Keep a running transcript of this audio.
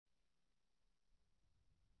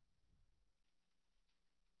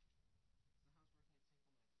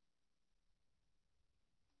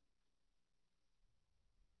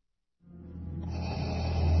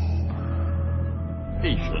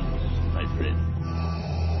Patience, my friend.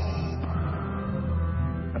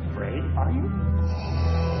 Afraid, are you?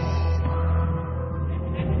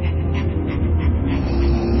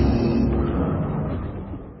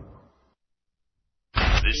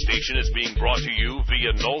 This station is being brought to you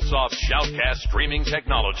via Nullsoft's Shoutcast streaming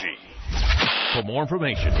technology. For more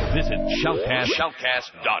information, visit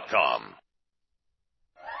shoutcast.com.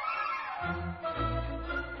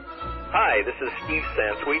 Hi, this is Steve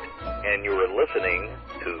Sansweet, and you are listening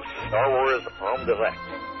to Star Wars en Direct.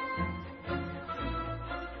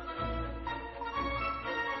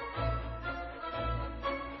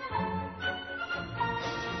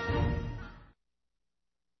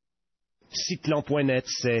 Cyclone.net,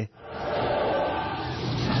 c'est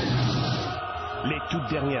les toutes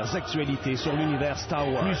dernières actualités sur l'univers Star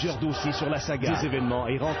Wars. Plusieurs dossiers sur la saga, des événements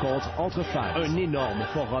et rencontres entre fans. Un énorme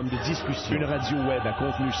forum de discussion. Une radio web à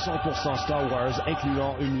contenu 100% Star Wars,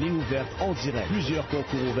 incluant une ligne ouverte en direct. Plusieurs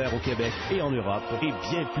concours ouverts au Québec et en Europe, et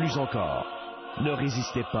bien plus encore. Ne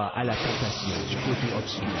résistez pas à la tentation du côté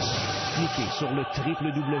obscur. Cliquez sur le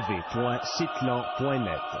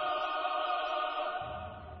www.cyclone.net.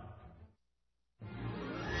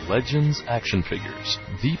 Legends Action Figures,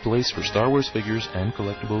 the place for Star Wars figures and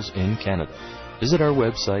collectibles in Canada. Visit our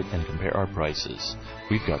website and compare our prices.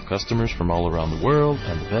 We've got customers from all around the world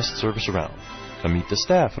and the best service around. Come meet the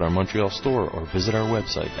staff at our Montreal store or visit our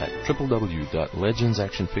website at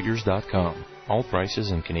www.legendsactionfigures.com. All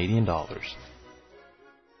prices in Canadian dollars.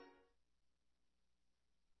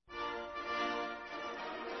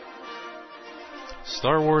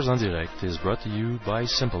 Star Wars en Direct is brought to you by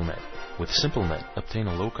SimpleNet. With SimpleNet, obtain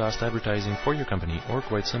a low-cost advertising for your company or,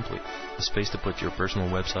 quite simply, a space to put your personal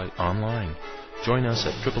website online. Join us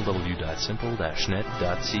at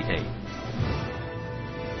www.simple-net.ca.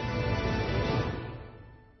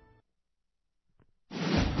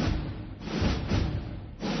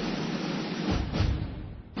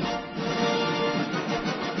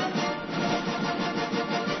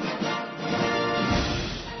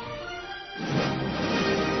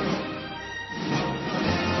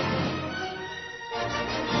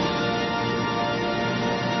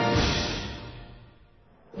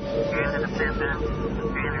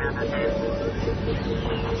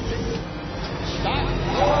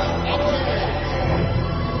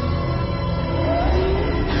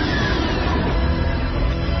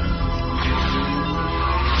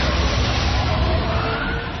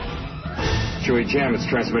 Jam its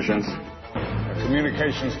transmissions. A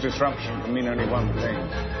communications disruption can mean only one thing.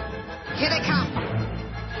 Here they come.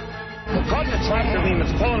 The coordinate tractor beam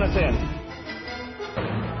is pulling us in.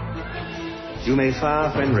 You may fire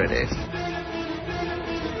when ready.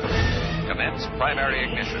 Commence primary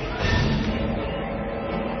ignition.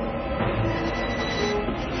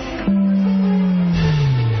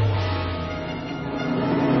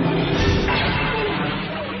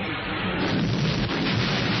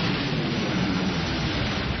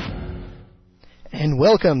 And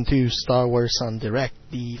welcome to Star Wars on Direct,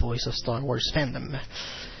 the voice of Star Wars fandom.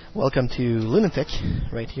 Welcome to Lunatic,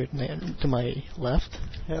 right here to my left.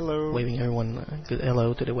 Hello. Waving everyone good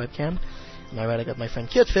hello to the webcam. On my right, I got my friend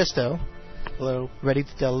Kit Fisto. Hello. Ready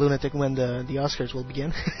to tell Lunatic when the Oscars will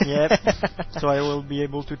begin. Yep. So I will be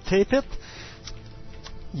able to tape it.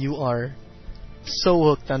 You are so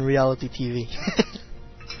hooked on reality TV.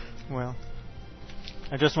 Well,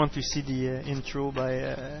 I just want to see the intro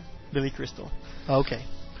by Billy Crystal. Okay.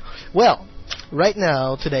 Well, right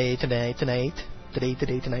now, tonight.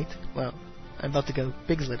 Well, I'm about to go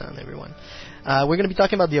Piglet on everyone. We're going to be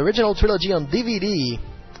talking about the original trilogy on DVD.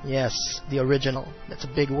 Yes, the original. That's a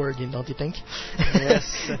big word, don't you think?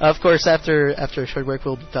 Yes. Of course, after a short break,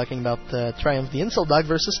 we'll be talking about Triumph the Incel Dog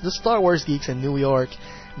versus the Star Wars Geeks in New York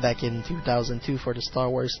back in 2002 for the Star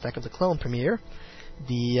Wars Attack of the Clone premiere.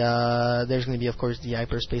 There's going to be, of course, the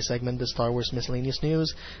hyperspace segment, the Star Wars miscellaneous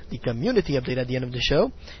news, the community update at the end of the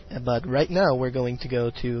show. But right now, we're going to go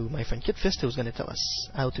to my friend Kit Fisto, who's going to tell us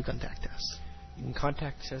how to contact us. You can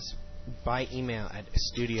contact us by email at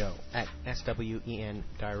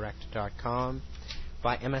studio@swendirect.com,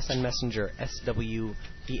 by MSN Messenger,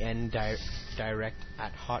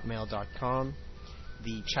 swendirect@hotmail.com.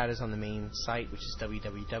 The chat is on the main site, which is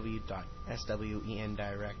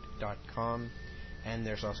www.swendirect.com. And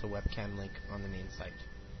there's also a webcam link on the main site.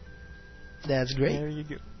 That's great. There you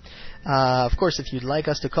go. Of course, if you'd like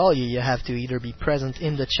us to call you, you have to either be present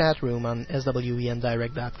in the chat room on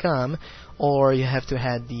swendirect.com, or you have to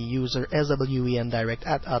add the user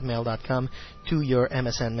swendirect@hotmail.com to your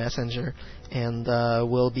MSN Messenger, and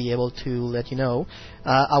we'll be able to let you know.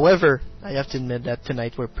 However, I have to admit that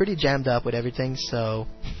tonight we're pretty jammed up with everything, so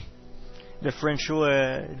The French show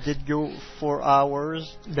did go 4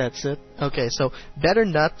 hours. That's it. Okay, so better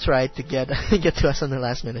not try to get to us on the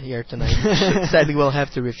last minute here tonight. Sadly, we'll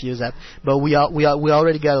have to refuse that. But we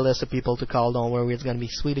already got a list of people to call. Don't worry, it's going to be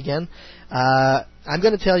sweet again. I'm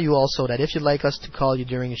going to tell you also that if you'd like us to call you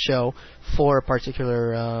during a show for a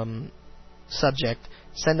particular subject,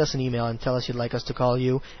 send us an email and tell us you'd like us to call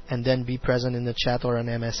you, and then be present in the chat or on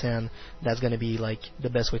MSN. That's going to be like the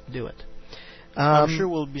best way to do it. I'm sure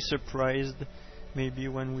we'll be surprised maybe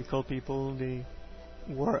when we call people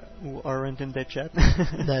who aren't in the chat.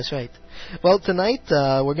 That's right. Well, tonight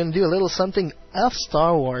we're going to do a little something of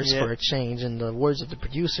Star Wars for a change, in the words of the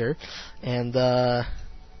producer, and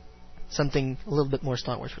something a little bit more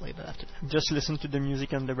Star Wars related after that. Just listen to the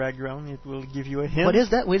music in the background. It will give you a hint. What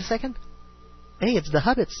is that? Wait a second. Hey, it's the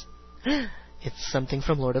Hobbits. It's something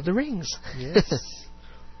from Lord of the Rings. Yes.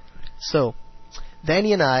 So,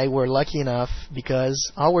 Danny and I were lucky enough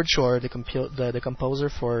because Howard Shore, the composer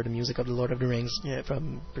for the music of the Lord of the Rings,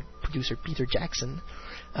 from producer Peter Jackson,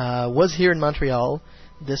 was here in Montreal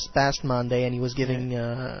this past Monday, and he was giving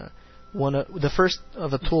the first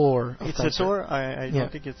of a tour. It's a tour? I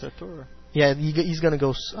don't think it's a tour. Yeah, he's going to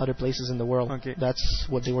go other places in the world. Okay. That's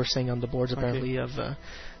what they were saying on the boards, apparently,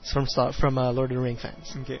 from Lord of the Rings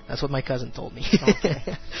fans. Okay. That's what my cousin told me.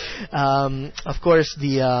 Okay. Of course,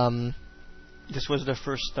 this was the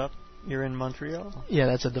first stop here in Montreal? Yeah,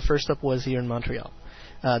 that's it. The first stop was here in Montreal.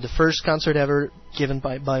 The first concert ever given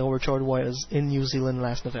by Howard Shore was in New Zealand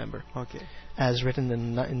last November. Okay. As written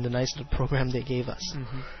in the nice little program they gave us.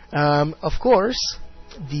 Mm-hmm. Of course,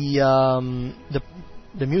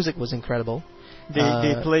 the music was incredible.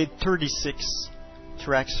 They played 36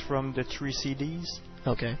 tracks from the 3 CDs.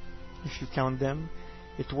 Okay. If you count them.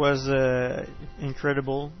 It was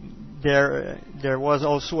incredible. There was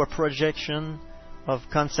also a projection of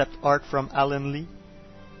concept art from Alan Lee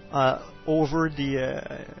over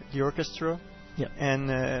the orchestra,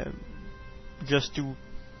 and just to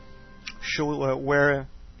show where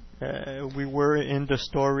we were in the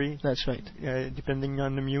story. That's right. Depending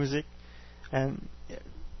on the music, and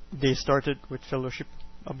they started with Fellowship,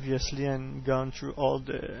 obviously, and gone through all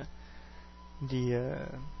the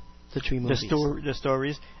 3 movies. The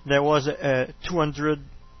stories. There was a 200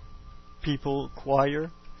 people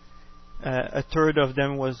choir. A third of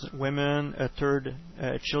them was women, a third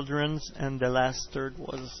children's, and the last third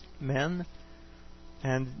was men.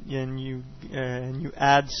 And you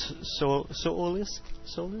add soloist.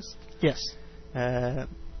 Yes. I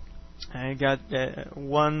got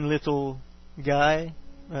one little guy.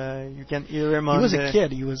 You can hear him. He was a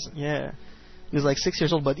kid. He was. Yeah. He was like 6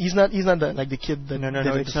 years old, but he's not the kid that.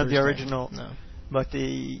 No, it's not the original. No. But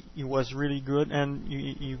he was really good, and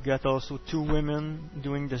you got also 2 women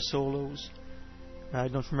doing the solos. I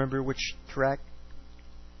don't remember which track,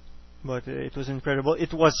 but it was incredible.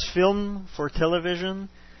 It was filmed for television,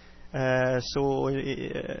 so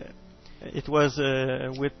it was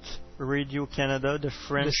with Radio Canada, the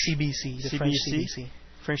French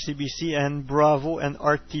French CBC, and Bravo and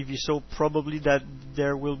Art TV. So probably that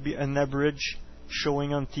there will be an abridged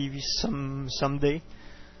showing on TV someday.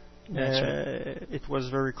 It was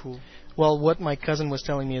very cool. Well, what my cousin was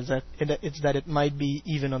telling me is that it might be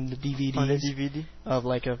even on the DVDs. On the DVD of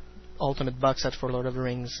like a ultimate box set for Lord of the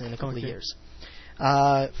Rings in a couple of years.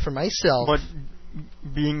 For myself, but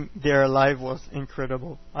being there live was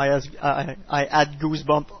incredible. I had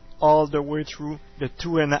goosebumps all the way through the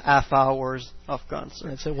 2.5 hours of concert.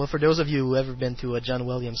 That's it. Well, for those of you who ever been to a John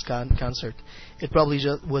Williams concert, it probably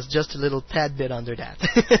was just a little tad bit under that.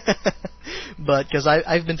 But because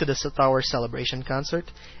I've been to the Star Wars Celebration concert,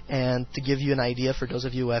 and to give you an idea, for those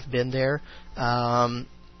of you who have been there,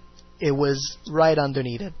 it was right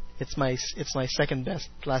underneath it. It's my second best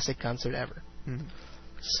classic concert ever. Mm-hmm.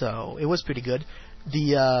 So it was pretty good.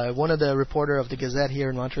 One of the reporter of the Gazette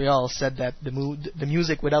here in Montreal said that the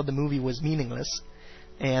music without the movie was meaningless,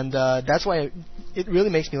 and that's why it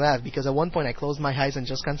really makes me laugh, because at one point I closed my eyes and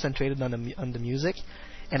just concentrated on the music,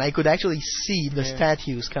 and I could actually see the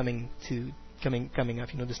statues coming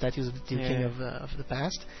up. You know, the statues of the two king of the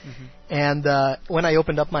past. Mm-hmm. And when I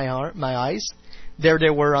opened up my eyes, there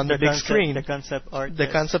they were on the big screen. The concept art. The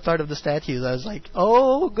concept art of the statues. I was like,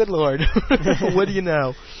 oh, good Lord, what do you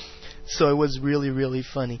know? So it was really, really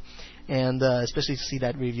funny, and especially to see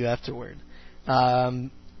that review afterward.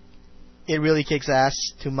 It really kicks ass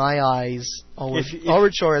to my eyes.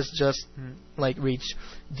 Howard Shore has just reached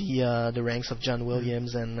the ranks of John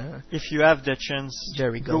Williams and. If you have the chance,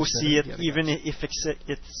 Jerry go see it. Even if it's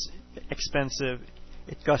expensive,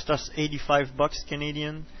 it cost us $85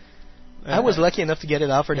 Canadian. I was lucky enough to get it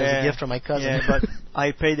offered as a gift from my cousin. Yeah, but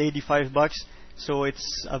I paid $85. So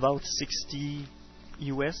it's about 60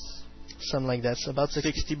 US. Something like that. So about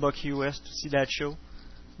 $60 US to see that show.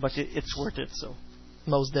 But it's worth it, so.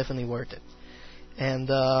 Most definitely worth it. And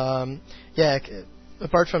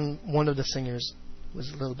apart from one of the singers was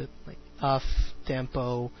a little bit like off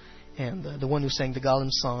tempo, and the one who sang the Gollum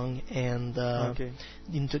song and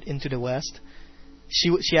Into the West,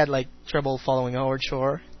 she had like trouble following Howard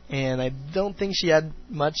Shore, and I don't think she had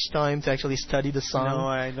much time to actually study the song. No,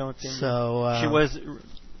 I don't think so. She was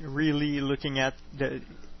really looking at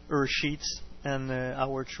her sheets and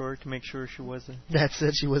Howard Shore to make sure she was. That's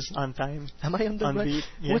it. She was on time. Am I on the beat?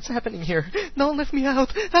 Yeah. What's happening here? Don't let me out!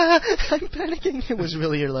 I'm panicking. It was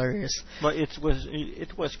really hilarious. But it was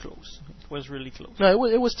close. It was really close. No,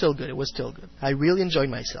 it was still good. It was still good. I really enjoyed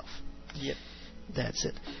myself. Yep. That's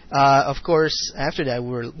it. Of course, after that,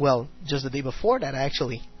 just the day before that,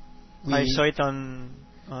 actually. I saw it on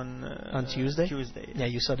Tuesday. Tuesday. Yeah,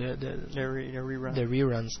 you saw the reruns. The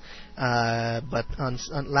reruns. But on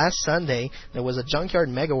last Sunday there was a Junkyard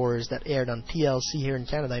Mega Wars that aired on TLC here in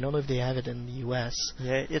Canada. I don't know if they have it in the US.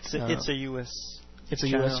 Yeah, it's a US. It's a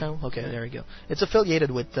US channel. Okay, there you go. It's affiliated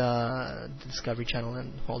with the Discovery Channel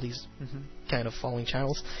and all these kind of following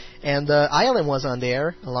channels. And ILM was on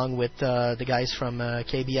there along with the guys from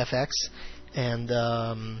KBFX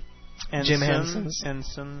and. Jim Henson's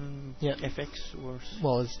FX or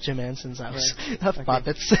it's Jim Henson's house of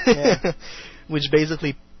puppets, which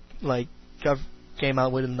basically like came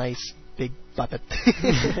out with a nice big puppet.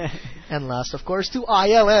 And last, of course, to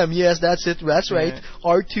ILM. Yes, that's it. That's right.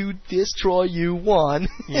 R2 Destroy You 1.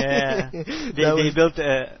 Yeah, they built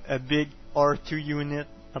a big R2 unit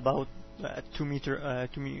about 2 meter,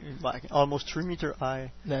 like almost 3 meter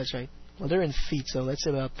high. That's right. Well, they're in feet, so that's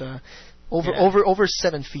about. Over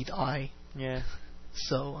 7 feet high. Yeah.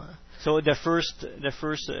 So the first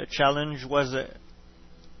challenge was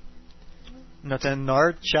not an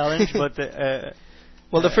art challenge, but the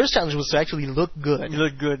first challenge was to actually look good.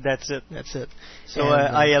 Look good. That's it. So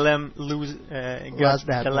ILM got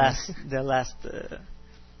the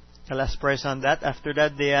last prize on that. After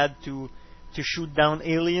that, they had to shoot down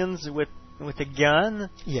aliens with a gun.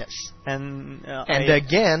 Yes. And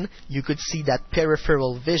again, you could see that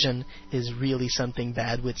peripheral vision is really something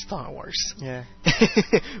bad with Star Wars. Yeah.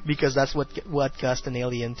 Because that's what cost an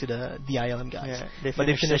alien to the ILM guys. Yeah, they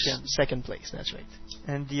finished second place. That's right.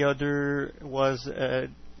 And the other was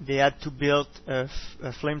they had to build a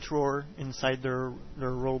flamethrower inside their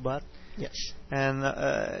robot. Yes. And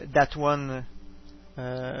that one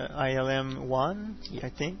ILM won, I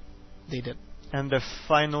think. They did. And the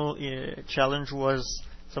final challenge was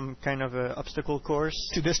some kind of obstacle course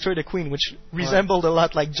to destroy the Queen, which resembled a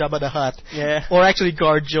lot like Jabba the Hutt. Yeah. Or actually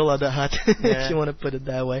Garjola the Hutt, if you want to put it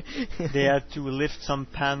that way. They had to lift some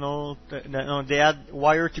panel. They had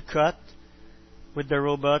wire to cut with the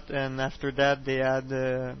robot, and after that they had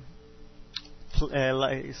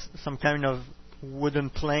like some kind of wooden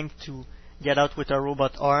plank to get out with a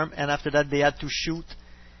robot arm, and after that they had to shoot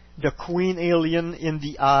the Queen alien in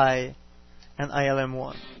the eye. And ILM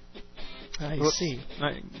won. I see.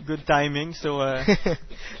 Good timing. So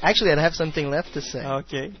actually, I'd have something left to say.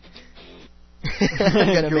 Okay.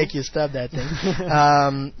 I'm gonna make you stop that thing.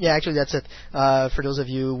 Actually, that's it. For those of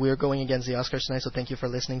you, we're going against the Oscars tonight, so thank you for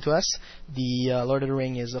listening to us. The Lord of the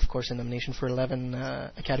Ring is, of course, a nomination for 11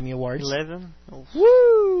 Academy Awards. 11? Oh.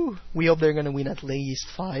 Woo! We hope they're gonna win at least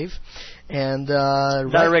 5. And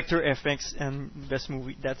director, FX, and best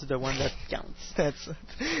movie. That's the one that counts. That's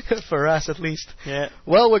for us, at least. Yeah.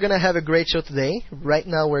 Well, we're gonna have a great show today. Right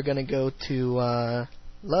now, we're gonna go to.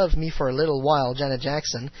 Love Me for a Little While, Janet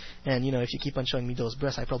Jackson. And, if you keep on showing me those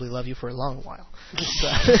breasts, I probably love you for a long while.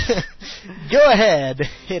 So, go ahead.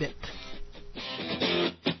 Hit it.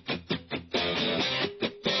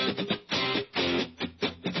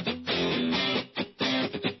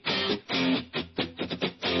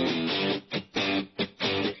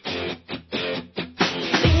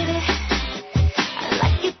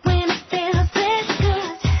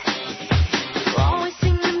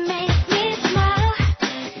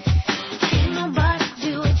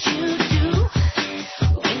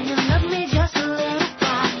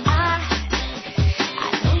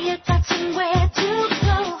 Where to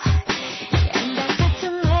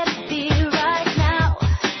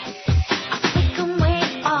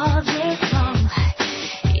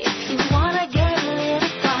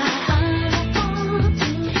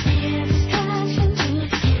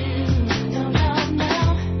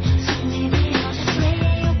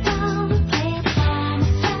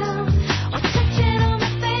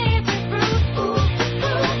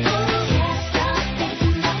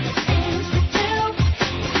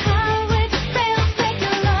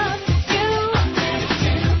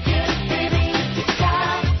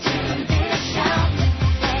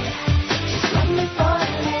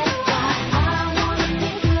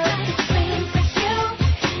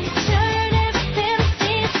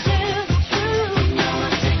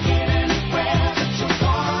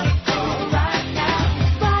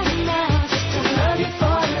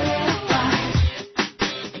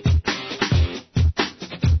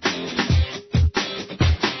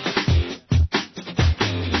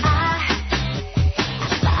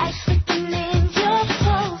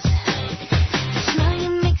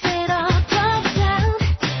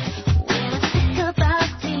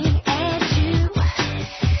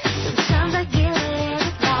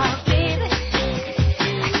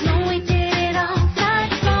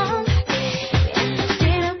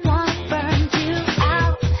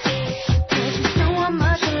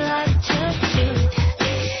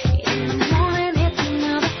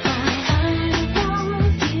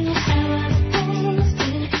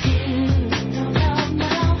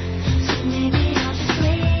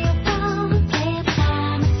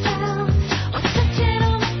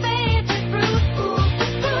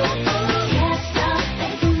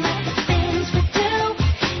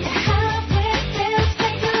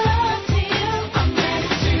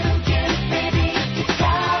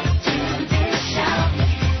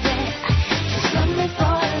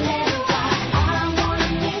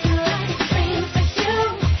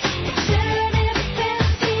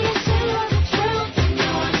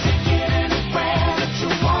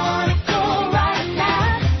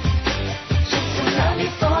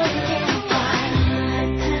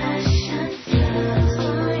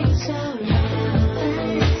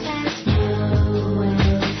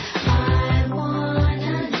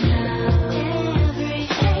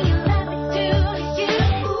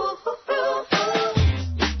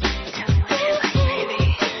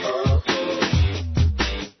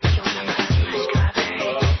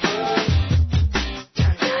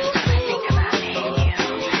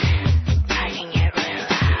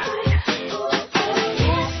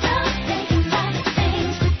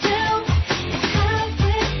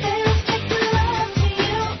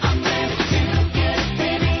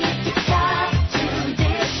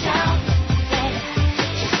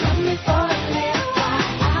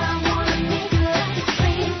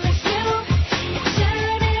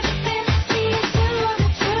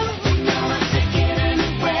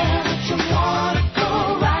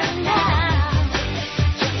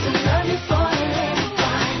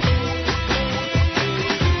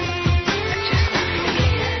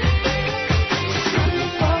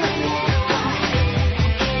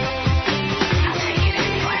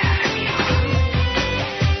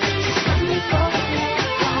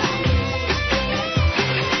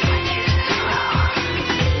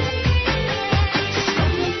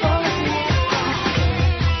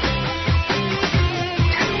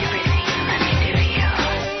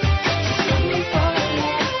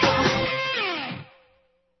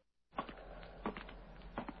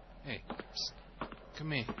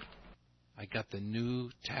come here. I got the new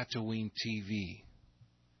Tatooine TV.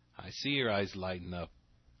 I see your eyes lighting up.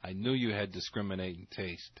 I knew you had discriminating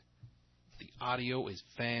taste. The audio is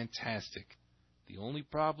fantastic. The only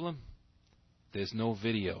problem? There's no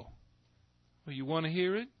video. Well, you want to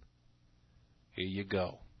hear it? Here you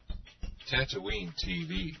go. Tatooine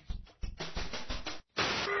TV.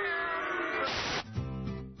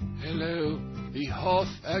 Hello. The Hoth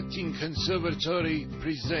Acting Conservatory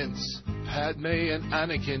presents Padme and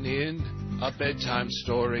Anakin in A Bedtime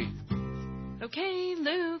Story. Okay,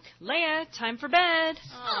 Luke, Leia, time for bed.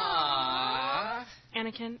 Aww.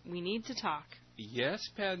 Anakin, we need to talk. Yes,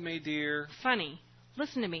 Padme, dear. Funny.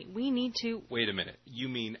 Listen to me. We need to... Wait a minute. You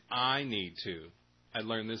mean I need to? I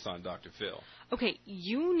learned this on Dr. Phil. Okay,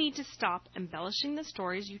 you need to stop embellishing the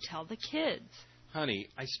stories you tell the kids. Honey,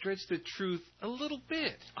 I stretch the truth a little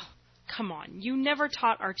bit. Oh, come on. You never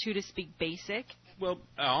taught R2 to speak basic. Well,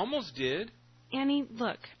 I almost did. Annie,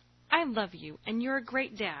 look, I love you, and you're a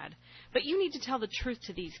great dad, but you need to tell the truth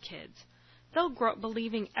to these kids. They'll grow up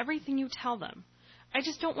believing everything you tell them. I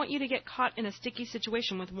just don't want you to get caught in a sticky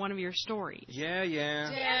situation with one of your stories. Yeah.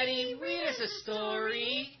 Daddy, read us a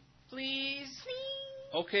story, please.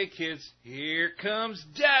 Okay, kids, here comes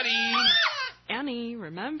Daddy. Annie,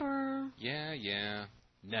 remember. Yeah.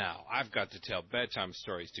 Now, I've got to tell bedtime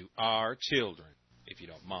stories to our children, if you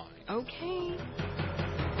don't mind. Okay.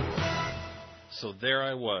 So there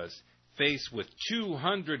I was, faced with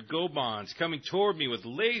 200 Gobans coming toward me with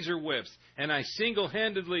laser whips, and I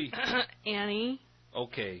single-handedly... Annie?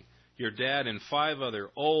 Okay, your dad and 5 other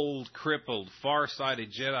old, crippled,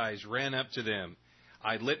 far-sighted Jedis ran up to them.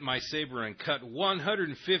 I lit my saber and cut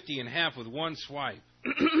 150 in half with one swipe.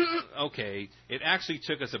 Okay, it actually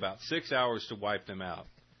took us about 6 hours to wipe them out.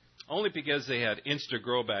 Only because they had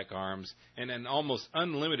insta-grow-back arms and an almost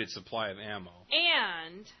unlimited supply of ammo.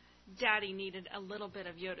 And Daddy needed a little bit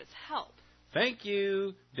of Yoda's help. Thank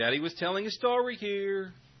you. Daddy was telling a story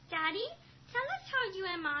here. Daddy, tell us how you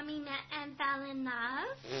and Mommy met and fell in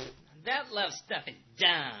love. That love stuff is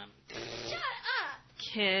dumb. Shut up.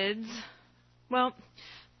 Kids. Well,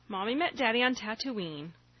 Mommy met Daddy on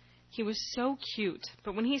Tatooine. He was so cute,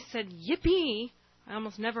 but when he said yippee, I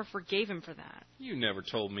almost never forgave him for that. You never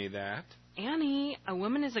told me that. Annie, a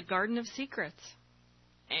woman is a garden of secrets.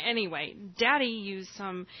 Anyway, Daddy used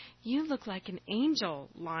some "you look like an angel"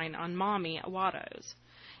 line on Mommy at Watto's,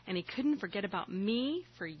 and he couldn't forget about me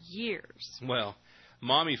for years. Well,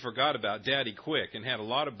 Mommy forgot about Daddy quick and had a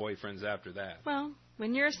lot of boyfriends after that. Well,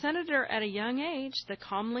 when you're a senator at a young age, the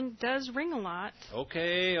comlink does ring a lot.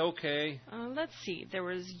 Okay. Let's see. There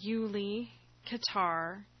was Yuli,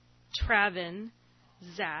 Qatar, Travin,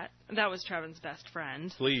 Zat. That was Travin's best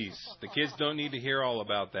friend. Please, the kids don't need to hear all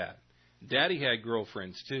about that. Daddy had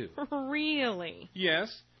girlfriends, too. Really?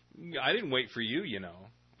 Yes. I didn't wait for you, you know.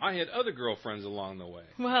 I had other girlfriends along the way.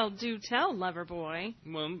 Well, do tell, lover boy.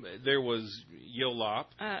 Well, there was Yolop.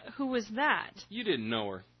 Who was that? You didn't know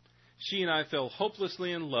her. She and I fell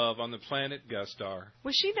hopelessly in love on the planet Gustar.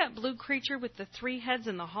 Was she that blue creature with the 3 heads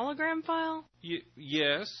in the hologram file?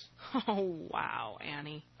 Yes. Oh, wow,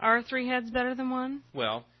 Annie. Are 3 heads better than 1?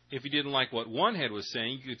 Well, if you didn't like what one head was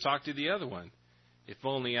saying, you could talk to the other one. If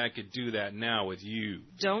only I could do that now with you.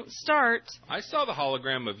 Don't start. I saw the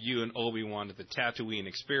hologram of you and Obi-Wan at the Tatooine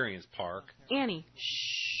Experience Park. Annie,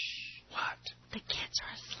 shh. What? The kids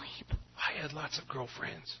are asleep. I had lots of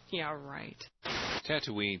girlfriends. Yeah, right.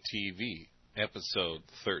 Tatooine TV, Episode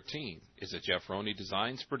 13, is a Jeff Roney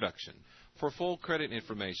Designs production. For full credit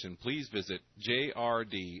information, please visit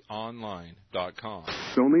jrdonline.com.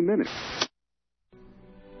 It's only minutes.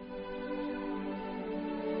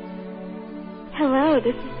 Hello,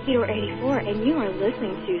 this is Keto84, and you are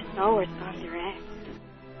listening to Star Wars on Direct.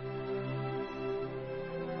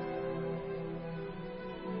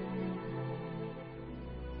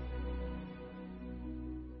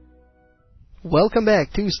 Welcome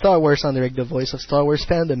back to Star Wars on Direct, the voice of Star Wars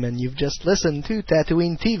fandom, and you've just listened to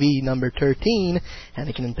Tatooine TV number 13,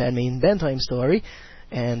 Anakin and Padme in Bedtime Story,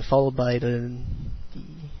 and followed by the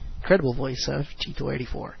incredible voice of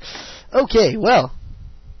Cheeto84. Okay, well,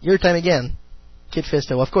 your time again. Kid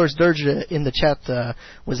Fisto. Of course, Dirge in the chat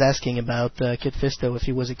was asking about Kid Fisto if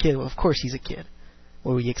he was a kid. Well, of course he's a kid.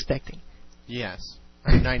 What were you expecting? Yes.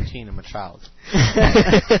 I'm 19. I'm a child.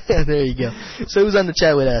 There you go. So who's on the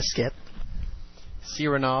chat with us, Skip?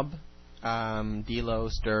 Cyranob,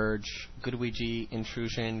 Delos, Dirge, Goodouigi,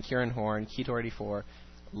 Intrusion, Kieran Horn, Keto84,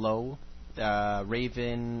 Low,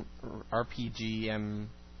 Raven, RPG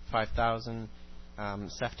M5000,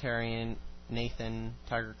 Seftarian, Nathan,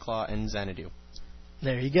 Tiger Claw, and Xanadu.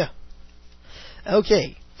 There you go.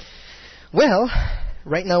 Okay. Well,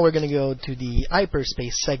 right now we're going to go to the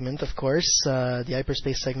hyperspace segment, of course. The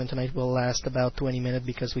hyperspace segment tonight will last about 20 minutes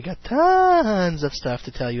because we got tons of stuff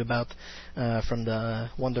to tell you about from the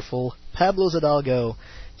wonderful Pablo Hidalgo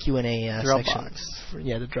Q&A section.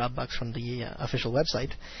 Yeah, the Dropbox from the official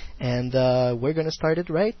website. And we're going to start it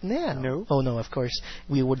right now. No. Oh, no, of course.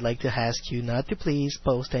 We would like to ask you not to please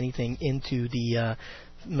post anything into the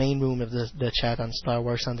main room of the chat on Star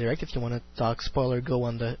Wars on Direct. If you want to talk spoiler, go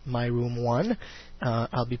on the My Room 1.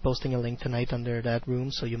 I'll be posting a link tonight under that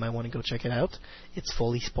room, so you might want to go check it out. It's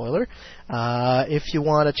fully spoiler. If you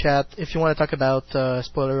want to talk about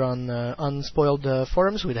spoiler on unspoiled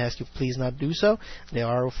forums, we'd ask you please not do so. There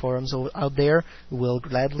are forums out there who will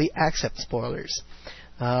gladly accept spoilers.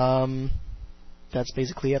 That's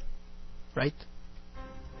basically it, right?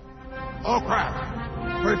 Oh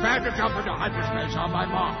crap! Prepare to jump into hyperspace on my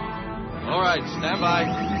mark. All right, stand by.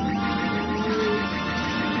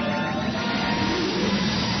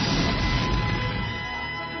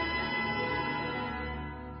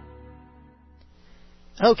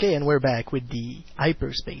 Okay, and we're back with the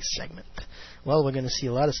hyperspace segment. Well, we're going to see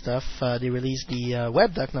a lot of stuff. They released the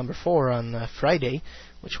web doc number 4 on Friday,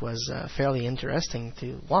 which was fairly interesting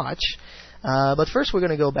to watch. But first, we're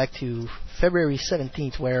going to go back to February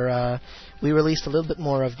 17th, where we released a little bit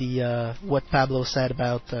more of the what Pablo said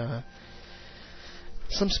about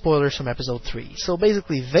some spoilers from Episode 3. So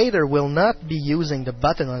basically, Vader will not be using the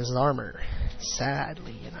button on his armor.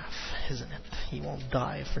 Sadly enough, isn't it? He won't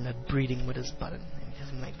die for not breathing with his button.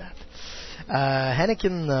 Anything like that.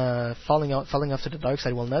 Anakin falling off to the dark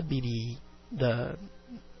side will not be the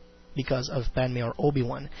because of Padme or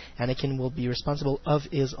Obi-Wan. Anakin will be responsible of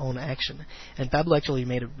his own action. And Pablo actually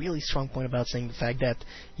made a really strong point about saying the fact that,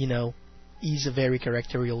 he's a very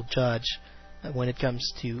characterial judge when it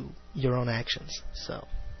comes to your own actions. So,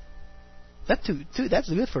 that's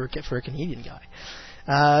good for a Canadian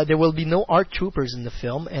guy. There will be no ARC troopers in the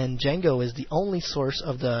film, and Jango is the only source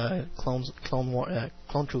of the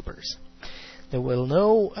clone troopers. There will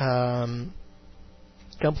no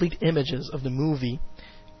complete images of the movie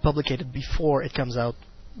publicated before it comes out,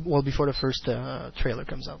 before the first trailer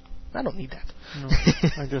comes out. I don't need that. No,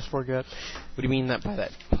 I just forget. What do you mean by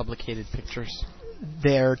that? Publicated pictures?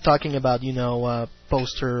 They're talking about,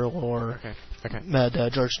 poster or okay. The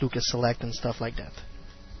George Lucas Select and stuff like that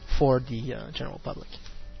for the general public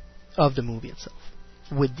of the movie itself,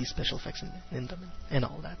 with the special effects in them and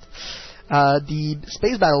all that. The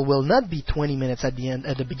space battle will not be 20 minutes at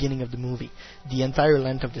the beginning of the movie. The entire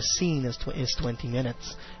length of the scene is 20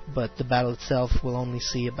 minutes, but the battle itself will only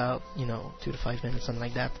see about 2 to 5 minutes, something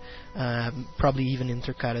like that. Probably even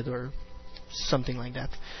intercutted or something like that.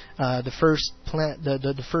 The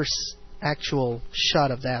first actual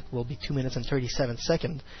shot of that will be 2 minutes and 37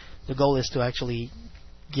 seconds. The goal is to actually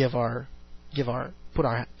put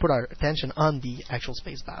our attention on the actual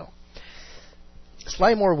space battle.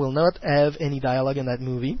 Sly Moore will not have any dialogue in that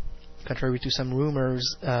movie. Contrary to some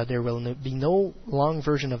rumors, there will be no long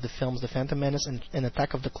version of the films The Phantom Menace and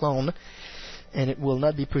Attack of the Clone, and it will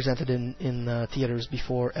not be presented in theaters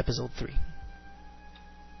before Episode 3.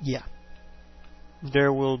 Yeah.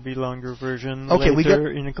 There will be longer version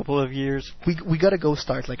later in a couple of years. We gotta go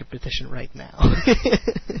start like a petition right now.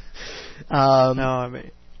 No,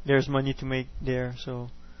 there's money to make there, so...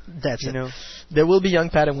 That's it. There will be young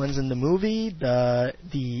Padawans in the movie.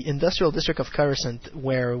 The industrial district of Coruscant,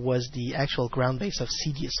 where was the actual ground base of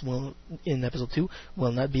Sidious in Episode 2,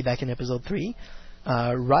 will not be back in Episode 3.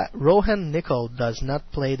 Rohan Nicol does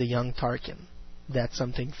not play the young Tarkin. That's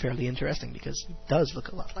something fairly interesting because he does look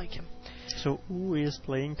a lot like him. So who is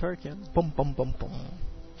playing Tarkin? Bum bum bum bum.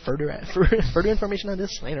 Further information on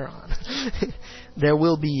this later on. There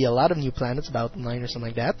will be a lot of new planets, about 9 or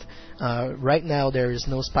something like that. Right now there is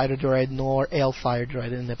no Spider Droid nor Hellfire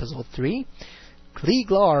Droid in Episode 3. Klee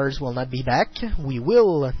Glars will not be back. We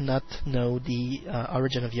will not know the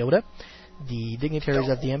origin of Yoda. The dignitaries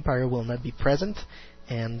of the Empire will not be present.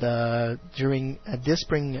 And during this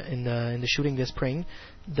spring, in the shooting this spring,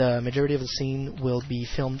 the majority of the scene will be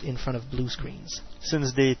filmed in front of blue screens.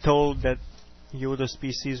 Since they told that Yoda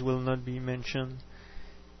species will not be mentioned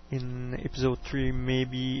in Episode 3,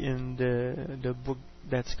 maybe in the book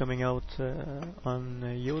that's coming out on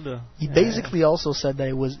Yoda. He basically also said that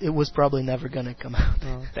it was probably never gonna come out.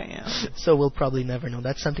 Oh, damn. So we'll probably never know.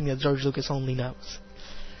 That's something that George Lucas only knows.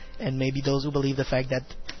 And maybe those who believe the fact that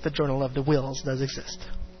the Journal of the Whills does exist.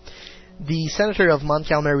 The Senator of Mont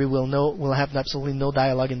Calamari will have absolutely no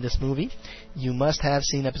dialogue in this movie. You must have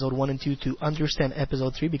seen Episode 1 and 2 to understand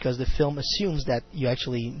Episode 3, because the film assumes that you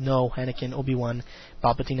actually know Anakin, Obi-Wan,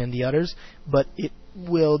 Palpatine, and the others, but it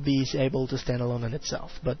will be able to stand alone on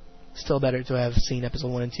itself. But still better to have seen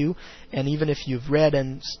episode 1 and 2. And even if you've read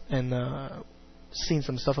and seen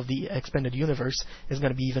some stuff of the expanded universe, it's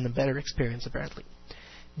going to be even a better experience apparently.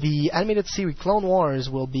 The animated series Clone Wars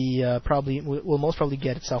will be will most probably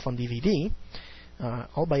get itself on DVD,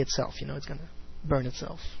 all by itself. It's going to burn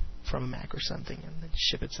itself from a Mac or something and then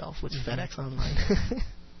ship itself with FedEx online.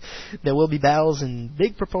 There will be battles in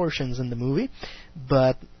big proportions in the movie,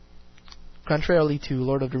 but contrarily to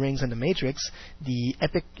Lord of the Rings and The Matrix, the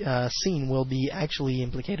epic scene will be actually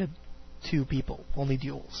implicated 2 people, only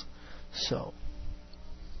duels. So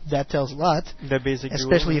that tells a lot,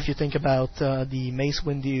 especially if you think about the Mace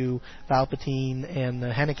Windu, Palpatine, and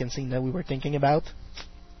Anakin scene that we were thinking about.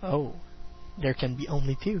 Oh, there can be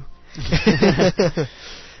only 2.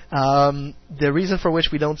 The reason for which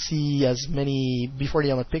we don't see as many before the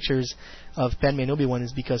helmet pictures of Padme and Obi-Wan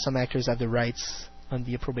is because some actors have the rights on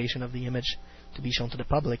the approbation of the image to be shown to the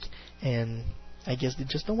public, and I guess they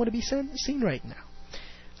just don't want to be seen right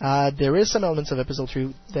now. There is some elements of episode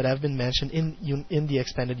 3 that have been mentioned in the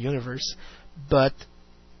expanded universe, but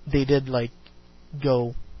they did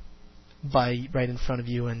go by right in front of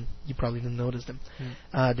you, and you probably didn't notice them.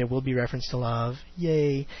 There will be reference to love.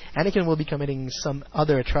 Yay! Anakin will be committing some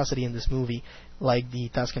other atrocity in this movie, like the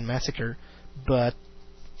Tusken Massacre, but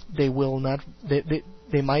they will not.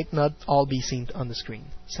 They might not all be seen on the screen.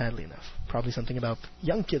 Sadly enough, probably something about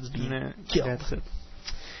young kids being killed. That's it.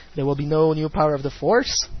 There will be no new power of the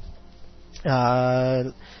Force.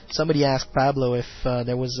 Somebody asked Pablo if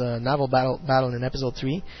there was a naval battle in episode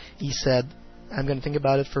 3. He said, I'm going to think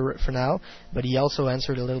about it for now, but he also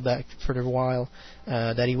answered a little back further while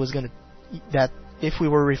that he was going to, that if we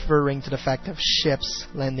were referring to the fact of ships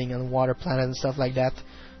landing on water planet and stuff like that,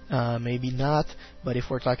 maybe not, but if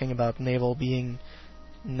we're talking about naval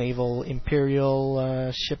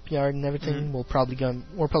imperial shipyard and everything, we're probably going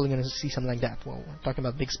to see something like that. Well, we're talking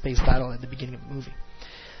about big space battle at the beginning of the movie.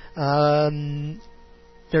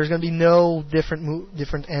 There's going to be no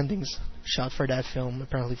different endings shot for that film.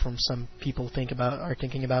 Apparently, from some people are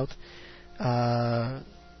thinking about,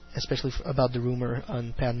 especially about the rumor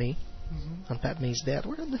on Padme, on Padme's death.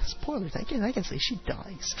 We're on the spoilers. I can say she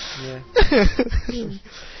dies. Yeah.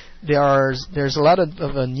 There's a lot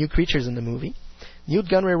of new creatures in the movie. Newt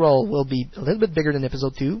Gunray role will be a little bit bigger than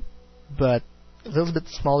episode 2, but a little bit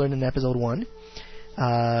smaller than episode 1.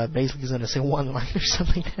 Basically, he's going to say one line or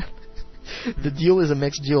something like that. The duel is a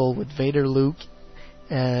mixed duel with Vader, Luke,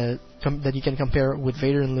 that you can compare with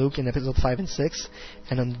Vader and Luke in episode 5 and 6,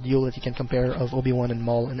 and on the duel that you can compare of Obi-Wan and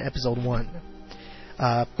Maul in episode 1.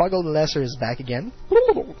 Puggle the Lesser is back again.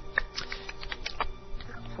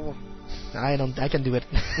 I can do it.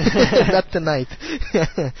 Not tonight.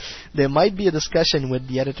 There might be a discussion with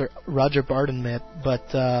the editor Roger Bardenmet, but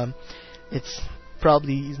he's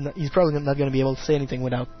probably not going to be able to say anything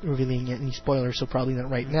without revealing any spoilers, so probably not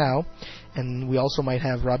right now. And we also might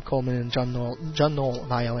have Rob Coleman and John Knoll of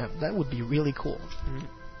ILM. That would be really cool.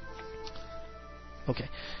 Okay.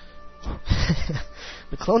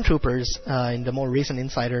 The Clone Troopers in the more recent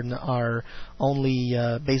Insider are only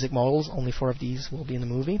basic models. Only 4 of these will be in the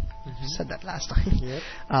movie. I said that last time.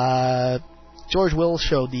 Yep. George will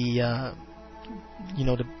show the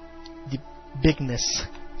bigness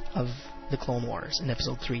of the Clone Wars in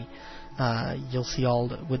episode 3. You'll see all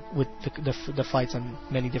the fights on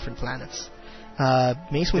many different planets.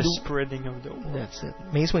 Mace Windu, the spreading of the world. That's it.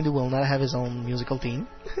 Mace Windu will not have his own musical theme.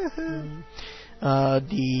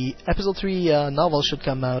 The episode 3 novel should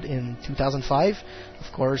come out in 2005.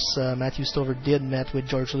 Of course, Matthew Stover did meet with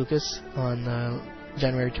George Lucas on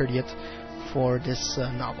January 30th for this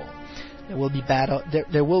novel. There will be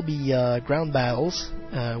There will be ground battles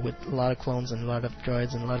with a lot of clones and a lot of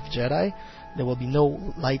droids and a lot of Jedi. There will be no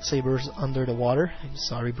lightsabers under the water. I'm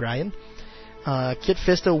sorry, Brian. Kit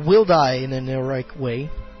Fisto will die in an heroic way,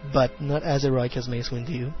 but not as heroic as Mace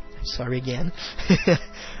Windu. Sorry again.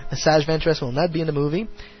 Asajj Ventress will not be in the movie.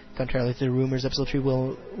 Contrarily to the rumors, episode 3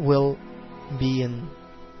 will be in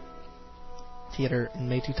theater in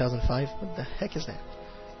May 2005. What the heck is that?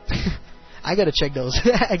 I gotta check those.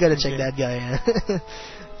 I gotta check that guy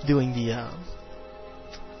doing the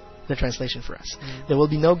translation for us. There will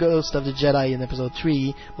be no Ghost of the Jedi in episode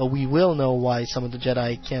 3, but we will know why some of the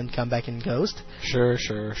Jedi can come back in Ghost. Sure.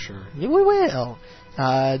 Yeah, we will.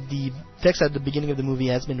 The text at the beginning of the movie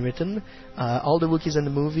has been written. All the Wookiees in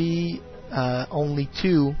the movie, only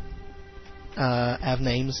 2 have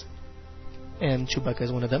names, and Chewbacca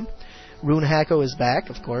is one of them. Rune Hako is back,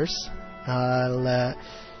 of course. The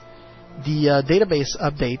database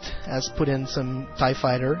update has put in some TIE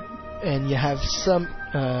Fighter, and you have some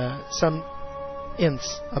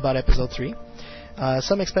hints about episode 3.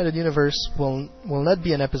 Some expanded universe will not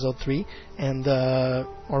be in episode 3, and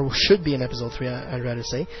or should be in episode 3, I'd rather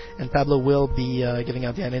say. And Pablo will be giving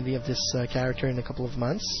out the identity of this character in a couple of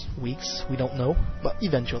months, weeks, we don't know, but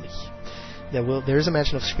eventually. There is a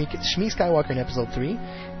mention of Shmi Skywalker in episode 3.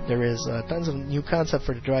 There is tons of new concept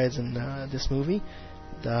for the droids in this movie.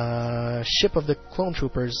 The ship of the clone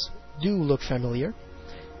troopers do look familiar,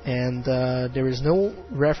 and there is no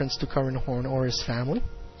reference to Corran Horn or his family.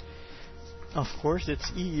 Of course,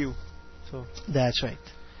 it's EU. So that's right.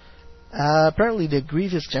 Apparently, the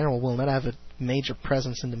Grievous General will not have a major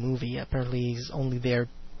presence in the movie. Apparently, he's only there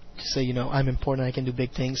to say, you know, I'm important, I can do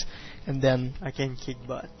big things, and then I can kick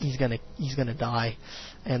butt. He's gonna die.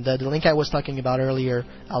 And the link I was talking about earlier,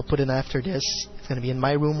 I'll put in after this. It's gonna be in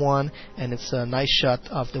my room 1, and it's a nice shot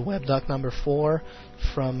of the web doc number 4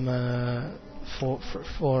 from for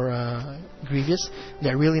Grievous.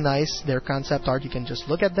 They're really nice. They're concept art. You can just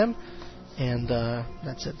look at them, and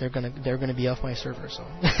that's it. They're gonna be off my server so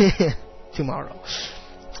tomorrow.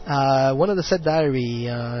 One of the set diary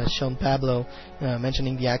shown Pablo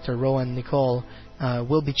mentioning the actor Rowan Nicole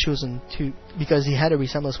will be chosen because he had a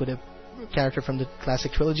resemblance with a character from the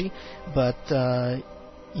classic trilogy, but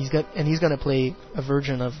he's gonna play a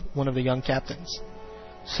version of one of the young captains.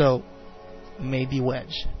 So maybe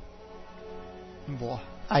Wedge. Boy.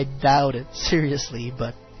 I doubt it seriously,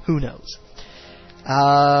 but who knows?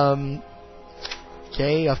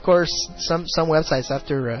 Okay, of course, some websites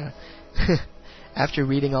after. After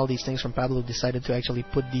reading all these things from Pablo, decided to actually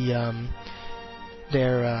put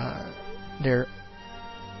their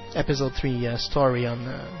episode 3 story on.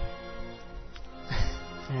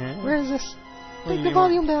 Where is this? Take the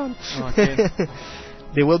volume down. Oh, okay.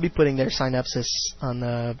 They will be putting their synopsis on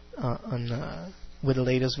with the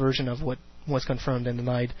latest version of what was confirmed and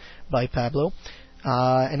denied by Pablo.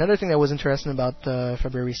 Another thing that was interesting about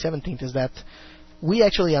February 17th is that we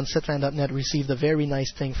actually on Setland.net received a very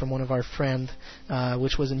nice thing from one of our friends,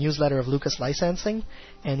 which was a newsletter of Lucas Licensing,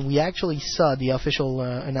 and we actually saw the official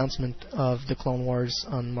announcement of the Clone Wars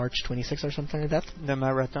on March 26th or something like that. The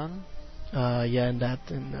marathon? Yeah, and that,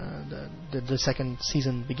 and the second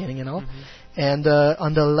season beginning and all. Mm-hmm. And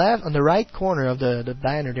on the right corner of the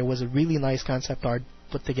banner, there was a really nice concept art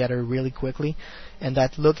put together really quickly, and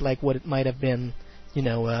that looked like what it might have been. You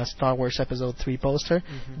know, Star Wars Episode 3 poster,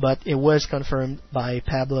 mm-hmm. But it was confirmed by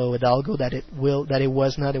Pablo Hidalgo that it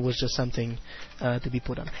was not. It was just something to be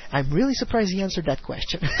put on. I'm really surprised he answered that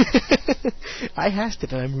question. I asked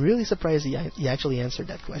it, and I'm really surprised he actually answered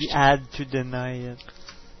that question. He had to deny it.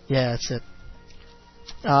 Yeah, that's it.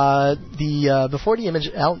 Before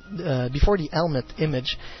the helmet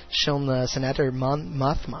image shown Senator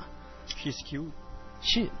Mothma. She's cute.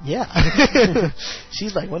 She's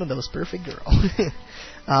like one of those perfect girls.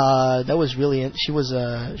 That was really. She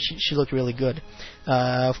looked really good.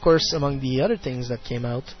 Of course, among the other things that came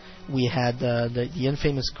out, we had the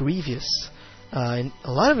infamous Grievous. And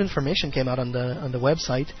a lot of information came out on the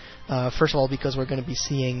website. First of all, because we're going to be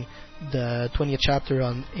seeing the 20th chapter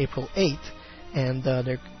on April 8th, and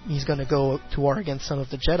he's going to go to war against some of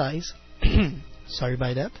the Jedi's. Sorry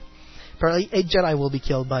about that. Apparently, 8 Jedi will be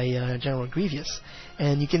killed by General Grievous,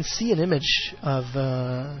 and you can see an image of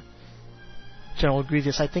General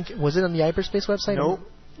Grievous. I think was it on the Hyperspace website? No,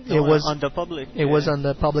 it was on the public. It was on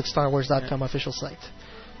the public StarWars.com official site.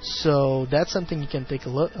 So that's something you can take a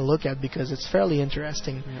look at because it's fairly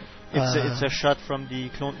interesting. Yeah. It's a shot from the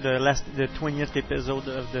 20th episode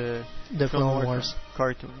of the Clone Wars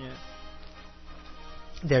cartoon. Yeah.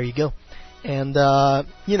 There you go, and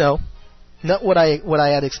you know. Not what I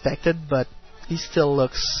had expected, but he still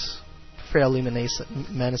looks fairly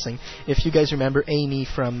menacing. If you guys remember Amy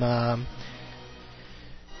from The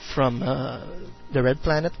Red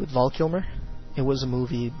Planet with Val Kilmer, it was a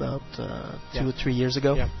movie about 2 or 3 years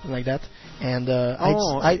ago, like that. And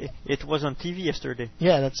it was on TV yesterday.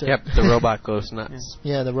 Yeah, that's it. Yep, the robot goes nuts.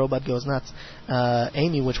 Yeah, the robot goes nuts.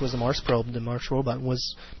 Amy, which was the Mars probe, the Mars robot,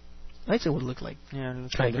 was I'd say would look like kind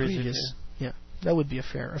of Grievous. Yeah. That would be a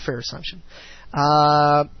fair assumption.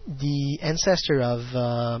 The ancestor of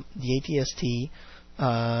the ATST,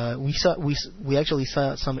 we actually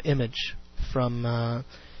saw some image from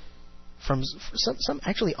some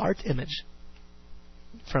actually art image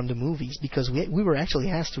from the movies because we were actually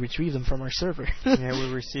asked to retrieve them from our server. Yeah,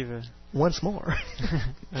 we'll receive once more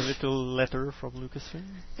a little letter from Lucasfilm.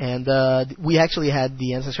 And we actually had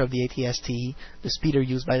the ancestor of the ATST, the speeder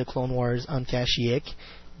used by the Clone Wars on Kashyyyk.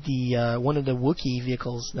 One of the Wookiee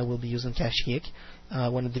vehicles that will be used in Kashyyyk,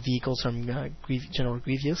 one of the vehicles from General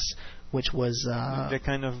Grievous, which was the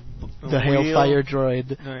kind of the Hailfire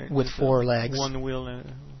droid with 4 legs. One wheel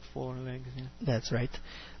and 4 legs. Yeah. That's right.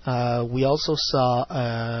 We also saw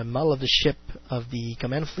a model of the ship of the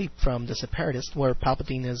command fleet from the Separatist, where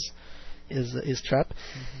Palpatine is trapped,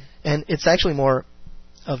 and it's actually more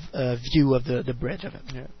of a view of the bridge of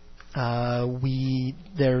it.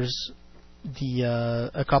 There's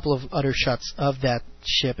a couple of other shots of that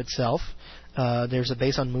ship itself. There's a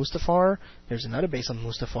base on Mustafar. There's another base on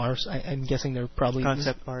Mustafar. So I'm guessing they're probably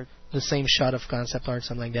concept art. The same shot of concept art,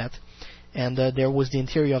 something like that. And there was the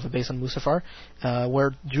interior of a base on Mustafar,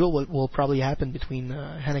 where duel will probably happen between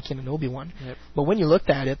Anakin and Obi-Wan. Yep. But when you looked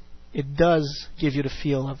at it, it does give you the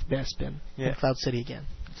feel of Bespin in Cloud City again.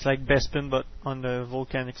 It's like Bespin, but on the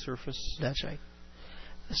volcanic surface. That's right.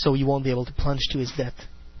 So you won't be able to plunge to his death.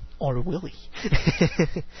 Or will he?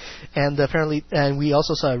 And apparently, and we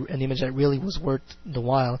also saw an image that really was worth the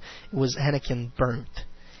while. It was Anakin burnt.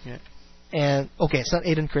 Yeah. And okay, it's not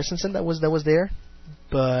Aiden Christensen that was there,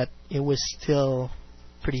 but it was still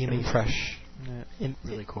pretty amazing. Fresh. Yeah.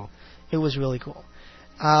 Really cool. It was really cool.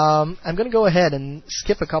 I'm going to go ahead and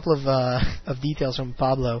skip a couple of details from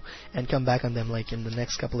Pablo and come back on them like in the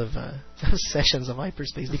next couple of sessions of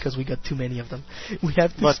Hyperspace because we got too many of them. We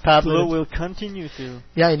have to. But Pablo will continue to.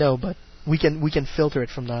 Yeah, I know, but we can filter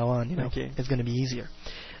it from now on. You know, okay. It's going to be easier.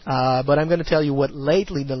 But I'm going to tell you what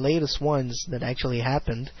the latest ones that actually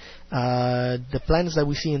happened. The plans that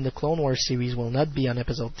we see in the Clone Wars series will not be on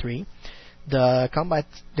Episode 3. The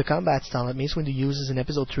combat style that Mace Windu uses in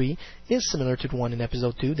Episode 3 is similar to the one in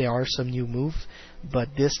Episode 2. There are some new moves, but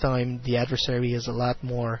this time the adversary is a lot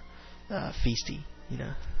more feisty. You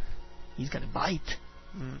know, he's gonna bite.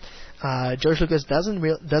 George Lucas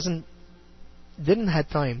didn't have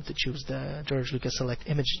time to choose the George Lucas Select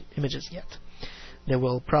images yet. There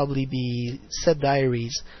will probably be set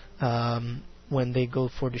diaries when they go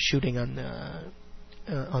for the shooting in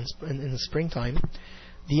the springtime.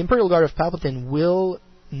 The Imperial Guard of Palpatine will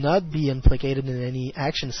not be implicated in any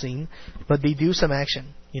action scene, but they do some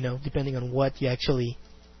action, you know, depending on what you actually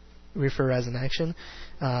refer as an action.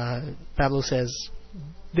 Pablo says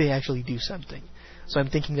they actually do something. So I'm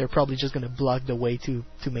thinking they're probably just going to block the way to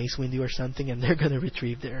Mace Windu or something, and they're going to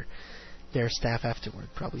retrieve their staff afterward.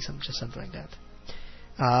 Probably just something like that.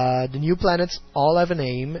 The new planets all have a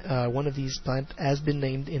name. One of these planets has been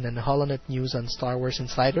named in an HoloNet news on Star Wars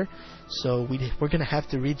Insider, so we're going to have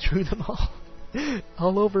to read through them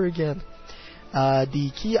all over again.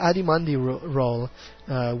 The Ki Adi-Mundi role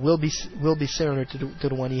will be similar to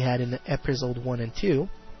the one he had in Episode 1 and 2.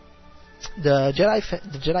 The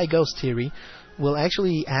Jedi Ghost theory will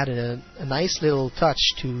actually add a nice little touch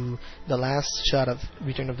to the last shot of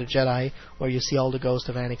Return of the Jedi, where you see all the ghosts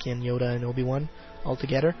of Anakin, Yoda, and Obi-Wan all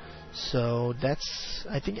together. So that's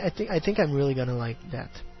I think I'm really gonna like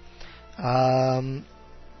that.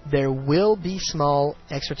 There will be small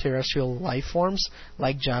extraterrestrial life forms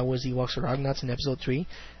like Jawas, Ewoks, or Ugnaughts in Episode 3.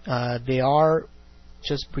 They are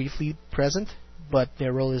just briefly present, but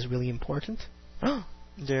their role is really important.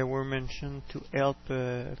 They were mentioned to help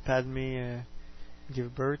Padme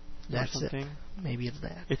give birth or something. It. Maybe it's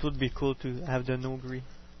that. It would be cool to have the Nogri.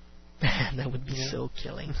 That would be so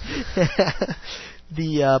killing.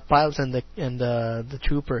 The pilots and the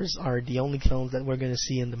troopers are the only clones that we're going to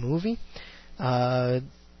see in the movie.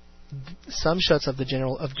 Some shots of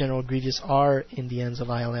General Grievous are in the ends of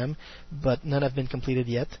ILM, but none have been completed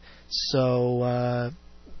yet. So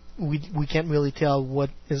we can't really tell what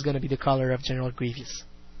is going to be the color of General Grievous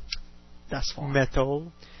thus far.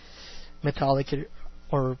 Metallic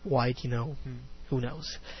or white, you know. Who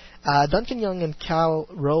knows? Duncan Young and Cal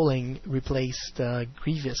Rowling replaced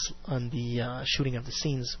Grievous on the shooting of the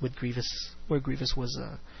scenes with Grievous, where Grievous was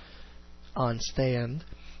on stand.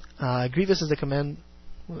 Grievous is the command.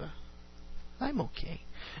 I'm okay.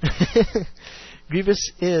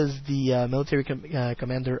 Grievous is the military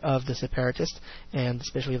commander of the Separatist, and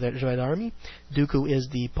especially of the Droid Army. Dooku is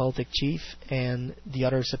the politic chief, and the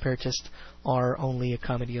other Separatists are only a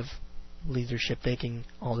committee of leadership taking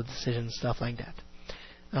all the decisions, stuff like that.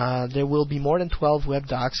 There will be more than 12 web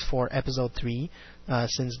docs for Episode 3,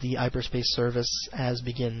 since the hyperspace service has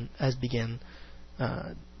begun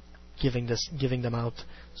giving them out.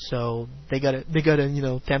 So they gotta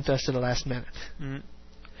tempt us to the last minute.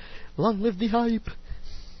 Long live the hype!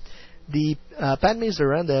 The Padme's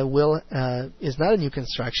veranda is not a new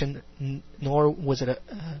construction, nor was it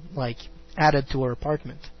added to her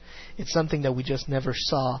apartment. It's something that we just never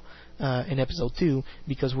saw in Episode 2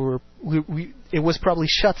 because it was probably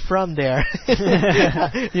shot from there.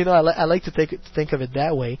 I like to think of it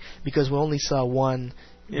that way because we only saw one.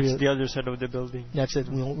 It's the other side of the building. That's it.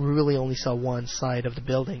 We really only saw one side of the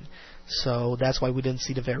building, so that's why we didn't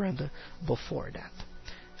see the veranda before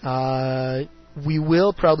that. We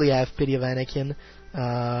will probably have Pity of Anakin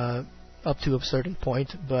up to a certain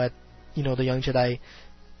point, but the young Jedi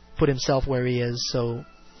put himself where he is, so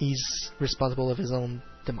he's responsible of his own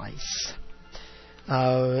demise.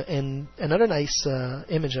 And another nice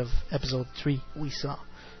image of Episode 3 we saw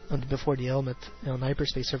before the helmet on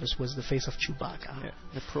hyperspace surface was the face of Chewbacca. Yeah,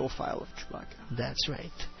 the profile of Chewbacca. That's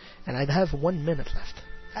right. And I'd have 1 minute left.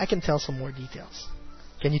 I can tell some more details.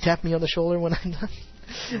 Can you tap me on the shoulder when I'm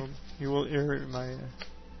done? You will hear my...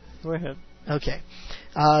 Go ahead. Okay.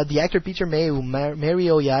 The actor Peter Mayhew, Mary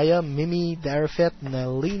Oyaya, Mimi Darafet,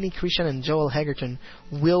 Nalini Krishan, and Joel Hagerton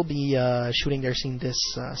will be shooting their scene this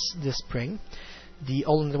spring. The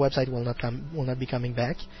all on the website will not be coming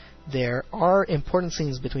back. There are important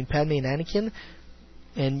scenes between Padme and Anakin,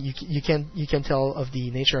 and you can tell of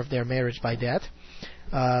the nature of their marriage by that.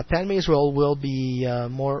 Padme's role will be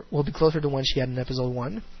closer to one she had in Episode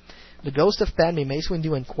 1. The ghost of Padme, Mace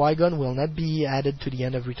Windu, and Qui-Gon will not be added to the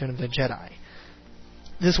end of Return of the Jedi.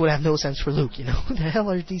 This would have no sense for Luke, Who the hell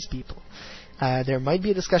are these people? There might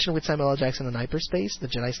be a discussion with Samuel L. Jackson on hyperspace. The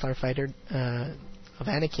Jedi Starfighter of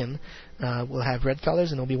Anakin will have red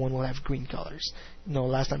colors, and Obi-Wan will have green colors.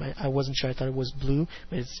 Last time I wasn't sure. I thought it was blue,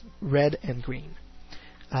 but it's red and green.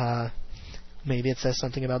 Maybe it says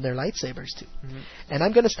something about their lightsabers, too. Mm-hmm. And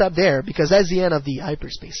I'm going to stop there, because that's the end of the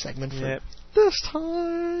hyperspace segment for this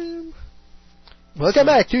time. Welcome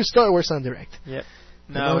back to Star Wars on Direct. Yep.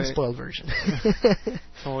 The non-spoiled version.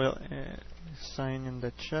 So we'll sign in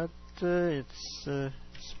the chat. It's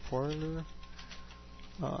spoiler.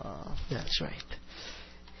 That's right.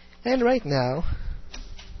 And right now,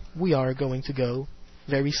 we are going to go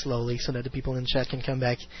very slowly so that the people in chat can come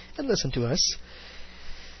back and listen to us.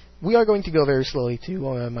 We are going to go very slowly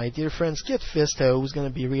to my dear friend Skip Fisto, who's going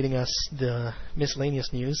to be reading us the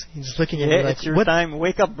miscellaneous news. He's looking at me like, it's your time.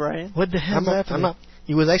 Wake up, Brian. What the hell happened? I'm up.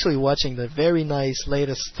 He was actually watching the very nice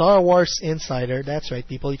latest Star Wars Insider. That's right,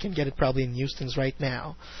 people. You can get it probably in Houston's right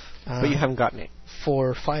now. But you haven't gotten it.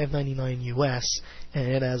 For $5.99 US, and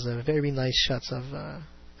it has very nice shots of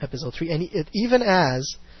Episode 3. And it even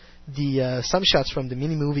has the some shots from the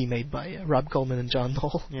mini movie made by Rob Coleman and John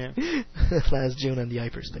Knoll last June on the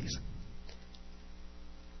hyperspace.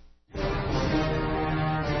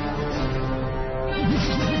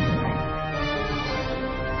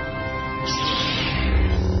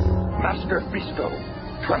 Master Fisto,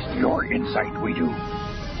 trust your insight, we do.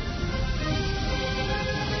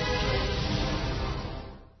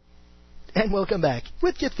 And welcome back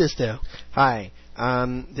with Kit Fisto. Hi.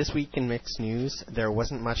 This week in Mixed News, there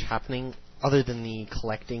wasn't much happening other than the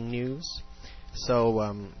collecting news.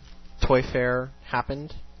 So, Toy Fair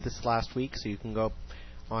happened this last week, so you can go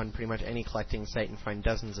on pretty much any collecting site and find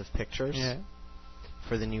dozens of pictures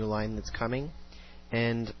for the new line that's coming.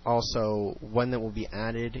 And also, one that will be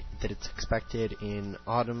added that it's expected in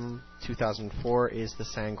autumn 2004 is the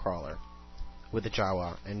Sandcrawler with the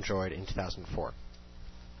Jawa and droid in 2004.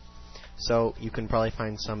 So you can probably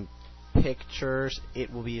find some pictures.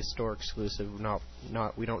 It will be a store exclusive.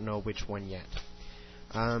 We don't know which one yet.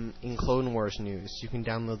 In Clone Wars news, you can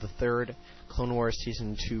download the third Clone Wars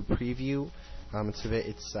Season 2 preview. It's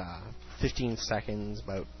 15 seconds.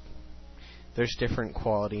 There's different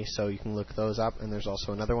quality, so you can look those up. And there's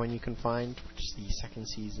also another one you can find, which is the second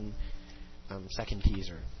season, second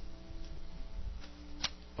teaser.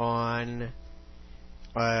 On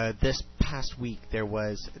this past week, there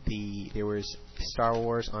was Star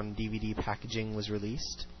Wars on DVD packaging was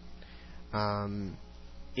released.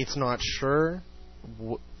 It's not sure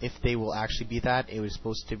if they will actually be that. It was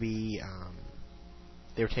supposed to be.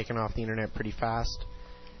 They were taken off the internet pretty fast.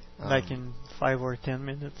 Like in 5 or 10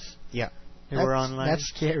 minutes. Yeah, they were online. That's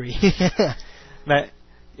scary. But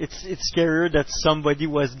it's scarier that somebody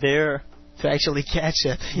was there to actually catch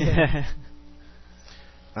it. Yeah.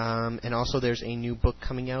 And also there's a new book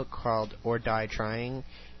coming out called Or Die Trying.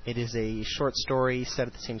 It is a short story set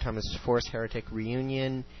at the same time as Force Heretic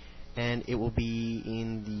Reunion, and it will be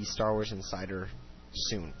in the Star Wars Insider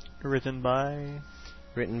soon. Written by...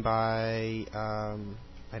 I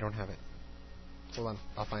don't have it. Hold on,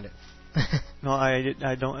 I'll find it. No, I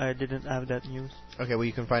didn't have that news. Okay, well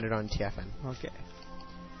you can find it on TFN. Okay.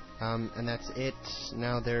 And that's it.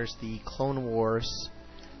 Now there's the Clone Wars...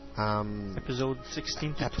 episode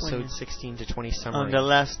 16 to 20. Episode 16 to 20 summary. On the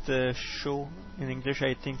last show in English,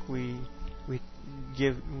 I think we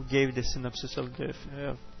gave the synopsis of the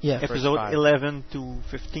episode 11 to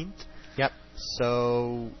 15. Yep.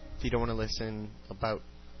 So if you don't want to listen, about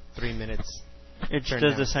 3 minutes. It's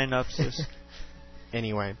just the synopsis.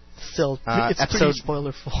 Anyway, still, it's pretty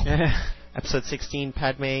spoilerful. Episode 16: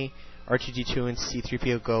 Padme, R2-D2, and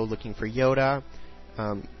C-3PO go looking for Yoda.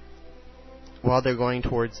 while they're going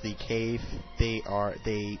towards the cave, they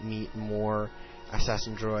meet more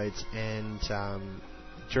assassin droids, and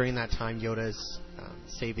during that time, Yoda's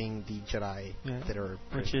saving the Jedi that are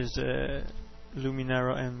which is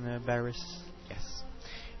Luminara and Barriss. Yes.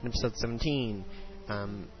 In episode 17,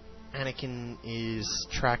 Anakin is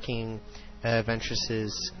tracking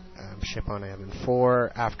Ventress's ship on Yavin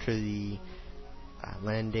 4. After the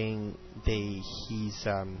landing, he's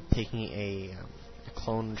taking a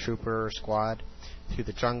clone trooper squad through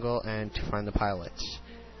the jungle and to find the pilot.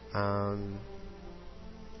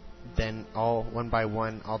 Then one by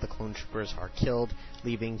one, all the clone troopers are killed,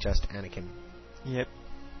 leaving just Anakin. Yep.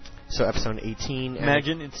 So episode 18.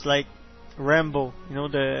 Imagine it's like Rambo. You know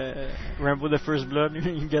the Rambo: The First Blood.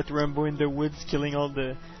 You get Rambo in the woods killing all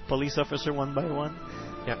the police officers one by one.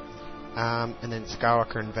 Yep. And then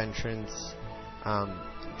Skywalker and Ventress,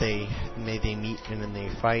 they meet and then they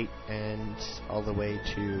fight, and all the way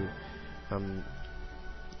to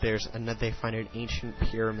they find an ancient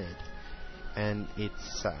pyramid, and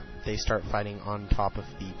it's they start fighting on top of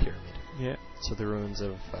the pyramid. Yeah. So the ruins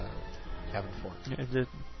of Yavin 4. Yeah, the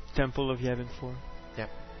Temple of Yavin 4. Yep.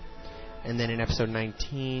 And then in episode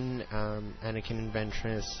 19, Anakin and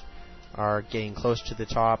Ventress are getting close to the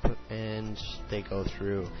top, and they go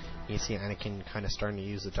through. You see Anakin kind of starting to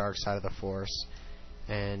use the dark side of the Force,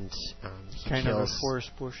 and he kind kills, of a Force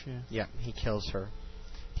push. Yeah, he kills her.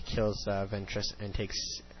 He kills Ventress and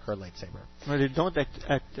takes her lightsaber. Well, they don't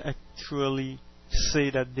actually say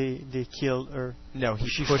that they killed her. No,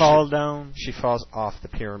 she falls down. She falls off the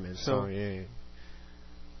pyramid. So yeah.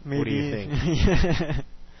 Maybe. What do you think?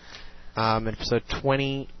 Episode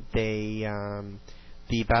 20,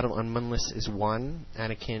 the battle on Munless is won.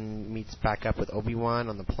 Anakin meets back up with Obi-Wan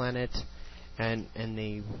on the planet, and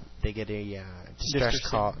they get a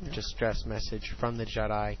distress message from the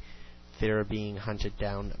Jedi. They're being hunted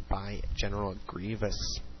down by General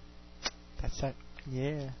Grievous. That's it.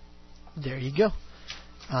 Yeah. There you go.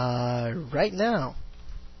 Right now,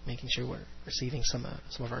 making sure we're receiving some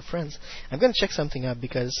of our friends. I'm going to check something up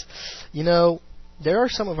because, there are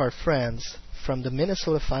some of our friends from the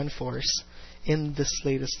Minnesota Fine Force in this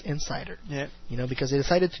latest Insider. Yeah. Because they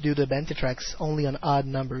decided to do the Bente tracks only on odd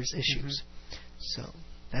numbers issues. So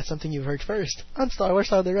that's something you've heard first on Star Wars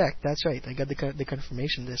How Direct. That's right. I got the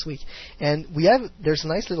confirmation this week. And there's a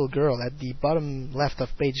nice little girl at the bottom left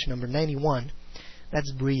of page number 91.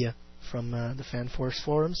 That's Bria from the Fan Force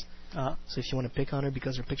forums. So if you want to pick on her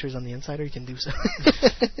because her picture's on the Insider, you can do so.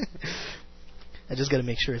 I just got to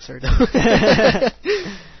make sure it's her, though.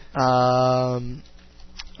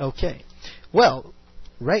 Okay. Well,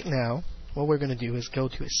 right now, what we're going to do is go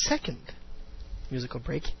to a second musical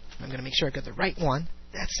break. I'm going to make sure I got the right one.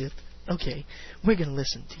 That's it. Okay. We're going to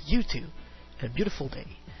listen to U2, A Beautiful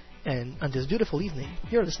Day. And on this beautiful evening,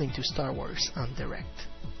 you're listening to Star Wars on Direct.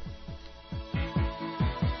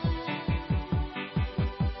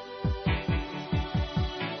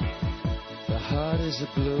 The heart is a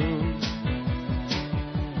blue,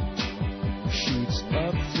 shoots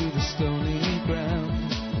up through the stony ground.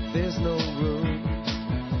 There's no room,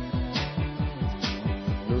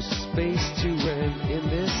 no space to rent in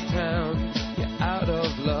this town. You're out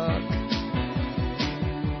of luck,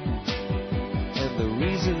 and the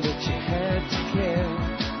reason that you had to care,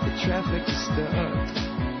 the traffic is stuck,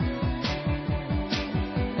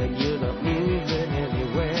 and you're not moving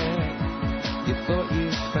anywhere. You thought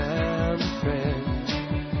you found a friend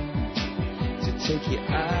to take you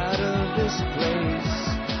out of this place,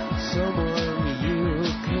 someone you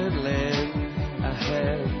could lend a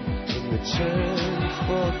hand in return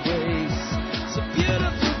for grace. It's a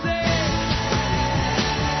beautiful day.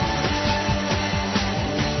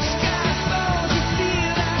 Sky falls, you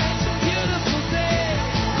feel like it's a beautiful day.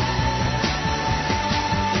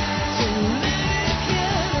 So let it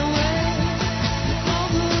get away on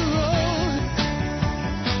the road.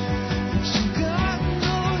 But you got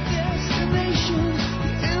no destination.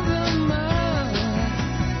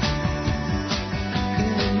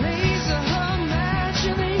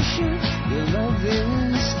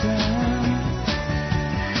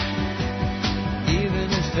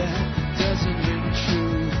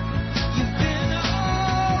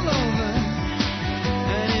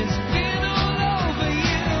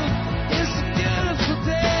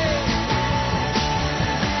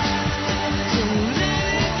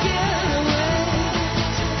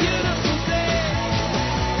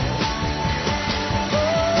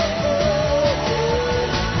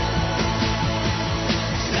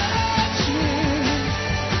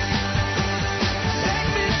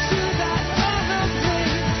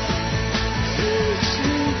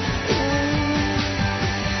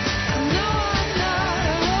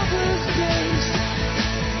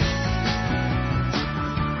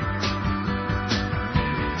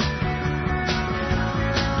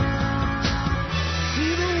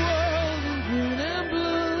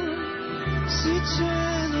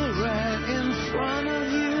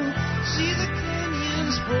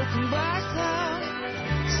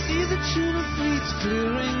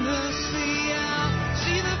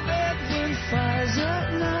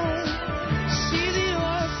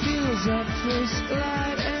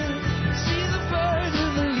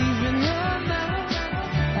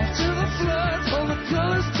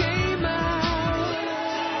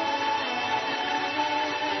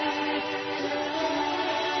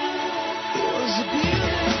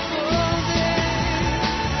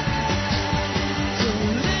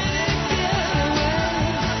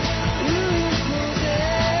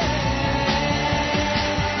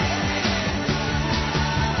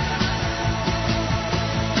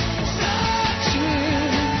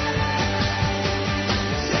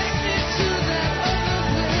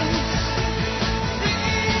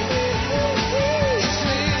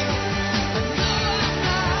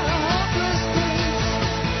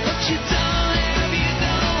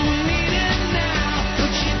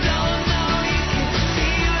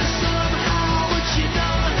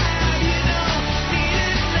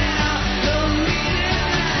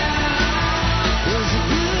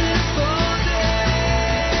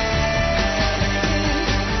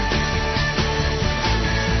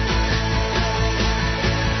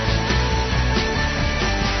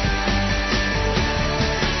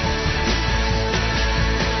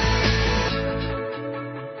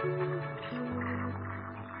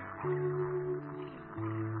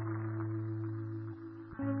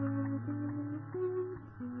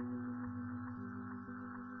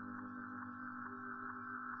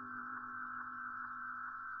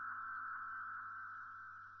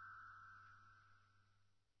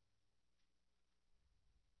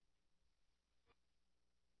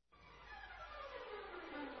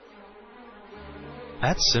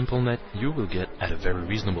 At SimpleNet, you will get, at a very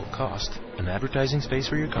reasonable cost, an advertising space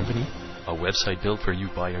for your company, a website built for you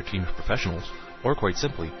by our team of professionals, or quite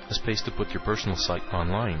simply, a space to put your personal site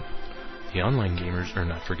online. The online gamers are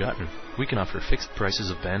not forgotten. We can offer fixed prices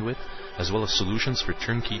of bandwidth, as well as solutions for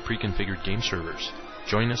turnkey pre-configured game servers.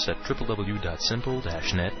 Join us at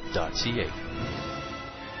www.simple-net.ca.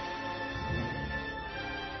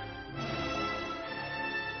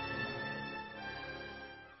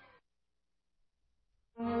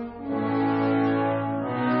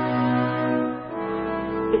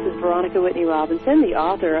 This is Veronica Whitney Robinson, the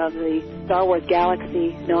author of the Star Wars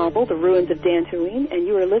Galaxy novel, The Ruins of Dantooine, and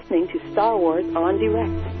you are listening to Star Wars on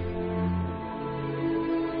Direct.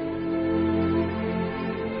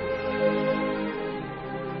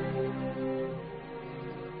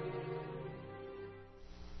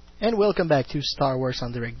 And welcome back to Star Wars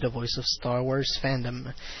on Direct, the voice of Star Wars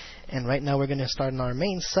fandom. And right now we're going to start on our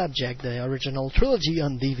main subject, the original trilogy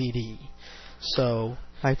on DVD. So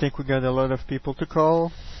I think we got a lot of people to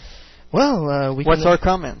call. Well, what's our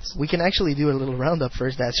comments? We can actually do a little roundup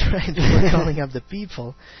first. That's right. We're calling up the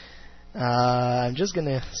people. I'm just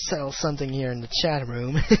gonna settle something here in the chat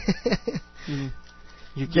room.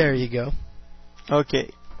 There you go.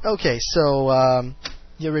 Okay. Okay. So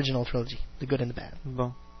the original trilogy, the good and the bad.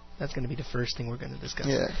 Bon. That's gonna be the first thing we're gonna discuss.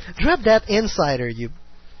 Yeah. Drop that insider, you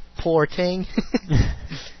poor thing.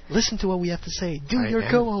 Listen to what we have to say. Do your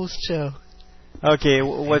co-host show. Okay,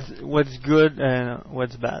 what's good and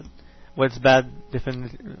what's bad? What's bad?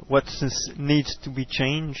 Definitely. What needs to be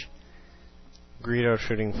changed? Greedo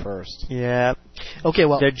shooting first. Yeah. Okay,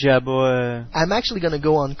 well, the Jabba. I'm actually gonna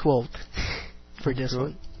go on quote for this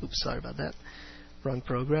one. Oops, sorry about that. Wrong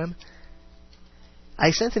program.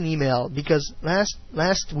 I sent an email because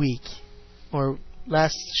last week or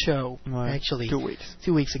last show, actually 2 weeks.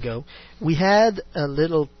 2 weeks ago, we had a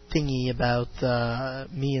little thingy about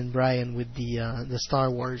me and Brian with the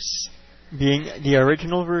Star Wars. Being the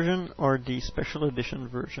original version or the special edition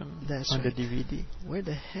version. That's on right. the DVD. Where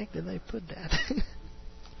the heck did I put that?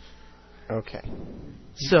 Okay.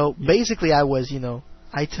 So basically I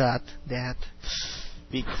thought that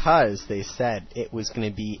because they said it was going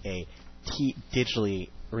to be a digitally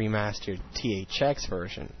remastered THX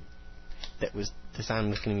version, that was the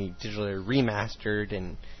sound was going to be digitally remastered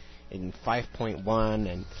in 5.1,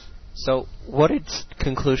 and so what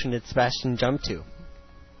conclusion did Sebastian jump to?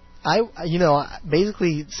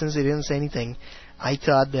 Basically, since they didn't say anything, I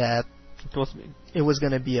thought that it was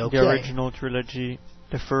going to be okay. The original trilogy,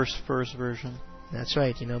 the first version. That's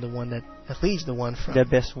right. The one that, at least the one from the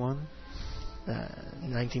best one,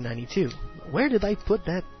 1992. Where did I put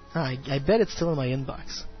that? I bet it's still in my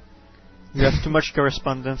inbox. You have too much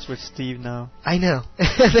correspondence with Steve now. I know.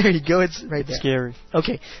 There you go. It's right there. Scary.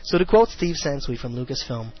 Okay, so to quote Steve Sansweet from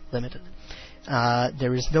Lucasfilm Limited,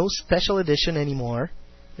 there is no special edition anymore.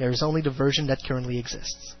 There is only the version that currently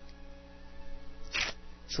exists.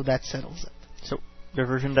 So that settles it. So the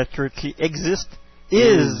version that currently exists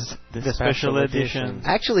is the special edition.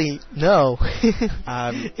 Actually, no.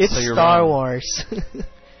 It's so Star wrong. Wars.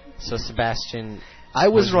 So Sebastian... I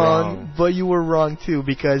was wrong, but you were wrong too,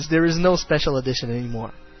 because there is no special edition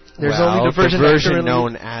anymore. There's only the version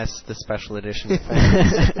known as the special edition.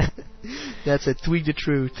 That's it. Tweak the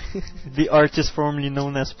truth. The artist formerly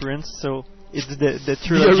known as Prince, so it's the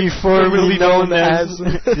trilogy formerly known as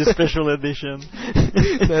the special edition.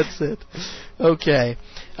 That's it. Okay.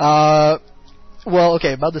 Well,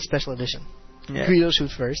 okay, about the special edition. Yeah. Greedo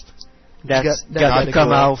shoot first. That's got to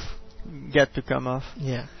come off. Got to come off.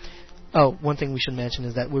 Yeah. Oh, one thing we should mention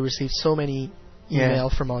is that we received so many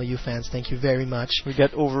emails from all you fans. Thank you very much. We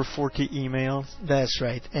got over 40 emails. That's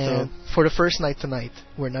right. And for the first night tonight,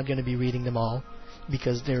 we're not going to be reading them all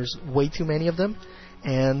because there's way too many of them.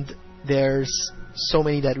 And there's so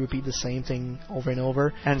many that repeat the same thing over and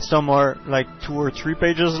over. And some are like 2 or 3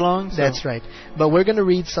 pages long. So. That's right. But we're going to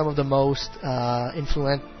read some of the most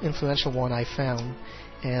influential one I found.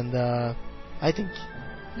 And I think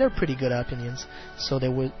they're pretty good opinions, so they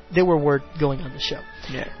were worth going on the show.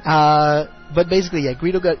 Yeah. But basically, yeah,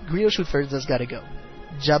 Greedo shoot first. That's got to go.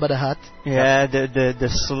 Jabba the Hutt. Yeah, the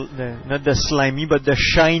not the slimy, but the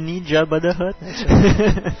shiny Jabba the Hutt. That's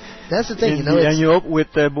right. That's the thing, and you hope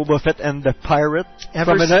with Boba Fett and the pirate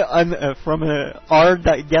from our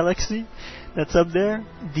galaxy that's up there.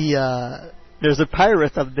 There's a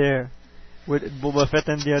pirate up there with Boba Fett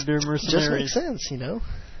and the other mercenaries. Just makes sense,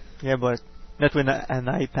 Yeah, but. Not with an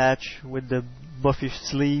eye patch with the buffy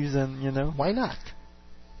sleeves and, Why not?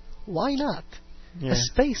 Why not? Yeah. A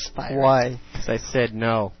space pirate. Why? Because I said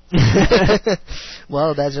no.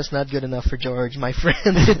 Well, that's just not good enough for George, my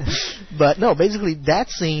friend. But no, basically that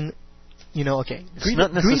scene Okay,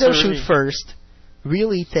 Greedo shoot first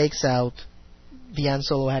really takes out the Han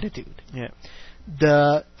Solo attitude. Yeah.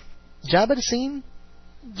 The Jabba scene,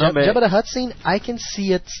 Jabba the Hutt scene, I can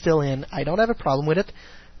see it still in. I don't have a problem with it,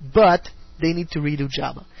 but they need to redo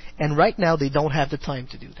Jabba. And right now they don't have the time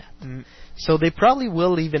to do that. Mm. So they probably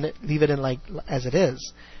will leave it in like as it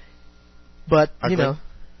is. But, Ugly.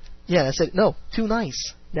 Yeah, I said, no, too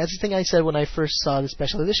nice. That's the thing I said when I first saw the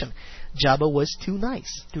special edition. Jabba was too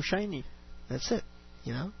nice. Too shiny. That's it,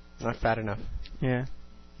 Not fat enough. Yeah.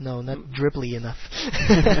 No, not dribbly enough.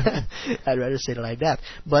 I'd rather say it like that.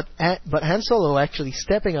 But Han Solo actually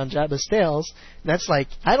stepping on Jabba's tails, that's like,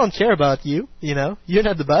 I don't care about you, You're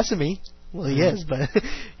not the boss of me. Well, he is, but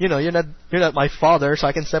you're not my father, so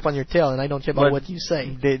I can step on your tail, and I don't care about what you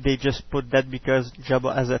say. They just put that because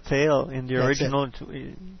Jabba has a tail in the original.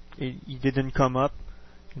 He didn't come up,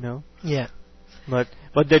 Yeah. But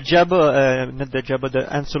the Jabba, not the Jabba, the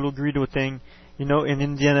Han Solo Greedo thing, in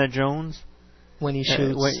Indiana Jones. When he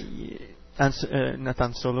shoots. Not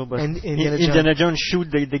Han Solo, but Indiana Jones shoot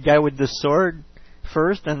the guy with the sword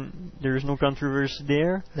first, and there's no controversy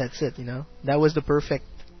there. That's it, That was the perfect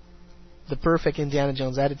Indiana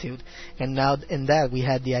Jones attitude, and now in that we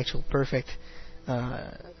had the actual perfect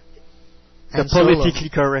politically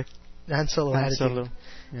correct Han Solo attitude. Solo.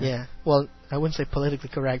 Yeah. Well, I wouldn't say politically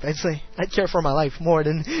correct. I'd say I'd care for my life more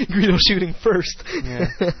than Greedo shooting first. Yeah.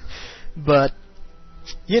 But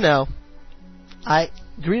Greedo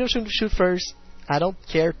shoot first. I don't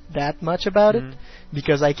care that much about it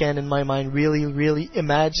because I can, in my mind, really, really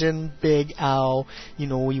imagine Big Al. He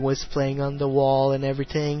was playing on the wall and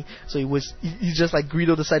everything. So he just like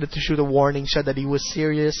Greedo decided to shoot a warning shot that he was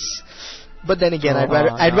serious. But then again,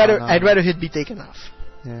 I'd rather he'd be taken off.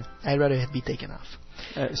 Yeah. I'd rather he'd be taken off.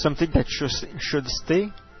 Something that should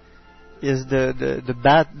stay is the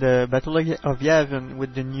Battle of Yavin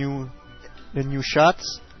with the new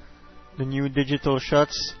shots, the new digital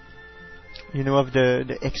shots. Of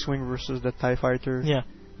the X-wing versus the TIE fighter. Yeah,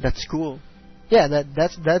 that's cool. Yeah,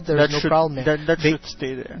 there's no problem there. That should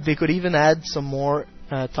stay there. They could even add some more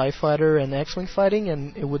TIE fighter and X-wing fighting,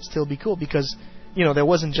 and it would still be cool because there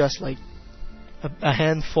wasn't just like a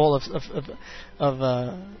handful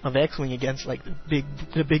of X-wing against like the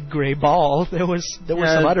big gray ball. There was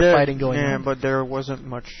some other fighting going on. Yeah, but there wasn't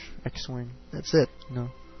much X-wing. That's it. No.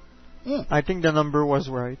 I think the number was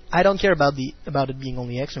right. I don't care about it being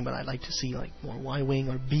only X-wing, but I'd like to see like more Y-wing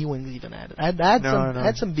or B-wings even added.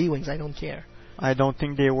 Add some B-wings. I don't care. I don't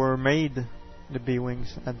think they were made, the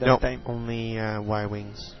B-wings at that time. Only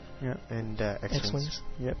Y-wings. Yeah. And X-wings.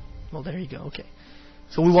 Yep. Well, there you go. Okay.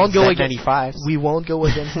 So we won't go against 95s. We won't go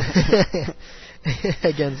against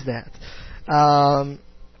against that.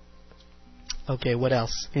 Okay. What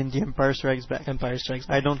else? In The Empire Strikes Back. Empire Strikes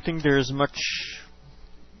Back. I don't think there's much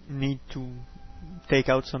need to take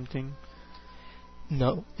out something.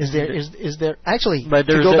 No. Is there actually but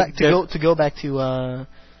to go back to A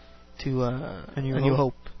New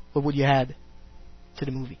Hope? What would you add to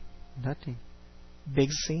the movie? Nothing.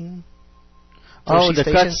 Big scene. The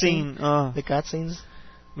cutscene. The cutscenes.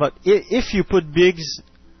 But if you put Biggs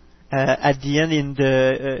at the end in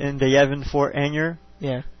the Yavin 4 hangar,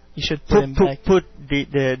 yeah, you should put him back. Put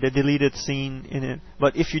the deleted scene in it.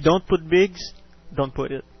 But if you don't put Biggs, don't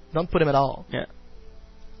put it. Don't put him at all. Yeah.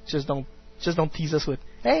 Just don't tease us with,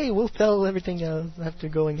 hey, we'll tell everything after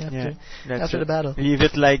going after the battle. Leave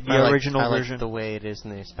it like the original version. I like the way it is in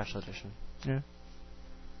the special edition. Yeah.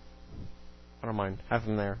 I don't mind. Have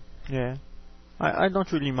them there. Yeah. I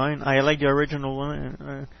don't really mind. I like the original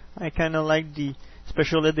one. I kind of like the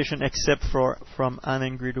special edition, except from Anne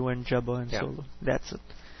and Greedo and Jabba and Solo. That's it.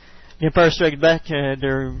 The Empire Strikes Back,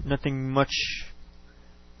 there's nothing much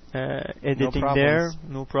editing there.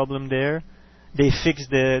 No problem there. They fixed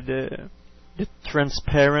the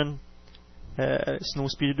transparent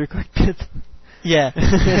snowspeeder cockpit. Yeah.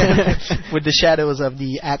 With the shadows of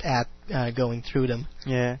the AT-AT going through them.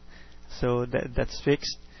 Yeah. So that's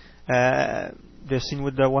fixed. The scene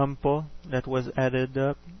with the Wampa that was added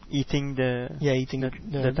up, eating the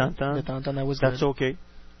Tauntaun. The Tauntaun, that was That's good. okay.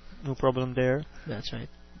 No problem there. That's right.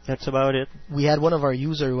 That's about it. We had one of our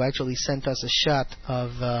users who actually sent us a shot of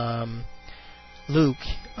Luke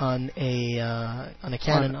on a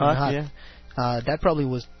cannon on Hut. Yeah. That probably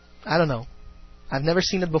was, I don't know. I've never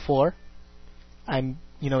seen it before.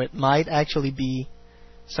 It might actually be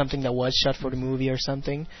something that was shot for the movie or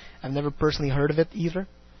something. I've never personally heard of it either.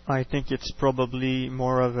 I think it's probably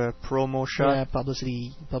more of a promo shot. Yeah,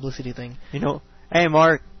 publicity thing. Hey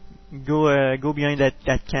Mark, go behind that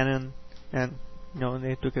cannon, and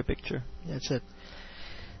they took a picture. That's it.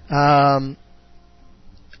 To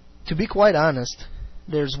be quite honest,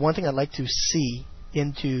 there's one thing I'd like to see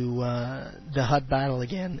into the Hutt battle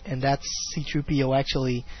again, and that's C-3PO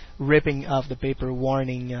actually ripping off the paper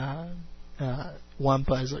warning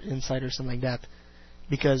Wampa is inside or something like that,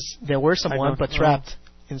 because there were some Wampa trapped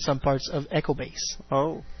in some parts of Echo Base.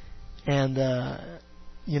 Oh. And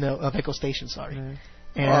of Echo Station, sorry.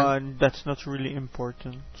 And that's not really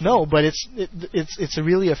important. No, but it's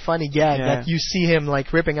really a funny gag that you see him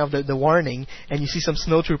like ripping off the warning, and you see some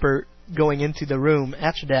snowtrooper going into the room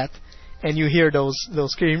after that, and you hear those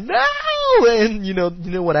scream no, and you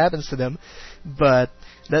know what happens to them. But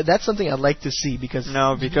that's something I'd like to see because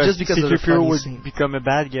C-3PO would become a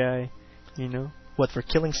bad guy, you know. What, for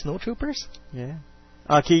killing snowtroopers? Yeah.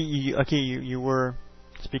 Okay, you were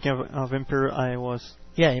speaking of Imperial. I was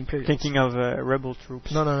Imperial thinking of rebel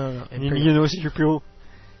troops. No. You know, C-3PO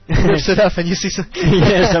rips it off, and you see some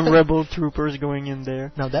some rebel troopers going in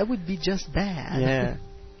there. Now that would be just bad. Yeah.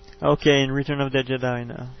 Okay, in Return of the Jedi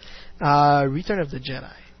now. Return of the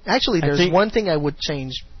Jedi. Actually, there's one thing I would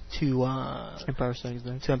change to Empire Strikes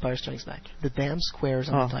Back. To Empire Strikes Back. The damn squares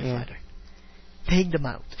on the TIE Fighter. Take them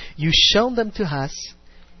out. You've shown them to us.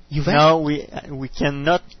 We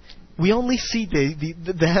cannot. We only see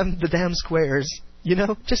the damn squares. You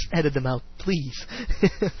know, just edit them out, please.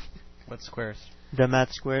 What squares? The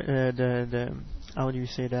matte square. The how do you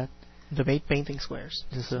say that? The matte painting squares.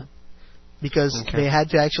 Because they had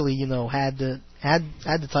to actually, had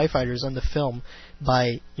the TIE Fighters on the film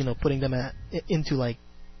by, putting them into like,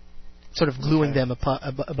 sort of gluing them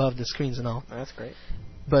above the screens and all. That's great.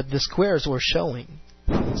 But the squares were showing.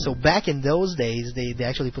 So back in those days, they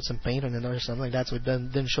actually put some paint on it or something like that, so it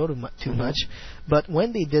didn't show too much. But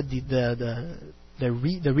when they did the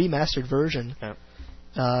remastered version,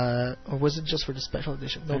 or was it just for the special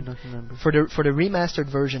edition? No, I don't remember. For the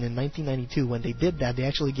remastered version in 1992, when they did that, they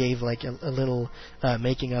actually gave like a little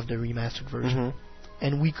making of the remastered version,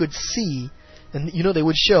 and we could see. And they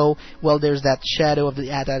would show, well, there's that shadow of the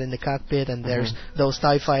AT-AT in the cockpit, and there's those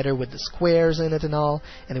TIE Fighter with the squares in it and all,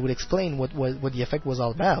 and it would explain what the effect was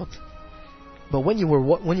all about. But when you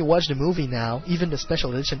watch the movie now, even the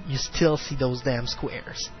special edition, you still see those damn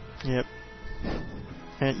squares. Yep.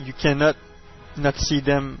 And you cannot not see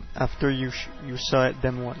them after you saw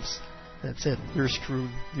them once. That's it. You're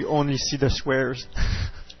screwed. You only see the squares.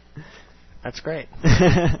 That's great.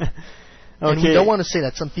 Okay. And we don't want to say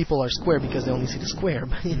that some people are square because they only see the square,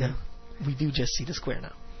 but we do just see the square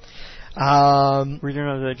now. Return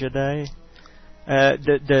of the Jedi.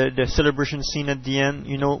 The celebration scene at the end,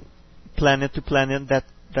 planet to planet,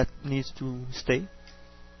 that needs to stay.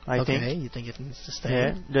 I think. Okay, you think it needs to stay?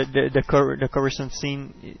 Yeah. The Coruscant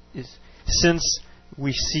scene is, since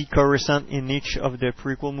we see Coruscant in each of the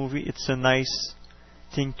prequel movie, it's a nice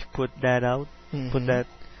thing to put that out. Put that.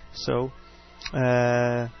 So.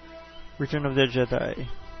 Return of the Jedi.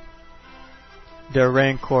 The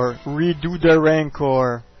Rancor. Redo the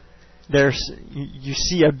Rancor. You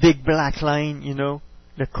see a big black line,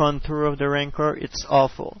 the contour of the Rancor. It's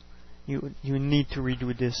awful. You need to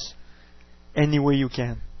redo this any way you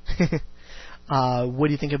can. What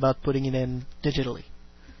do you think about putting it in digitally?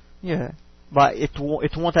 Yeah, but it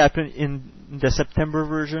won't happen in the September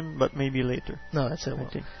version, but maybe later. No, that's it.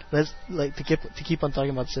 Let's to keep on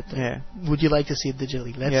talking about September. Yeah. Would you like to see it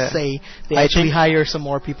digitally? Let's say they actually hire some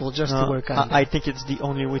more people just to work on it. I think it's the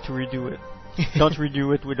only way to redo it. Don't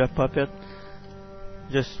redo it with a puppet.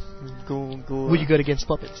 Just go. Would you go against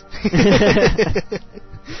puppets?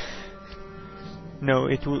 No,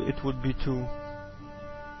 it would be too.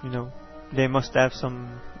 They must have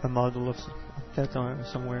a model of that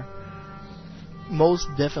somewhere. Most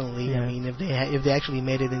definitely. Yeah. I mean, if they actually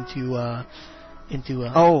made it into a we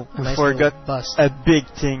nice forgot bust. A big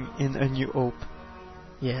thing in A New Hope.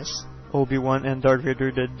 Yes. Obi-Wan and Darth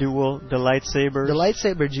Vader, the lightsabers. The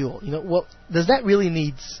lightsaber duel. Well, does that really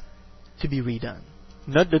needs to be redone?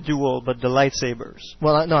 Not the duel, but the lightsabers.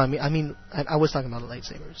 Well, no, I mean, I was talking about the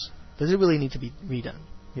lightsabers. Does it really need to be redone?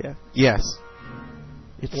 Yeah. Yes.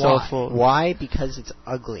 It's awful. Why? Because it's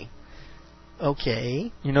ugly.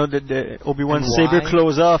 Okay. The Obi-Wan saber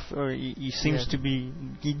close off, or he seems to be.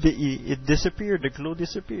 It disappeared. The glow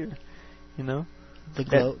disappeared.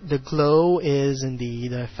 The glow is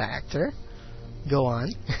indeed a factor. Go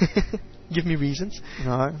on. Give me reasons.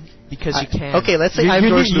 No. Because you can't. Okay, let's say I'm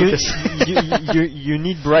George Lucas. You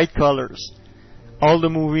need bright colors. All the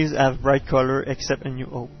movies have bright color except A New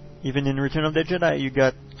Hope. Even in Return of the Jedi, you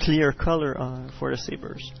got clear color for the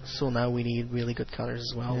sabers. So now we need really good colors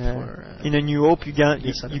as well. Yeah. In A New Hope, you got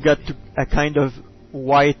a kind of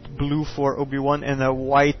white blue for Obi-Wan and a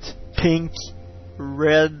white pink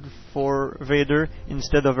red for Vader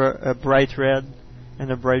instead of a bright red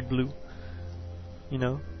and a bright blue. You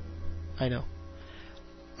know. I know.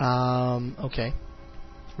 Okay.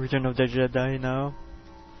 Return of the Jedi now.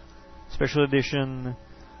 Special edition.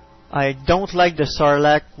 I don't like the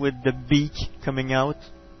Sarlacc with the beak coming out.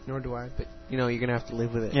 Nor do I, but you know, you're gonna have to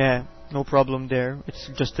live with it. Yeah, no problem there. It's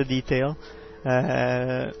just a detail.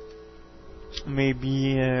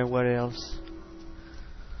 Maybe what else?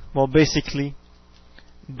 Well, basically,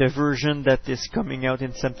 the version that is coming out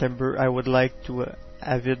in September, I would like to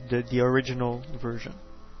have it the original version.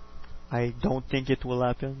 I don't think it will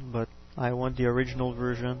happen, but I want the original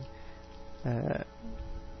version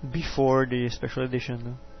before the special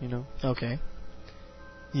edition. You know. Okay.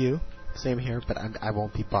 You? Same here, but I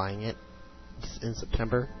won't be buying it in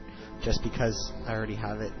September, just because I already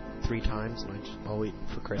have it 3 times, and I'll wait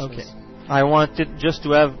for Christmas. Okay. I want it just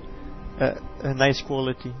to have a nice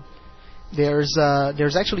quality. There's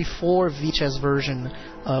actually 4 VHS version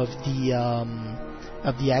of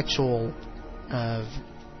the actual.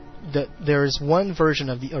 There's one version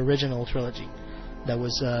of the original trilogy that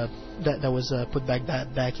was put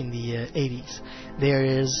back in the 80s. There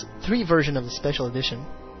is 3 version of the special edition.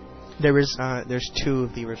 There's 2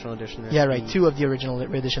 of the original edition. Yeah, right. 2 of the original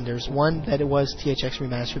edition. There's one that it was THX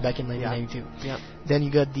remastered back in 1992. Yeah. Then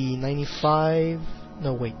you got the 95.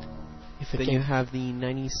 No, wait. Then you have the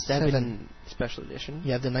 97 special edition.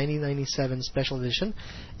 You have the 1997 special edition,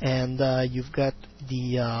 and you've got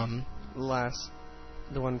the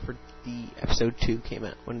one for the episode 2 came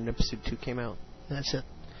out. When episode 2 came out. That's it.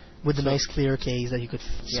 With the nice clear case that you could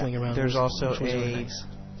swing around. There's also a really nice.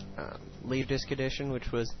 Laserdisc edition,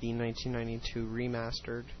 which was the 1992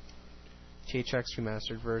 remastered, THX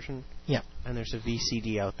remastered version. Yeah. And there's a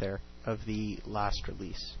VCD out there of the last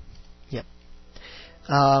release. Yep.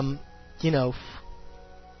 You know,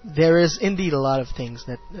 there is indeed a lot of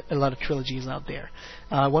trilogies out there.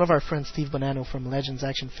 One of our friends, Steve Bonanno from Legends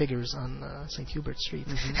Action Figures on St. Hubert Street,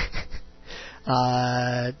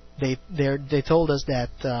 they told us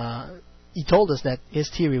that he told us that his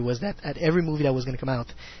theory was that at every movie that was going to come out,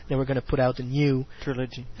 they were going to put out a new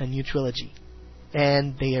trilogy,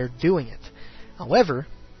 and they are doing it. However,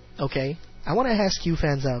 okay, I want to ask you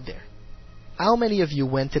fans out there. How many of you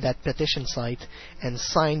went to that petition site and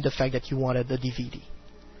signed the fact that you wanted the DVD?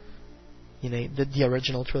 You know, the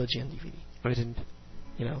original trilogy on DVD. I didn't.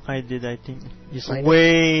 You know, I did. I think you signed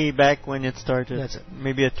way back when it started. That's it.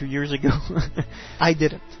 Maybe 2 years ago. I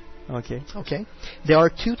didn't. Okay. There are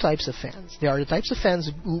 2 types of fans. There are the types of fans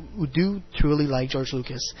who do truly like George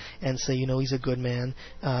Lucas and say, you know, he's a good man.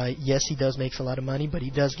 Yes, he does make a lot of money, but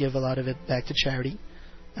he does give a lot of it back to charity,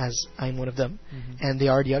 as I'm one of them. And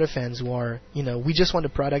there are the other fans who are, you know, we just want the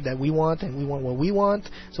product that we want, and we want what we want,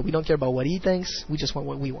 so we don't care about what he thinks, we just want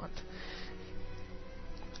what we want.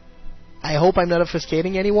 I hope I'm not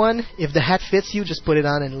obfuscating anyone. If the hat fits you, just put it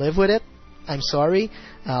on and live with it. I'm sorry.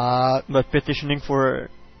 But petitioning for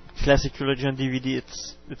classic trilogy on DVD,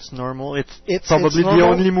 it's normal. It's probably the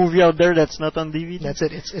only movie out there that's not on DVD. That's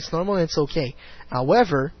it. It's normal and it's okay.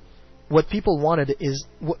 However, what people wanted is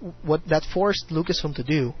what that forced Lucasfilm to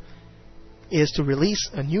do is to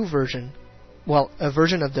release a new version, a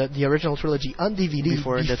version of the original trilogy on DVD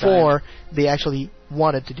before they actually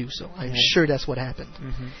wanted to do so. I'm sure that's what happened.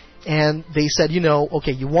 And they said, you know,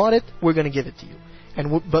 okay, you want it, we're going to give it to you,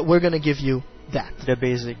 but we're going to give you that. The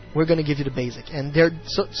basic. We're going to give you the basic, and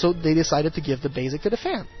so they decided to give the basic to the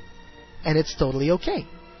fan, and it's totally okay.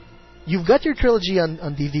 You've got your trilogy on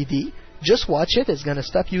DVD. Just watch it. It's going to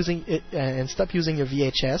stop using it and stop using your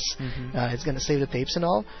VHS. It's going to save the tapes and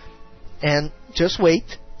all. And just wait,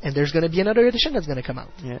 and there's going to be another edition that's going to come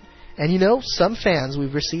out. Yeah. And you know, some fans,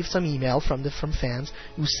 we've received some email from fans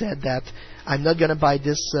who said that I'm not going to buy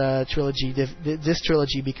this trilogy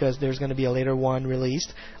because there's going to be a later one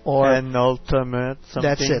released, or an ultimate something.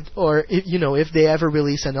 That's it. Or if they ever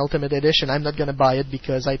release an ultimate edition, I'm not going to buy it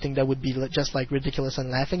because I think that would be just like ridiculous and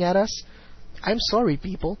laughing at us. I'm sorry,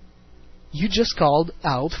 people. You just called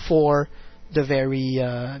out for the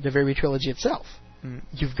very trilogy itself.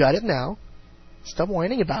 You've got it now. Stop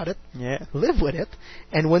whining about it. Yeah. Live with it.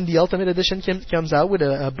 And when the Ultimate Edition comes out with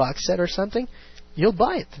a box set or something, you'll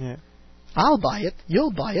buy it. Yeah. I'll buy it.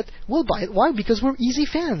 You'll buy it. We'll buy it. Why? Because we're easy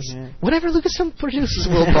fans. Yeah. Whatever Lucasfilm produces,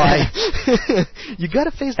 we'll buy. You got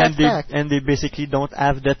to face that fact. And they basically don't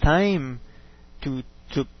have the time to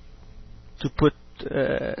put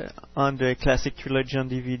on the classic trilogy on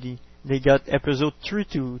DVD. They got episode 3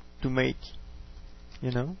 to make. You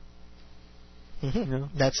know. You know?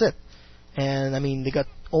 That's it. And I mean, they got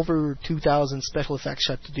over 2,000 special effects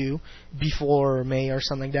shot to do before May or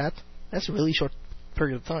something like that. That's a really short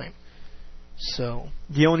period of time. So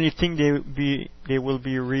the only thing they will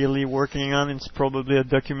be really working on is probably a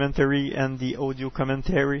documentary and the audio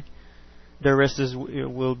commentary. The rest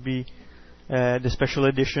will be the special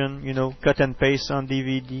edition, cut and paste on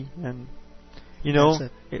DVD, and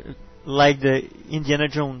like the Indiana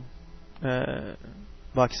Jones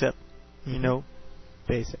box set,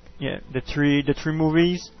 basic. Yeah, the three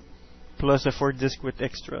movies plus a 4-disc with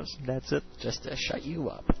extras. That's it. Just to shut you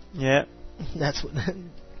up. Yeah, that's what.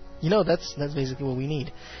 That's basically what we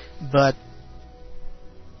need. But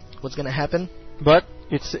what's gonna happen? But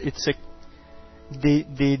it's they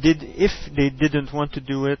did, if they didn't want to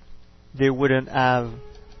do it, they wouldn't have.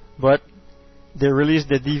 But they released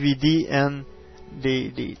the DVD and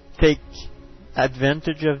they take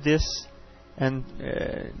advantage of this, and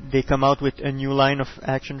they come out with a new line of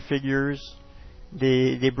action figures.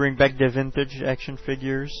 They bring back the vintage action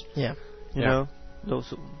figures. Yeah. You know,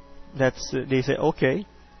 those. That's they say, okay,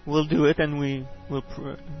 we'll do it, and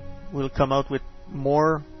we'll come out with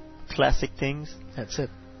more classic things. That's it.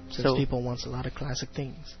 Since people wants a lot of classic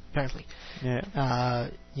things, apparently. Yeah.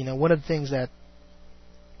 One of the things that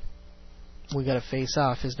we gotta face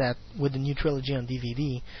off is that with the new trilogy on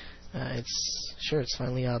DVD, it's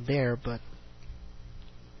finally out there, but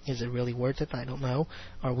is it really worth it? I don't know.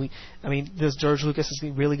 Does George Lucas is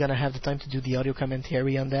really gonna have the time to do the audio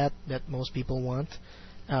commentary on that most people want?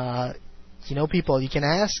 People, you can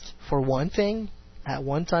ask for one thing at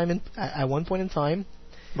one point in time.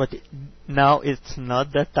 But now it's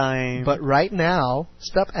not that time. But right now,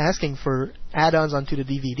 stop asking for add-ons onto the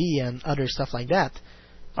DVD and other stuff like that.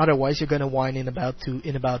 Otherwise, you're gonna whine in about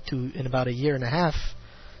a year and a half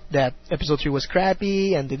that episode 3 was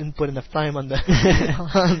crappy and they didn't put enough time on the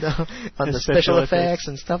on the special effects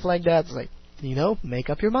and stuff like that. It's like, make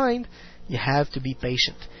up your mind. You have to be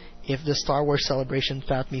patient. If the Star Wars Celebration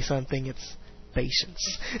taught me something, it's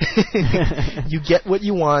patience. You get what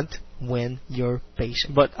you want when you're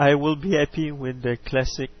patient. But I will be happy with the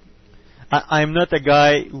classic. I'm not a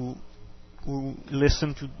guy who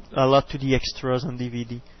listen to a lot to the extras on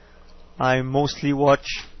DVD. I mostly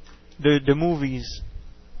watch the movies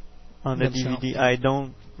on the DVD. I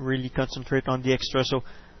don't really concentrate on the extras. So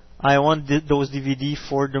I want those DVD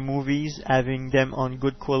for the movies, having them on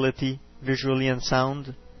good quality visually and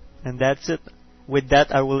sound, and that's it. With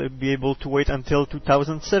that, I will be able to wait until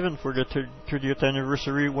 2007 for the 30th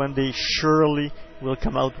anniversary, when they surely will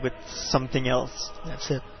come out with something else. That's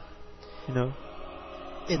it.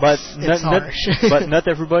 It's harsh. But not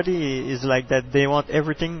everybody is like that. They want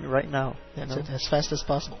everything right now. That's it, as fast as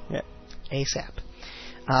possible. Yeah. ASAP.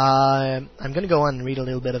 I'm going to go on and read a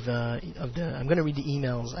little bit of the. I'm going to read the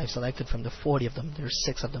emails I've selected from the 40 of them. There's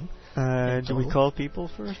 6 of them. Do we call people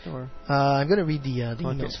first, or? I'm going to read the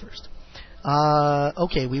emails first.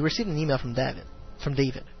 Okay, we received an email from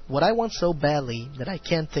David. What I want so badly that I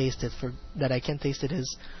can't taste it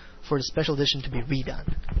is for the special edition to be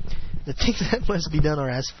redone. The things that must be done are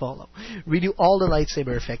as follow. Redo all the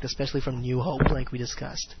lightsaber effect, especially from New Hope, like we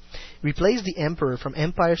discussed. Replace the Emperor from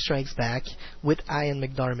Empire Strikes Back with Ian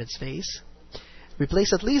McDiarmid's face.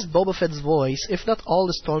 Replace at least Boba Fett's voice, if not all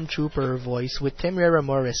the Stormtrooper voice, with Temuera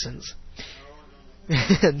Morrison's.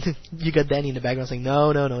 You got Danny in the background saying,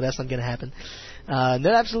 no, that's not going to happen. Not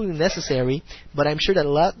absolutely necessary, but I'm sure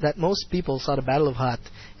that most people saw the Battle of Hutt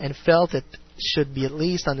and felt it should be at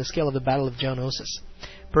least on the scale of the Battle of Geonosis.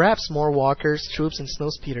 Perhaps more walkers, troops, and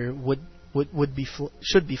snowspeeder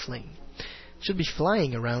should be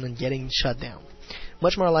flying around and getting shut down.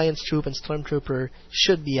 Much more Alliance troop and Stormtrooper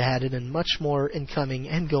should be added, and much more incoming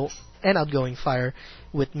and outgoing fire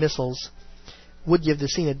with missiles would give the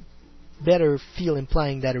scene a better feel,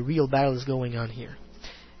 implying that a real battle is going on here,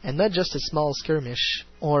 and not just a small skirmish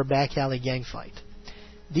or back alley gang fight.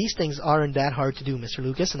 These things aren't that hard to do, Mr.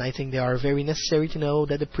 Lucas, and I think they are very necessary to know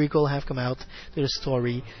that the prequel have come out, that the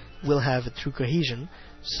story will have a true cohesion,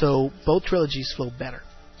 so both trilogies flow better.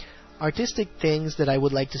 Artistic things that I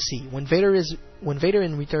would like to see. When Vader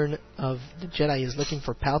in Return of the Jedi is looking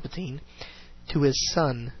for Palpatine to his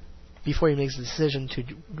son before he makes the decision to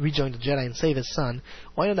rejoin the Jedi and save his son,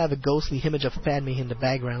 why not have a ghostly image of Padme in the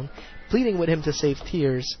background, pleading with him to save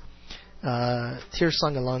Tears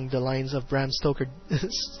sung along the lines of Bram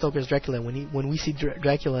Stoker's Dracula, when we see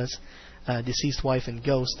Dracula's deceased wife and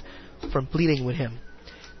ghost, from pleading with him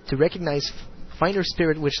to recognize finer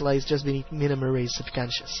spirit which lies just beneath Mina Murray's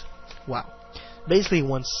subconscious. Wow. Basically, he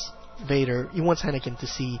wants Anakin to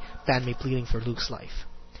see Padme pleading for Luke's life.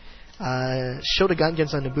 Show the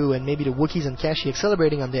Gungans on Naboo and maybe the Wookiees and Kashyyyk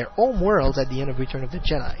celebrating on their own worlds at the end of Return of the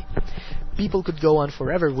Jedi. People could go on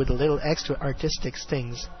forever with a little extra artistic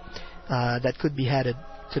things that could be added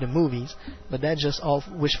to the movies, but that's just all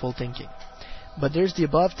wishful thinking. But there's the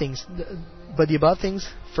above things. But the above things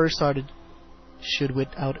first started should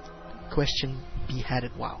without question be had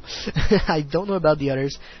it. Wow. I don't know about the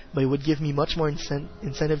others, but it would give me much more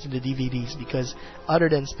incentive to the DVDs, because other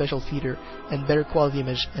than special feature and better quality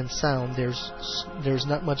image and sound, there's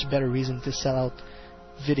not much better reason to sell out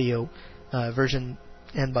video version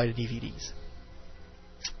and buy the DVDs.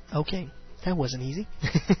 Okay, that wasn't easy.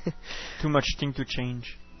 Too much thing to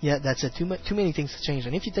change. Yeah, that's it. Too many things to change.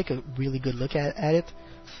 And if you take a really good look at it,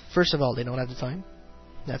 first of all, they don't have the time.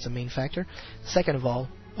 That's a main factor. Second of all,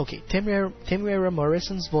 okay, Temuera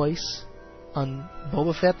Morrison's voice on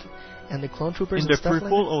Boba Fett and the Clone Troopers in and the stuff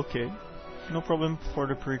prequel, like that, okay. No problem for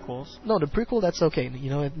the prequels. No, the prequel, that's okay. You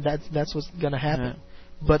know, that's what's gonna happen.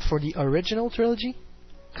 Yeah. But for the original trilogy,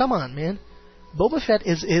 come on, man. Boba Fett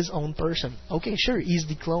is his own person. Okay, sure, he's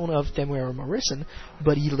the clone of Temuera Morrison,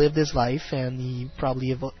 but he lived his life and he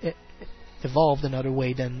probably evolved another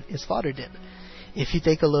way than his father did. If you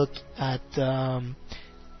take a look at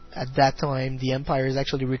that time, the Empire is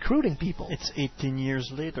actually recruiting people. It's 18 years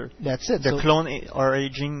later. That's it. The clone are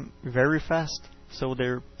aging very fast, so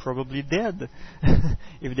they're probably dead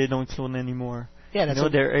if they don't clone anymore. Yeah, that's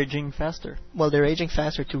they're aging faster. Well, they're aging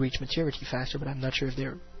faster to reach maturity faster, but I'm not sure if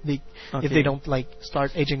if they don't like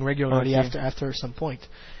start aging regularly after some point.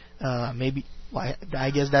 Maybe. Well,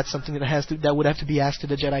 I guess that's something that would have to be asked to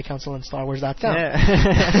the Jedi Council and StarWars.com.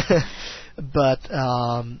 Yeah. But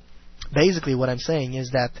basically, what I'm saying is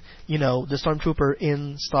that the Stormtrooper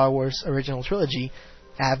in Star Wars Original Trilogy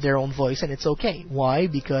have their own voice, and it's okay. Why?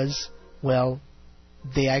 Because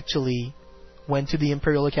they actually went to the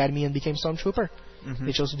Imperial Academy and became Stormtrooper. Mm-hmm.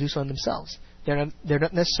 They chose to do so themselves. They're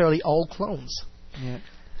not necessarily all clones.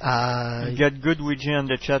 Yeah. You got good with you in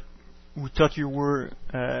the chat who thought you were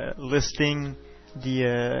listing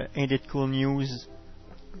the Ain't It Cool News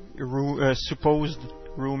supposed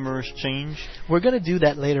rumors change. We're gonna do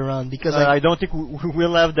that later on because I don't think we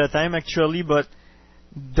will have the time actually, but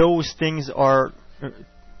those things are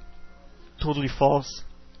totally false.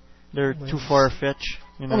 They're too far-fetched.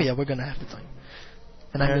 Oh yeah, we're gonna have the time,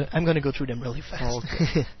 and I'm gonna go through them really fast.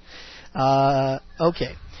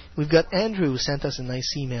 Okay, we've got Andrew sent us a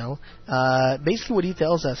nice email. Basically, what he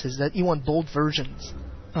tells us is that he wants bold versions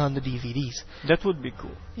on the DVDs. That would be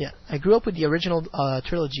cool. Yeah, I grew up with the original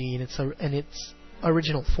trilogy in its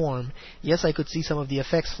original form. Yes, I could see some of the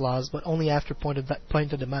effects flaws, but only after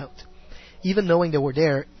pointed them out. Even knowing they were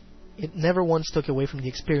there, it never once took away from the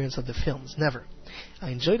experience of the films. Never. I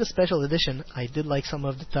enjoyed the special edition. I did like some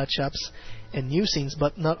of the touch-ups and new scenes,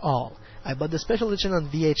 but not all. I bought the special edition on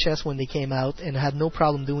VHS when they came out and had no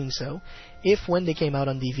problem doing so. If when they came out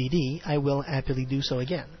on DVD, I will happily do so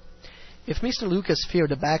again. If Mr. Lucas feared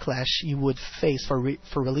the backlash he would face for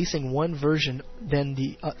releasing one version then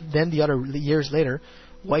the other years later,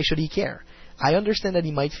 why should he care? I understand that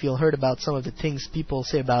he might feel hurt about some of the things people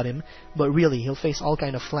say about him, but really, he'll face all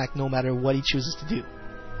kind of flack no matter what he chooses to do.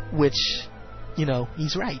 Which,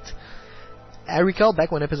 he's right. I recall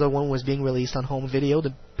back when Episode 1 was being released on home video,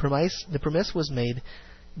 the premise was made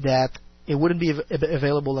that it wouldn't be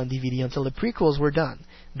available on DVD until the prequels were done.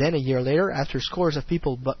 Then, a year later, after scores of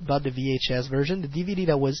people bought the VHS version, the DVD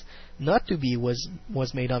that was not to be was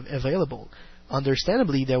made available.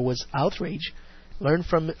 Understandably, there was outrage. Learn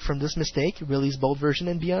from this mistake, release both version,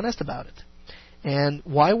 and be honest about it. And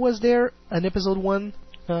why was there an Episode 1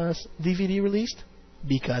 DVD released?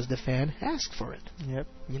 Because the fan asked for it. Yep.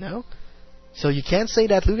 So you can't say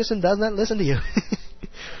that Lucasfilm does not listen to you.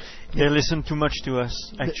 They listen too much to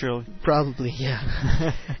us, actually. Probably,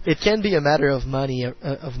 yeah. It can be a matter of money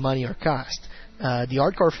or cost. The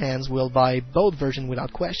hardcore fans will buy both versions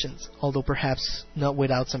without questions, although perhaps not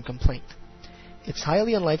without some complaint. It's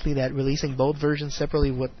highly unlikely that releasing both versions separately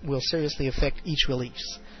will seriously affect each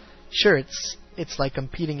release. Sure, it's like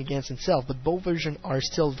competing against itself, but both versions are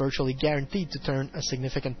still virtually guaranteed to turn a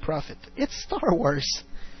significant profit. It's Star Wars.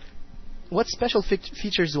 What special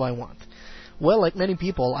features do I want? Well, like many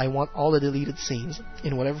people, I want all the deleted scenes,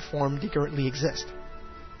 in whatever form they currently exist.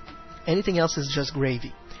 Anything else is just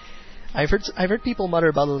gravy. I've heard people mutter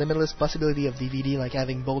about the limitless possibility of DVD, like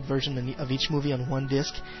having both versions of each movie on one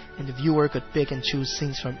disc, and the viewer could pick and choose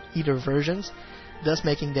scenes from either versions, thus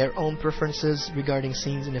making their own preferences regarding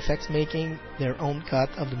scenes and effects, making their own cut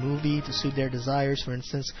of the movie to suit their desires. For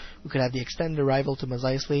instance, we could have the extended arrival to Mos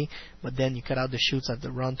Eisley, but then you cut out the shoots of the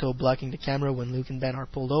Ronto blocking the camera when Luke and Ben are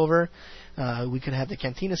pulled over. We could have the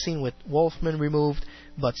cantina scene with Wolfman removed,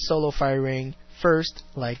 but Solo firing first,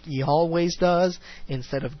 like he always does,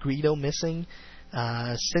 instead of Greedo missing.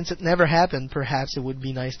 Since it never happened, perhaps it would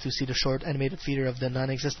be nice to see the short animated feature of the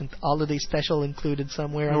non-existent holiday special included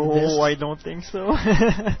somewhere on this. No, I don't think so.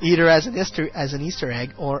 Either as an Easter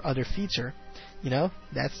egg or other feature.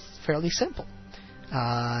 That's fairly simple.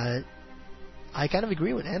 I kind of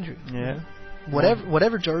agree with Andrew. Yeah.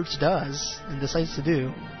 Whatever George does and decides to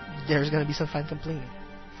do, there's going to be some fan complaining.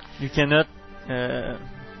 You cannot.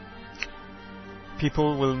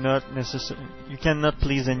 People will not necessarily. You cannot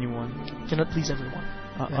please anyone. You cannot please everyone.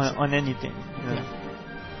 On anything.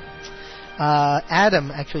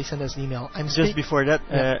 Adam actually sent us an email. Just before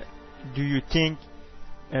that, do you think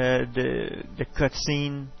the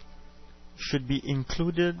cutscene should be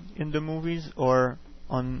included in the movies or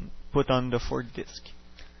put on the 4th disc?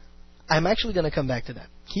 I'm actually going to come back to that.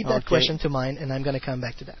 Keep that question to mind, and I'm going to come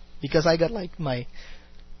back to that. Because I got my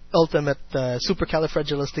ultimate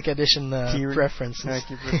supercalifragilisticexpialidocious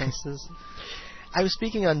preferences. I was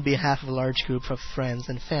speaking on behalf of a large group of friends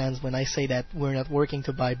and fans when I say that we're not working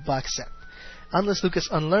to buy box set. Unless Lucas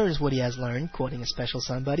unlearns what he has learned, quoting a special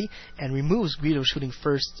somebody, and removes Greedo shooting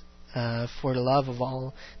first for the love of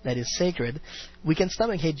all that is sacred, we can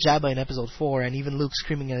stomach hate Jabba in Episode 4 and even Luke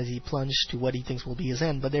screaming as he plunged to what he thinks will be his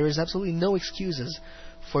end, but there is absolutely no excuses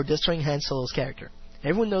for destroying Han Solo's character.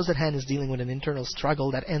 Everyone knows that Han is dealing with an internal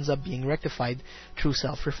struggle that ends up being rectified through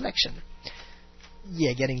self-reflection.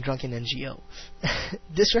 Yeah, getting drunk in NGO.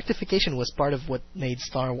 This rectification was part of what made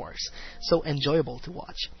Star Wars so enjoyable to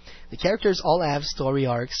watch. The characters all have story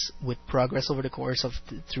arcs with progress over the course of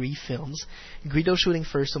the 3 films. Greedo shooting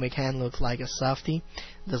first to make Han look like a softie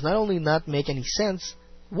does not only not make any sense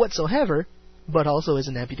whatsoever, but also is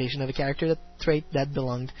an amputation of a character trait that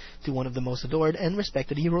belonged to one of the most adored and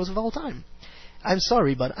respected heroes of all time. I'm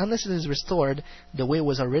sorry, but unless it is restored the way it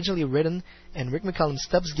was originally written, and Rick McCallum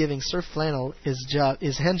stops giving Sir Flannel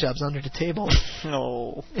his hand jobs under the table,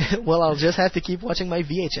 no. Well, I'll just have to keep watching my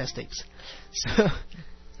VHS tapes. So,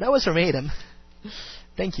 that was from Adam.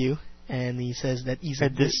 Thank you. And he says that he's a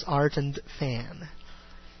disheartened fan.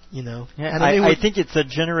 Yeah, I think it's a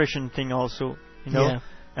generation thing also.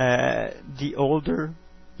 The older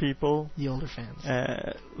people, the older fans,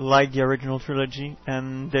 like the original trilogy,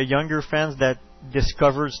 and the younger fans that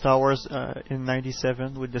discovered Star Wars in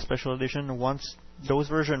 '97 with the special edition. Once those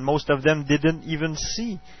versions, most of them didn't even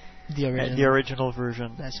see the original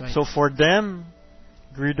version. That's right. So for them,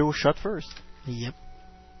 Greedo shot first. Yep.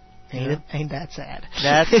 Ain't that sad?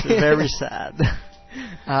 That's very sad.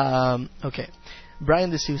 Okay. Brian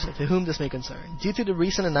D'Souza, to whom this may concern. Due to the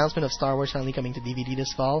recent announcement of Star Wars finally coming to DVD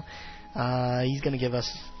this fall, he's going to give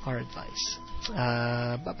us our advice.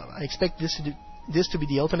 I expect this to be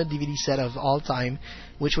the ultimate DVD set of all time,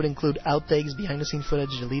 which would include outtakes, behind-the-scenes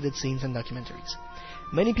footage, deleted scenes, and documentaries.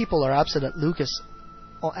 Many people are upset that Lucas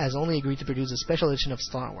has only agreed to produce a special edition of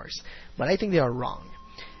Star Wars, but I think they are wrong.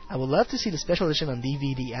 I would love to see the special edition on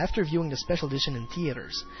DVD after viewing the special edition in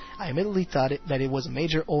theaters. I immediately thought that it was a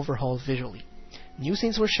major overhaul visually. New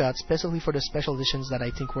scenes were shot specifically for the special editions that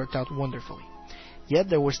I think worked out wonderfully. Yet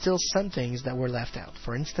there were still some things that were left out.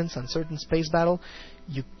 For instance, on certain space battle,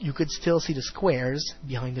 you could still see the squares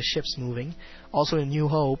behind the ships moving. Also in New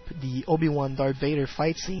Hope, the Obi-Wan Darth Vader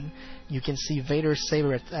fight scene, you can see Vader's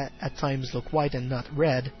saber at times look white and not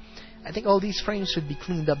red. I think all these frames should be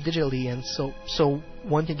cleaned up digitally, and so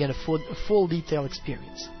one can get a full detail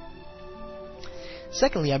experience.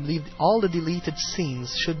 Secondly, I believe all the deleted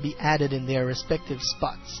scenes should be added in their respective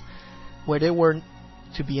spots, where they were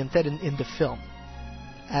to be embedded in the film,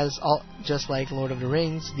 just like Lord of the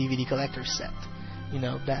Rings DVD collector set.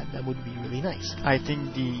 That would be really nice. I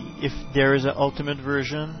think if there is an ultimate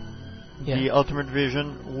version, the ultimate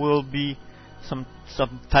version will be some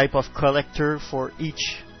type of collector for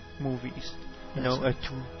each movies. A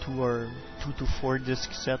 2 to 4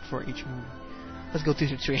 disc set for each movie. Let's go 2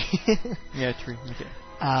 to 3. Yeah, 3. Okay.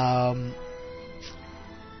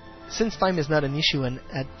 Since time is not an issue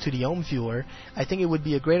to the home viewer, I think it would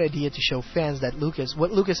be a great idea to show fans that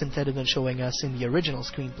what Lucas intended on showing us in the original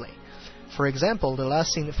screenplay. For example, the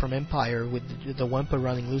last scene from Empire with the Wampa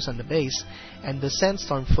running loose on the base, and the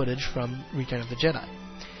sandstorm footage from Return of the Jedi.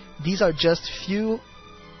 These are just few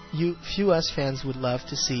us fans would love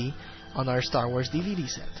to see on our Star Wars DVD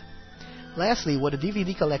set. Lastly, what a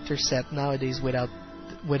DVD collector set nowadays without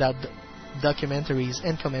documentaries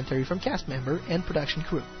and commentary from cast member and production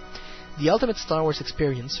crew. The ultimate Star Wars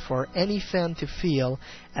experience for any fan to feel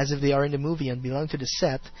as if they are in the movie and belong to the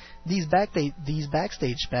set, these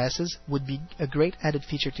backstage passes would be a great added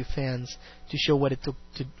feature to fans to show what it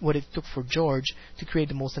took for George to create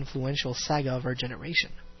the most influential saga of our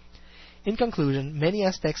generation. In conclusion, many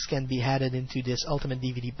aspects can be added into this Ultimate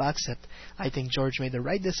DVD box set. I think George made the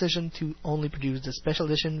right decision to only produce the special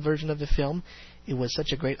edition version of the film. It was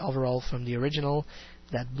such a great overhaul from the original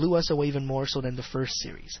that blew us away even more so than the first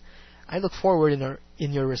series. I look forward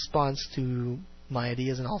in your response to my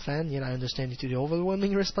ideas and all fan. Yet I understand you to the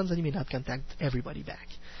overwhelming response that you may not contact everybody back.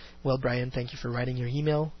 Well, Brian, thank you for writing your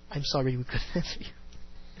email. I'm sorry we couldn't answer you.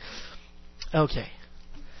 Okay.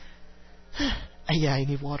 Yeah, I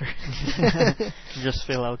need water. Just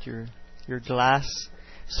fill out your glass.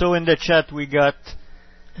 So in the chat we got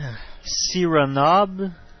Sierra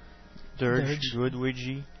Knob, Dirge,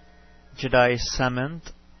 Goodwidgy, Jedi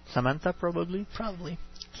Samantha probably.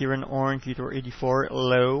 Kieran Orn, Ketor84,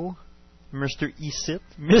 Low, Mr. Esit.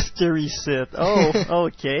 Oh,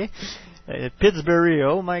 okay. Pittsburgh,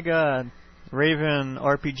 oh my god. Raven,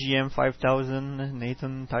 RPGM 5000,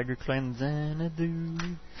 Nathan, Tiger Clan,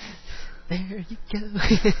 Xanadu. There you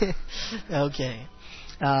go. Okay.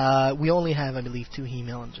 We only have, I believe, 2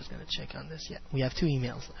 emails. I'm just going to check on this. Yeah, we have 2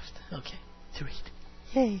 emails left. Okay, to read.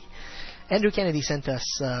 Yay. Andrew Kennedy sent us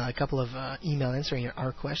a couple of emails answering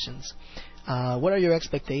our questions. What are your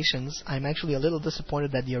expectations? I'm actually a little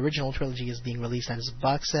disappointed that the original trilogy is being released as a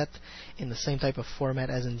box set in the same type of format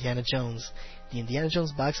as Indiana Jones. The Indiana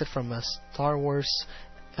Jones box set from Star Wars,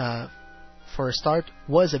 for a start,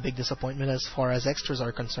 was a big disappointment as far as extras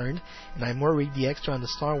are concerned, and I'm worried the extra on the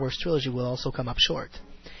Star Wars trilogy will also come up short.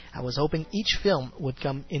 I was hoping each film would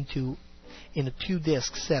come in a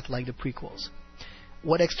 2-disc set like the prequels.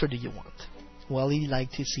 What extra do you want? Well, he'd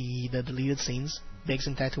like to see the deleted scenes, Biggs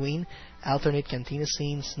in Tatooine, alternate cantina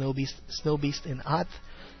scenes, Snow Beast in Hoth,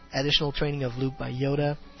 additional training of Luke by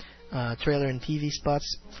Yoda, trailer and TV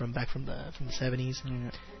spots from the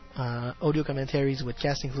 70s, audio commentaries with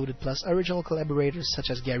cast included, plus original collaborators such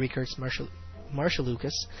as Gary Kurtz, Marshall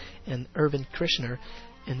Lucas, and Irvin Krishner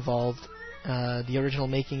involved. The original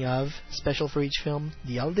making of, special for each film,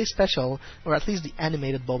 the holiday special, or at least the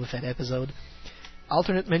animated Boba Fett episode,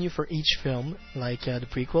 alternate menu for each film, like the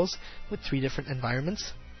prequels, with 3 different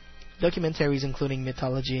environments, documentaries including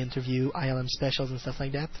mythology interview, ILM specials and stuff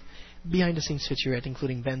like that, behind-the-scenes featurette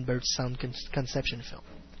including Ben Burt's sound conception film.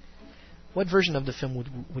 What version of the film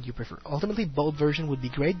would you prefer? Ultimately, both versions would be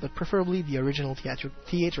great, but preferably the original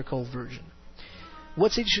theatrical version.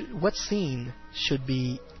 What scene should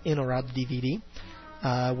be in or out the DVD?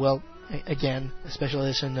 Well, again, a special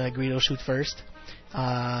edition Greedo shoot first.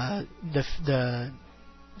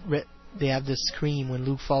 They have this scream when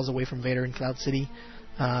Luke falls away from Vader in Cloud City.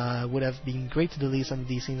 Would have been great to delete some of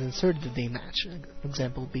these scenes and insert the day match.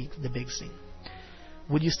 Example be the big scene.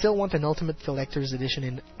 Would you still want an Ultimate Collector's Edition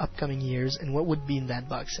in upcoming years, and what would be in that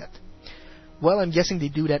box set? Well, I'm guessing they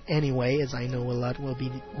do that anyway, as I know a lot will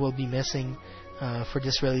be missing for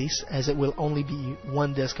this release, as it will only be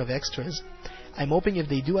 1 disc of extras. I'm hoping if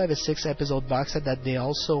they do have a 6-episode box set that they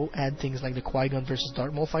also add things like the Qui-Gon versus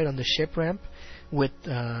Darth Maul fight on the ship ramp, with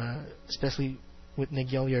especially with Nick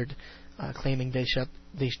Gilliard claiming they shot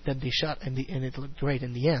and it looked great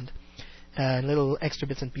in the end. Little extra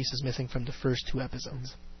bits and pieces missing from the first 2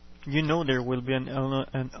 episodes. You know there will be an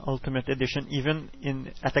Ultimate Edition. Even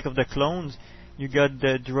in Attack of the Clones, you got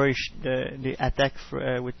the droid, the attack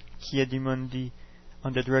with Ki-Adi-Mundi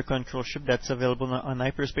on the droid control ship that's available on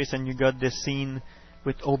hyperspace, and you got the scene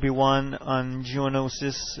with Obi-Wan on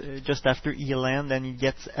Geonosis just after he lands, and he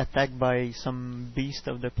gets attacked by some beast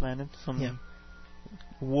of the planet, some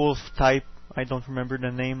wolf type. I don't remember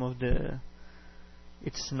the name of the.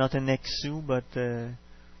 It's not an Exu, but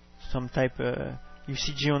some type. You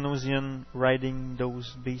see Geonosian riding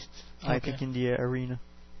those beasts, I think, in the arena.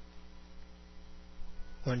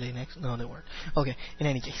 Weren't they next? No, they weren't. Okay, in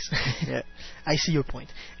any case. I see your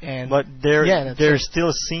point. But there's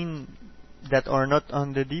still scenes that are not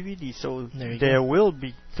on the DVD, so they will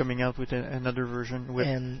be coming out with another version with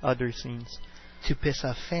other scenes. To piss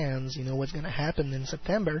off fans, you know what's going to happen in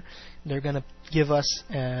September. They're going to give us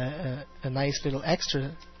a nice little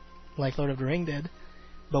extra, like Lord of the Ring did.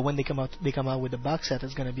 But when they come out with the box set,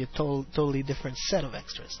 it's going to be a totally different set of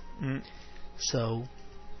extras. So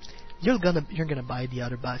you're gonna buy the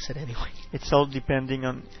other box set anyway. It's all depending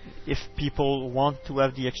on if people want to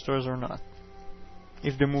have the extras or not.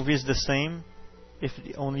 If the movie is the same, if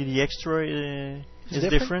only the extra is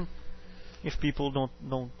different. If people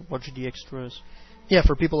don't watch the extras. Yeah,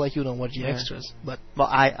 for people like you don't watch the extras, but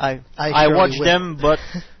I watch them, but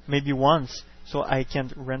maybe once, so I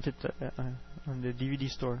can't rent it on the DVD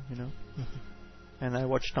store, you know. And I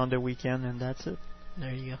watched on the weekend, and that's it.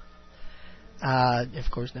 There you go. Of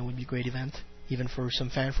course, that would be a great event, even for some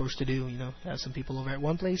fan force to do. You know, have some people over at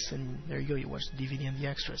one place, and there you go. You watch the DVD and the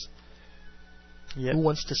extras. Yep. Who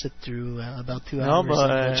wants to sit through about 2 No, hours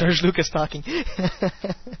but, of George Lucas talking?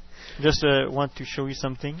 Just want to show you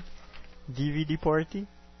something. DVD party.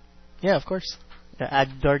 Yeah, of course. At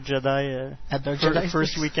Dark Jedi. At Dark Jedi.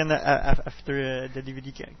 First weekend after the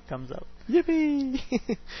DVD comes out. Yippee!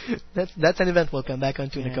 that's an event we'll come back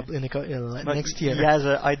onto next year. He has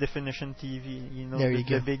a high definition TV. You know, there you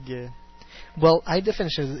go. The big. Well, high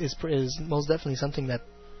definition is most definitely something that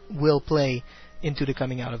will play into the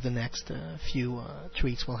coming out of the next few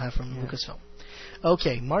tweets we'll have from Lucasfilm.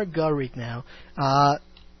 Okay, Mark Gurrick now.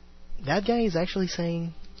 That guy is actually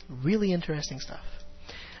saying really interesting stuff.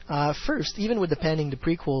 First, even with the pending the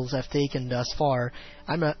prequels have taken thus far,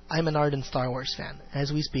 I'm an ardent Star Wars fan.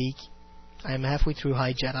 As we speak, I'm halfway through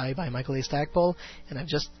High Jedi by Michael A. Stackpole, and I've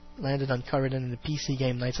just landed on Corridon in the PC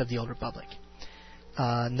game Knights of the Old Republic.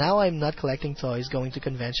 Now I'm not collecting toys, going to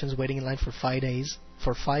conventions, waiting in line for 5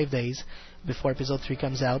 days before Episode 3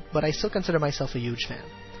 comes out, but I still consider myself a huge fan.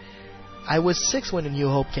 I was 6 when A New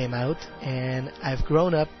Hope came out, and I've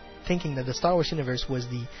grown up thinking that the Star Wars universe was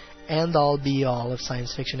the end-all, be-all of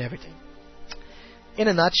science fiction everything. In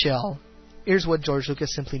a nutshell, here's what George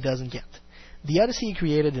Lucas simply doesn't get. The Odyssey he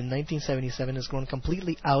created in 1977 has grown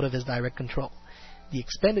completely out of his direct control. The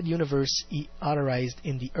expanded universe he authorized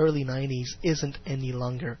in the early 90s isn't any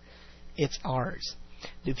longer. It's ours.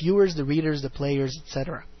 The viewers, the readers, the players,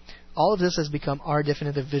 etc. All of this has become our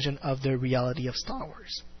definitive vision of the reality of Star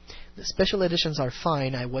Wars. The special editions are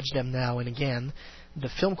fine, I watch them now and again. The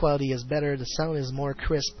film quality is better, the sound is more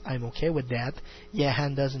crisp, I'm okay with that. Yeah,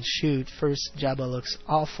 Han doesn't shoot, first Jabba looks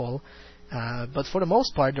awful, but for the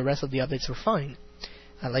most part, the rest of the updates are fine.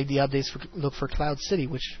 I like the updates look for Cloud City,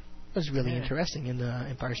 which was really interesting in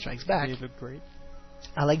Empire Strikes Back. They look great.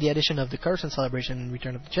 I like the addition of the Coruscant celebration in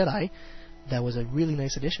Return of the Jedi. That was a really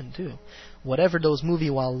nice addition, too. Whatever those movie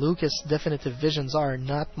while Lucas' definitive visions are,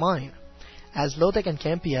 not mine. As low-tech and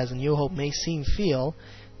campy as A New Hope may feel,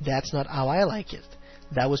 that's not how I like it.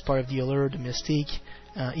 That was part of the allure, the mystique.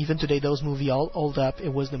 Even today, those movies all hold up. It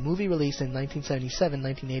was the movie released in 1977,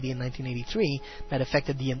 1980, and 1983 that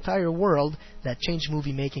affected the entire world, that changed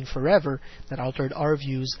movie making forever, that altered our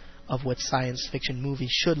views of what science fiction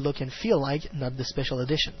movies should look and feel like, not the special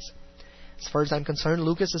editions. As far as I'm concerned,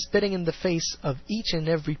 Lucas is spitting in the face of each and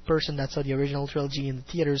every person that saw the original trilogy in the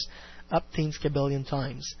theaters up-teens kabillion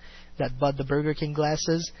times, that bought the Burger King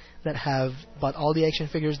glasses, that have bought all the action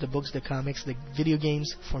figures, the books, the comics, the video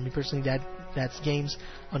games. For me personally, that's games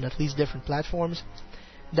on at least different platforms.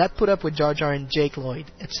 That put up with Jar Jar and Jake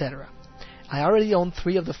Lloyd, etc. I already own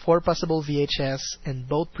 3 of the 4 possible VHS and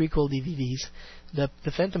both prequel DVDs.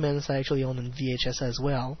 The Phantom Menace I actually own in VHS as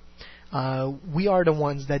well. We are the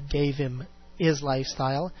ones that gave him his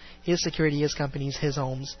lifestyle, his security, his companies, his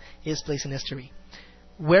homes, his place in history.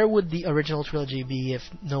 Where would the original trilogy be if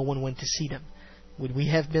no one went to see them? Would we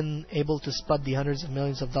have been able to spot the hundreds of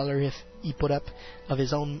millions of dollars if he put up of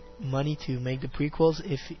his own money to make the prequels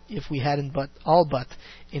if we hadn't but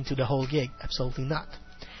into the whole gig? Absolutely not.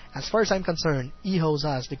 As far as I'm concerned, he owes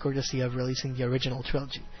us the courtesy of releasing the original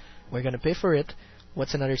trilogy. We're going to pay for it.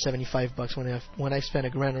 What's another $75 when I've spent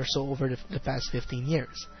 $1,000 or so over the past 15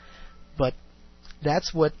 years? But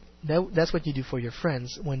that's what you do for your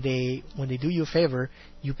friends. When they do you a favor,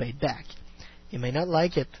 you pay back. You may not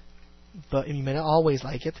like it, but you may not always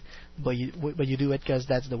like it, but you do it because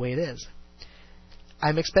that's the way it is.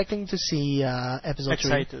 I'm expecting to see episode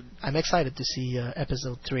 3. I'm excited to see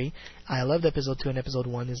episode 3. I loved episode 2 and episode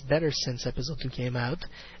 1 is better since episode 2 came out.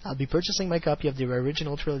 I'll be purchasing my copy of the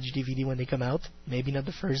original trilogy DVD when they come out, maybe not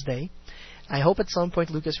the first day. I hope at some point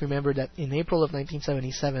Lucas remembered that in April of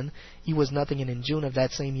 1977, he was nothing, and in June of that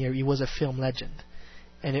same year, he was a film legend.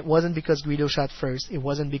 And it wasn't because Greedo shot first. It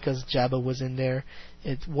wasn't because Jabba was in there.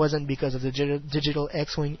 It wasn't because of the digital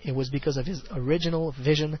X-Wing. It was because of his original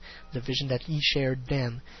vision, the vision that he shared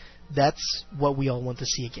then. That's what we all want to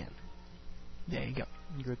see again. There you go.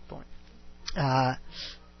 Good point.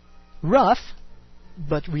 Rough,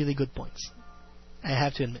 but really good points. I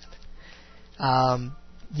have to admit.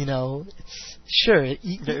 It's sure.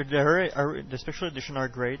 The special edition are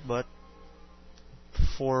great, but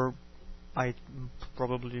for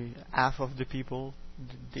probably half of the people,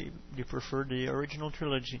 they prefer the original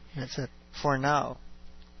trilogy. That's it. For now.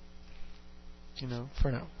 For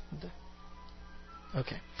now.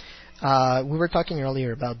 Okay. We were talking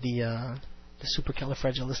earlier about the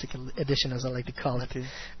supercalifragilistic edition, as I like to call it,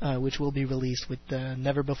 which will be released with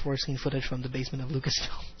never-before-seen footage from the basement of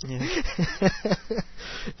Lucasfilm.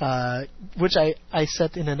 Yeah. Which I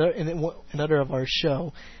said in another of our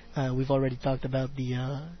show. We've already talked about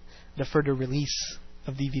the further release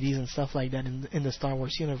DVDs and stuff like that in the Star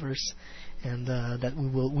Wars universe, and that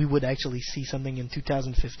we would actually see something in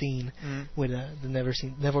 2015 with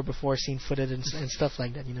the never before seen footage and stuff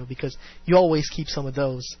like that, because you always keep some of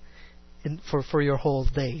those for your whole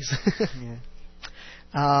days.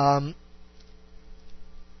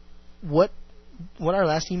 What our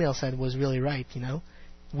last email said was really right.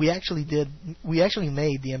 We actually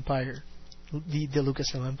made the Empire, the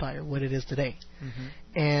Lucasfilm Empire, what it is today,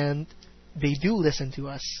 and they do listen to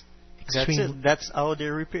us. That's how they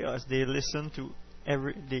repay us. They listen to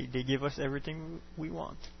They give us everything we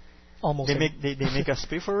want. Almost. They make us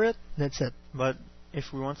pay for it. That's it. But if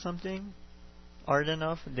we want something hard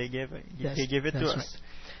enough, they give it to us. Right.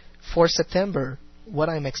 For September, what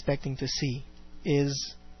I'm expecting to see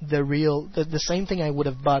is the same thing I would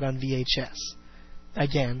have bought on VHS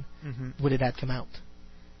again, would it had come out.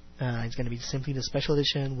 It's going to be simply the special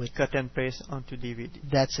edition with cut and paste onto DVD.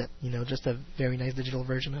 That's it. Just a very nice digital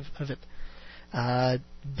version of it.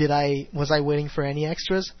 Was I waiting for any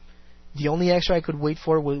extras? The only extra I could wait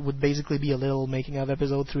for would basically be a little making of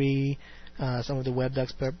Episode 3, some of the web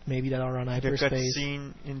docs maybe that are on hyperspace. The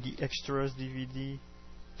cutscene in the extras DVD,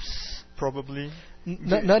 probably.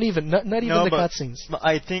 Not even the cutscenes. But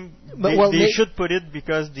I think they should put it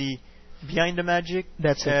because the Behind the Magic,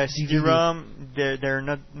 that's it. CD-ROM, they're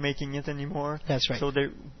not making it anymore. That's right. So they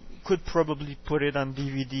could probably put it on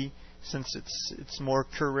DVD since it's more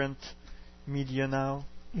current media now.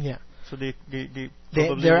 Yeah. So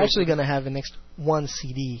they're actually going to have an one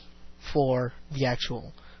CD for the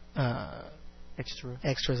actual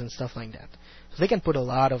extras and stuff like that. So they can put a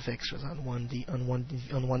lot of extras on one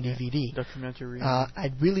DVD. Documentary.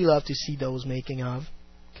 I'd really love to see those making of,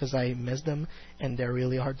 because I miss them and they're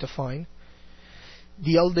really hard to find.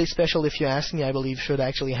 The Holiday Special, if you ask me, I believe should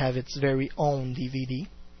actually have its very own DVD.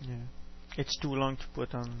 Yeah. It's too long to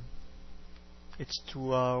put on. It's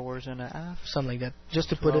 2 hours and a half. Something like that. Just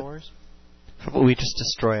to 2 put hours. We just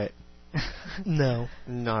destroy it. No.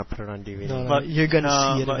 No, I put it on DVD. No, but you're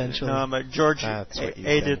gonna see it eventually. No, but George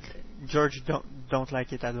hated. George don't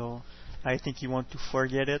like it at all. I think he wants to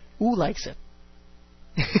forget it. Who likes it?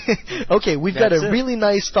 Okay, we've got a really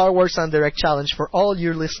nice Star Wars on Direct challenge for all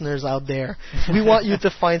your listeners out there. We want you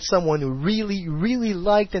to find someone who really, really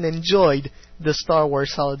liked and enjoyed the Star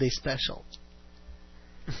Wars Holiday Special.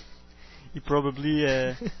 You probably...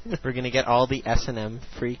 We're going to get all the S&M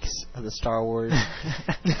freaks of the Star Wars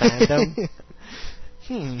fandom.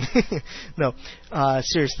 No,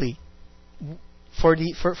 seriously. For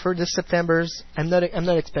this September's, I'm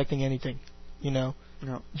not expecting anything, No.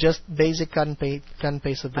 Just basic cut and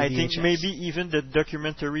paste of the VHS. I think maybe even the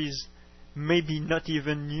documentaries, maybe not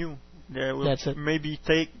even new. They will maybe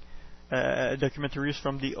take documentaries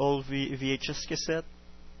from the old VHS cassette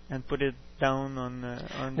and put it down on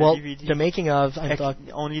the DVD. The making of,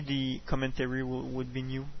 only the commentary would be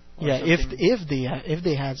new. Yeah, if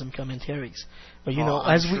they had some commentaries, but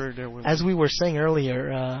as we were saying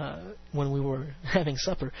earlier when we were having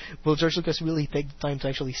supper, will George Lucas really take the time to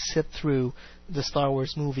actually sit through the Star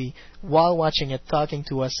Wars movie while watching it, talking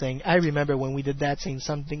to us, saying, "I remember when we did that scene,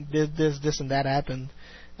 something this and that happened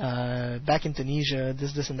back in Tunisia,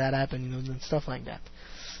 this and that happened, and stuff like that."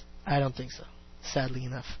 I don't think so. Sadly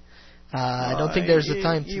enough, I don't think there's the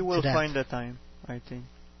time. He will find the time, I think.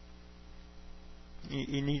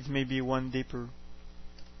 He needs maybe 1 day per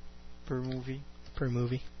movie. Per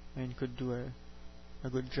movie. And he could do a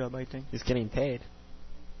good job, I think. He's getting paid.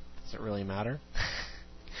 Does it really matter?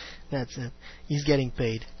 That's it. He's getting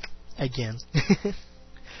paid. Again.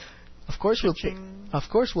 Of course we'll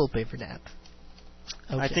pay for that.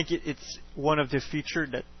 Okay. I think it's one of the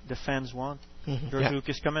features that the fans want. George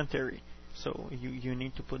Lucas commentary. So you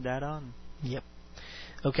need to put that on. Yep.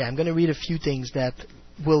 Okay, I'm going to read a few things that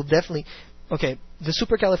will definitely... Okay, the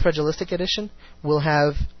Supercalifragilistic edition will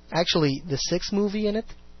have actually the 6th movie in it.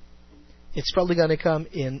 It's probably going to come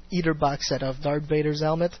in either box set of Darth Vader's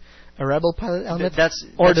helmet, a Rebel pilot helmet, that's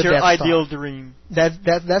the your Death ideal Star. Dream.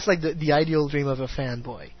 That's like the ideal dream of a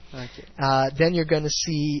fanboy. Okay. Then you're going to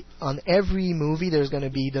see on every movie there's going to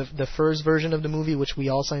be the first version of the movie, which we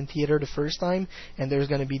all saw in theater the first time, and there's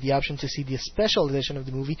going to be the option to see the special edition of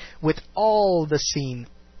the movie with all the scene,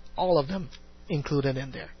 all of them included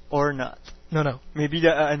in there. Or not. No. Maybe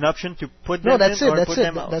an option to put them in or put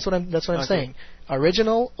them out. That's what I'm saying.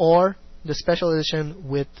 Original or the special edition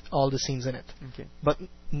with all the scenes in it. Okay. But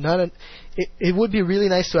it would be really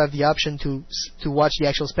nice to have the option to watch the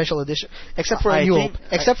actual special edition, except for A New Hope.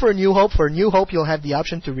 Except for A New Hope. For A New Hope, you'll have the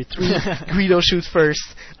option to retrieve Greedo shoots first.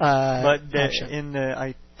 But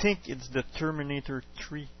I think it's the Terminator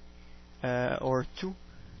 3 or 2.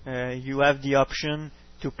 You have the option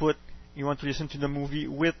to put you want to listen to the movie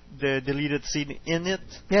with the deleted scene in it.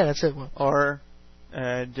 Yeah, that's it. Or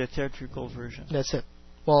the theatrical version. That's it.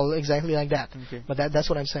 Well, exactly like that. Okay. But that's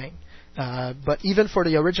what I'm saying. But even for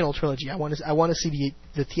the original trilogy, I want to see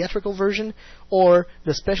the theatrical version or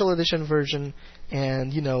the special edition version,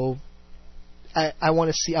 and I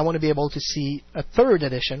want to be able to see a third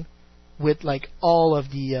edition with like all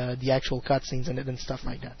of the actual cutscenes in it and stuff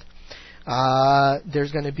like that.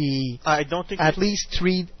 There's going to be at least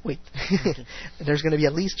 3. Wait, okay. There's going to be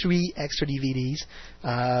at least 3 extra DVDs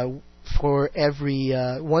for every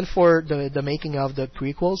one for the making of the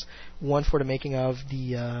prequels, one for the making of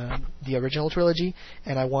the original trilogy,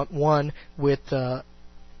 and I want one with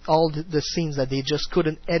all the scenes that they just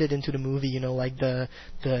couldn't edit into the movie, like the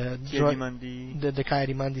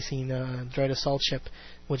Coyote scene, Dread Assault Ship,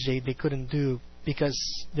 which they couldn't do because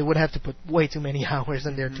they would have to put way too many hours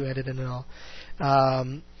in there to edit it and all.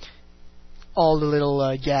 All the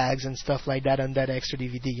little gags and stuff like that on that extra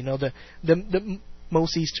DVD, the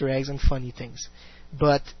most Easter eggs and funny things.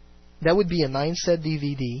 But that would be a 9-set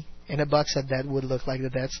DVD. In a box set that would look like the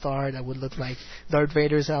Death Star, that would look like Darth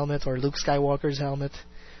Vader's helmet or Luke Skywalker's helmet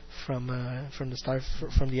from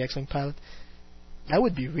the X-Wing pilot. That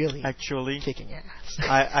would be really kicking ass.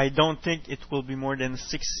 I don't think it will be more than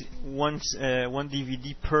one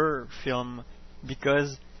DVD per film,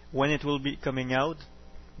 because when it will be coming out,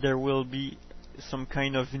 there will be some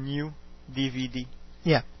kind of new DVD.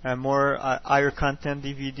 Yeah. More higher content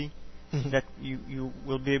DVD that you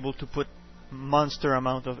will be able to put monster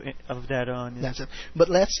amount of that on. That's it. But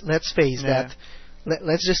let's face that.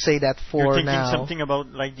 Let's just say that for You're thinking now. Something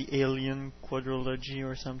about like the Alien quadrilogy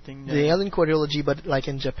or something. The Alien quadrilogy, but like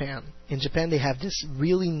in Japan. In Japan, they have this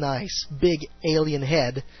really nice big alien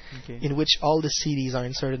head, in which all the CDs are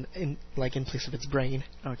inserted in place of its brain.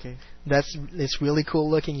 Okay. It's really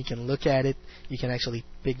cool looking. You can look at it. You can actually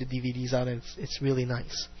pick the DVDs out, and it's really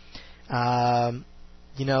nice.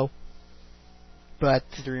 But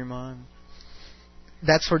Dream on.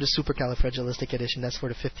 That's for the Supercalifragilistic edition. That's for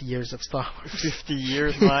the 50 years of Star Wars. 50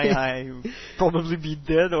 years? I probably be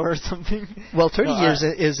dead or something. Well, 30 years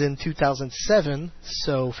is in 2007,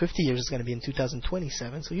 so 50 years is going to be in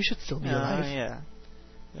 2027, so you should still be alive.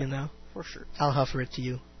 Yeah. For sure. I'll offer it to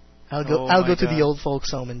you. I'll go to the old folks'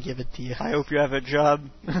 home and give it to you. I hope you have a job.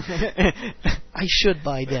 I should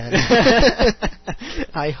by then.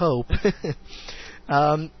 I hope.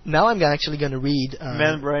 Now I'm actually going to read...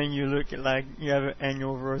 Man, Brian, you look like you have an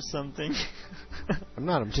hangover or something. I'm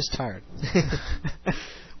not. I'm just tired.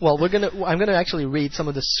 Well, I'm gonna actually read some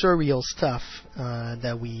of the surreal stuff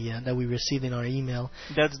that we received in our email.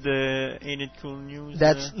 That's the Ain't It Cool News?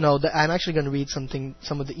 I'm actually going to read some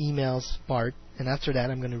of the emails part, and after that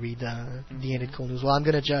I'm going to read the Ain't It Cool News. Well, I'm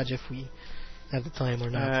going to judge if we have the time or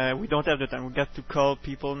not. We don't have the time. We got to call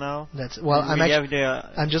people now.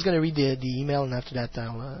 I'm just going to read the email, and after that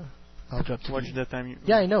I'll drop the... Watch the time.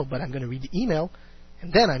 Yeah, I know, but I'm going to read the email,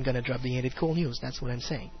 and then I'm going to drop the Ain't It Cool News. That's what I'm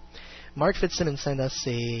saying. Mark Fitzsimmons sent us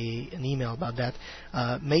an email about that.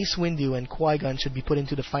 Mace Windu and Qui-Gon should be put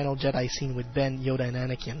into the final Jedi scene with Ben, Yoda, and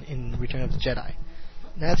Anakin in Return of the Jedi.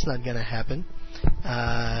 That's not going to happen.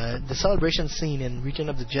 The celebration scene in Return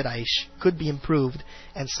of the Jedi could be improved,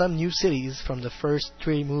 and some new cities from the first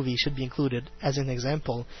 3 movies should be included, as an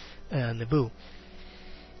example, Naboo.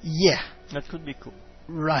 Yeah. That could be cool.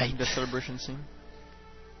 Right. The celebration scene.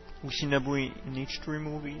 We see Naboo in each 3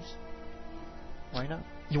 movies. Why not?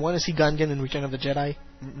 You want to see Gungan in Return of the Jedi?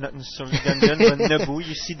 Not necessarily Gungan, but Naboo,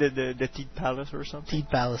 you see the Teed Palace or something? Teed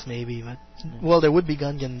Palace, maybe. But well, there would be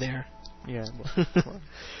Gungan there. Yeah.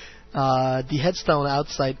 The headstone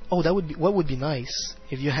outside. Oh, what would be nice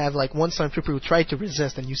if you have like one stormtrooper who tried to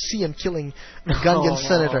resist, and you see him killing a Gungan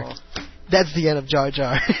senator. That's the end of Jar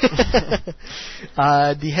Jar.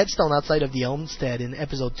 The headstone outside of the homestead in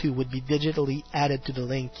Episode 2 would be digitally added to the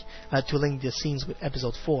link to link the scenes with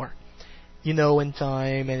Episode 4. In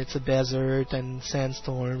time, and it's a desert and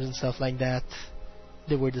sandstorms and stuff like that.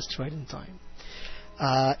 They were destroyed in time.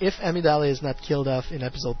 If Amidala is not killed off in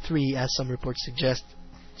Episode 3, as some reports suggest,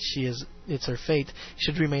 it's her fate,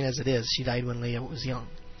 should remain as it is. She died when Leia was young.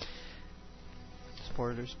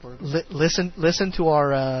 Spoilers. Listen to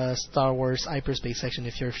our Star Wars hyperspace section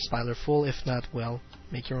if you're spoiler full. If not, well,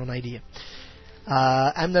 make your own idea.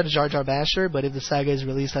 I'm not a Jar Jar basher, but if the saga is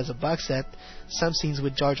released as a box set, some scenes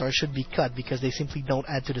with Jar Jar should be cut because they simply don't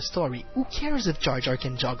add to the story. Who cares if Jar Jar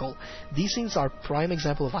can juggle? These scenes are prime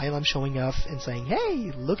example of Ilum showing off and saying,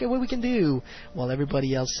 "Hey, look at what we can do," while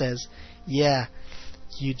everybody else says, "Yeah,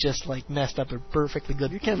 you just messed up a perfectly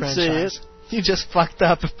good franchise." Say it. You just fucked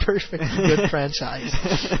up a perfectly good franchise.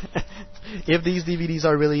 If these DVDs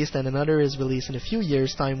are released and another is released in a few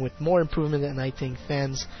years' time with more improvement, then I think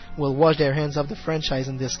fans will wash their hands of the franchise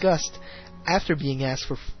in disgust after being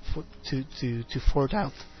asked to fork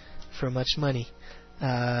out for much money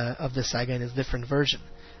of the saga in its different version.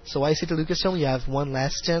 So I say to Lucasfilm, you have one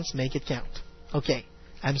last chance, make it count. Okay,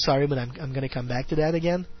 I'm sorry, but I'm going to come back to that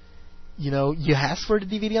again. You know, you asked for the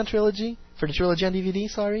DVD on Trilogy, for the Trilogy on DVD,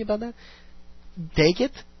 sorry about that. Take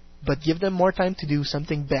it, but give them more time to do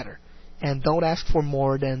something better. And don't ask for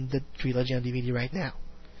more than the Trilogy on DVD right now.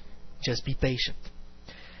 Just be patient.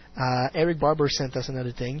 Eric Barber sent us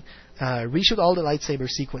another thing. Reshoot all the lightsaber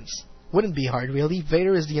sequence. Wouldn't be hard, really.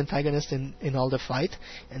 Vader is the antagonist in all the fight,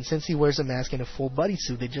 and since he wears a mask and a full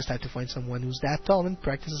bodysuit, they just have to find someone who's that tall and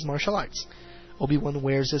practices martial arts. Obi-Wan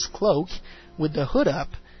wears his cloak with the hood up,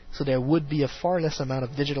 so there would be a far less amount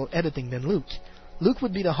of digital editing than Luke. Luke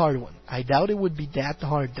would be the hard one. I doubt it would be that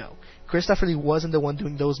hard, though. Christopher Lee wasn't the one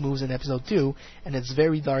doing those moves in Episode 2, and it's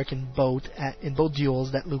very dark in both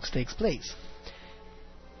duels that Luke takes place.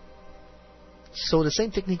 So the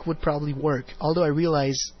same technique would probably work, although I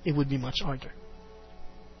realize it would be much harder.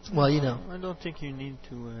 Well, you know. I don't think you need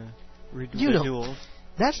to redo the duels.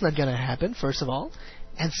 That's not gonna happen, first of all.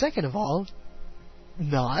 And second of all,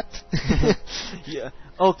 not. Yeah.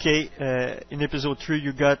 Okay, in Episode 3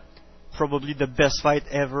 you got probably the best fight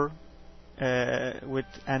ever with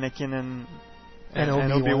Anakin and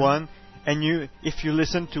Obi-Wan. And if you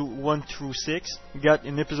listen to 1 through 6, you got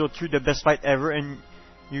in Episode 3 the best fight ever, and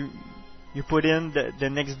you put in the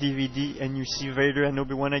next DVD and you see Vader and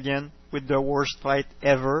Obi-Wan again with the worst fight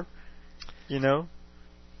ever. You know?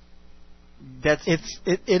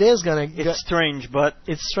 It is gonna. It's strange,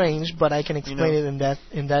 but I can explain it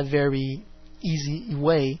in that very easy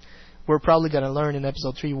way. We're probably gonna learn in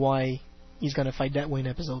Episode 3 why he's gonna fight that way in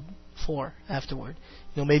Episode 4 afterward.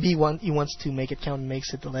 You know, maybe he wants to make it count and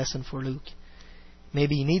makes it the lesson for Luke.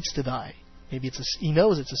 Maybe he needs to die. Maybe he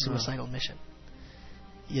knows it's a suicidal mission.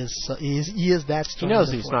 He is that strong. He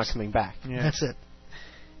knows he's not coming back. Yeah. That's it.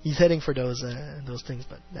 He's heading for those things,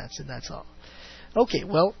 but that's it. That's all. Okay,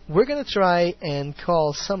 well, we're gonna try and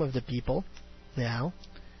call some of the people now.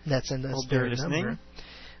 That's their number.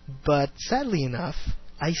 But sadly enough,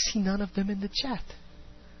 I see none of them in the chat.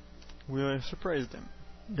 We'll surprise them.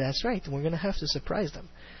 That's right. We're gonna have to surprise them.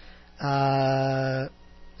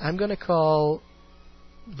 I'm gonna call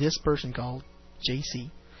this person called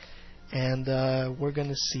JC, and we're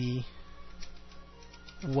gonna see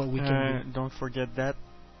what we can do. Don't forget that.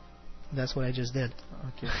 That's what I just did.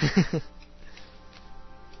 Okay.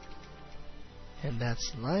 And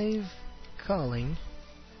that's live calling.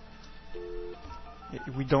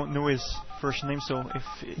 We don't know his first name, so if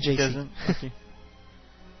he doesn't, okay.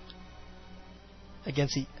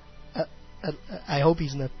 Against I hope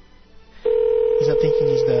he's not thinking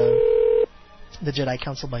he's the Jedi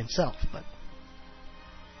Council by himself, but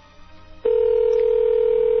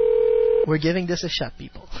we're giving this a shot,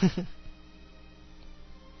 people.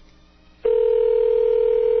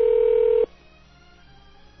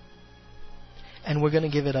 And we're gonna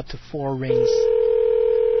give it up to 4 rings.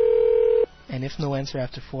 And if no answer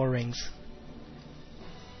after 4 rings,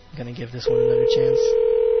 I'm gonna give this one another chance.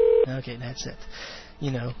 Okay, that's it.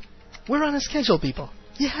 You know, we're on a schedule, people.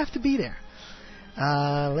 You have to be there.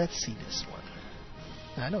 Let's see this one.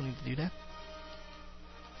 I don't need to do that.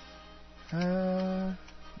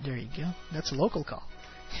 There you go. That's a local call.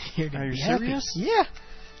 You're gonna be happy. Serious? Yeah.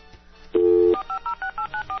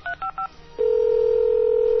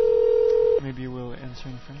 Maybe we'll answer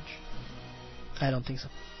in French. I don't think so.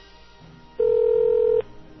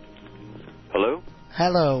 Hello?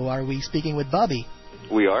 Hello, are we speaking with Bobby?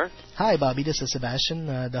 We are. Hi, Bobby. This is Sebastian,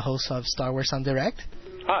 the host of Star Wars on Direct.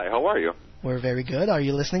 Hi, how are you? We're very good. Are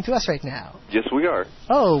you listening to us right now? Yes, we are.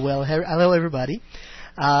 Oh, well, hello, everybody.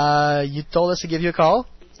 You told us to give you a call.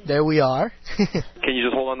 There we are. Can you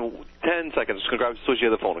just hold on 10 seconds? Just going to grab Suji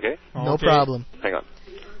on the phone, okay? No problem. Hang on.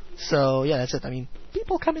 So, yeah, that's it. I mean,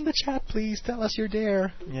 people come in the chat, please. Tell us you're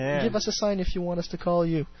there. Yeah. Give us a sign if you want us to call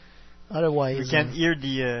you. Otherwise... We can hear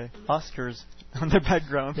the Oscars on the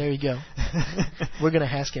background. There you go. We're going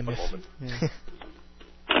to ask him if... Yeah.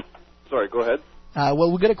 Sorry, go ahead.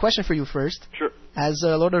 Well, we've got a question for you first. Sure. Has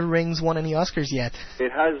Lord of the Rings won any Oscars yet?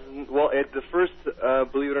 It has, the first,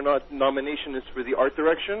 believe it or not, nomination is for the art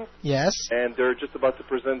direction. Yes. And they're just about to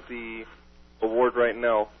present the award right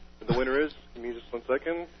now. The winner is, give me just 1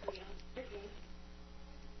 second.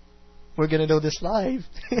 We're going to know this live.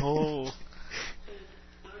 Oh.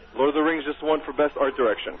 Lord of the Rings just won for Best Art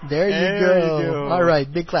Direction. There you go. All right,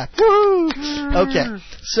 big clap. Woo! Okay,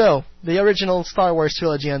 so the original Star Wars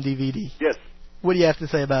trilogy on DVD. Yes. What do you have to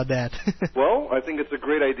say about that? Well, I think it's a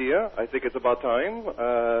great idea. I think it's about time.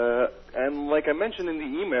 And like I mentioned in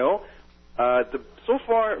the email, so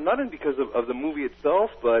far, not because of the movie itself,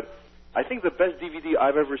 but I think the best DVD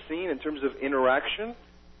I've ever seen in terms of interaction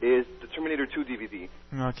is the Terminator 2 DVD.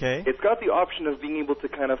 Okay. It's got the option of being able to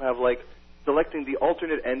kind of have like selecting the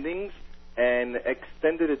alternate endings and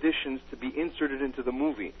extended editions to be inserted into the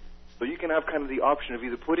movie. So you can have kind of the option of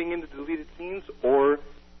either putting in the deleted scenes or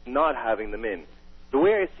not having them in. The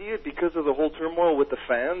way I see it, because of the whole turmoil with the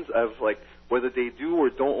fans of like whether they do or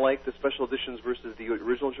don't like the special editions versus the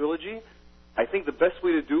original trilogy, I think the best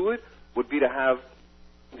way to do it would be to have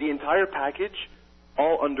the entire package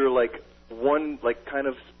all under like one like kind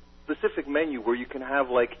of specific menu where you can have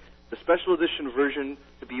like the special edition version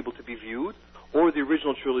to be able to be viewed, or the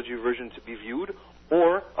original trilogy version to be viewed,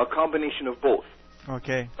 or a combination of both.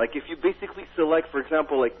 Okay. Like if you basically select, for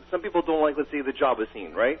example, like some people don't like, let's say, the Jabba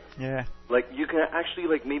scene, right? Yeah. Like you can actually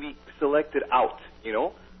like maybe select it out, you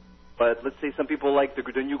know? But let's say some people like the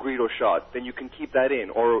new Greedo shot, then you can keep that in,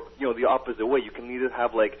 or you know the opposite way. You can either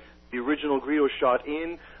have like the original Greedo shot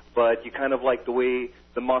in, but you kind of like the way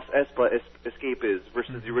the Mos Espa escape is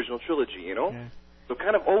versus the original trilogy, you know? Yeah. So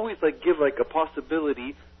kind of always like give like a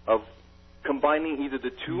possibility of combining either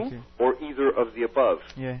the two or either of the above.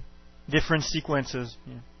 Yeah. Different sequences.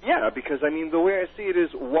 Yeah. Yeah, because I mean the way I see it is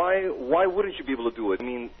why wouldn't you be able to do it? I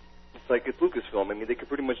mean, it's like it's Lucasfilm. I mean they could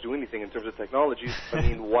pretty much do anything in terms of technology. I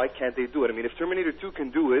mean why can't they do it? I mean if Terminator 2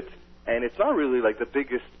 can do it, and it's not really like the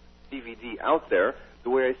biggest DVD out there, the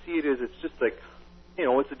way I see it is it's just like, you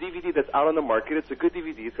know, it's a DVD that's out on the market. It's a good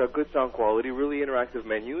DVD. It's got good sound quality, really interactive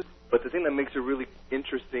menus. But the thing that makes it really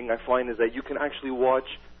interesting, I find, is that you can actually watch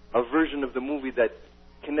a version of the movie that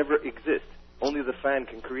can never exist. Only the fan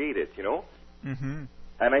can create it, you know? Mm-hmm.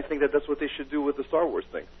 And I think that that's what they should do with the Star Wars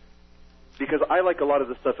thing. Because I like a lot of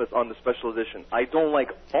the stuff that's on the special edition. I don't like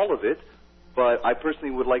all of it, but I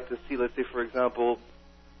personally would like to see, let's say, for example,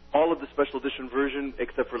 all of the special edition version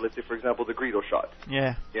except for, let's say, for example, the Greedo shot.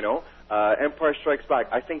 Yeah. You know? Empire Strikes Back.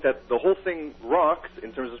 I think that the whole thing rocks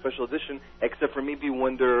in terms of special edition, except for maybe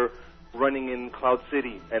when they're running in Cloud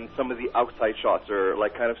City and some of the outside shots are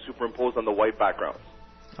like kind of superimposed on the white backgrounds.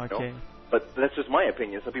 Okay. You know? But that's just my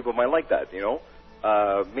opinion. Some people might like that, you know?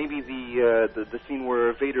 Maybe the scene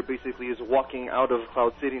where Vader basically is walking out of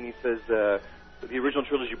Cloud City and he says, the original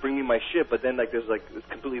trilogy, bring me my ship, but then like there's like this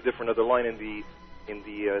completely different other line in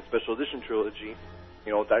the special edition trilogy,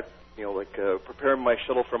 you know, that, you know, like prepare my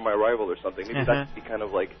shuttle for my arrival or something. Maybe that could be kind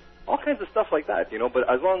of like all kinds of stuff like that, you know. But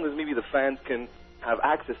as long as maybe the fans can have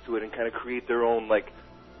access to it and kind of create their own like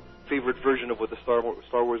favorite version of what the Star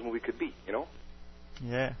Wars movie could be, you know.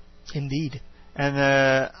 Yeah. Indeed. And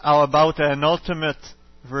how about an ultimate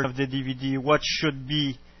version of the DVD? What should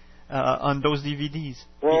be on those DVDs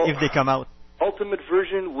if they come out? Ultimate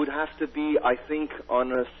version would have to be, I think,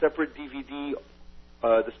 on a separate DVD,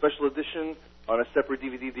 the special edition, on a separate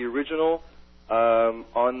DVD, the original.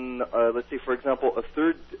 On, let's say, for example, a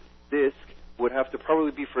third disc would have to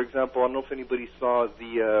probably be, for example, I don't know if anybody saw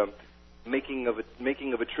the making of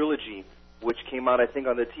a trilogy, which came out, I think,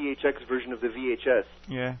 on the THX version of the VHS.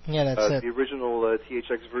 Yeah. Yeah, that's it. The original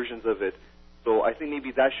THX versions of it. So I think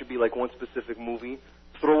maybe that should be like one specific movie.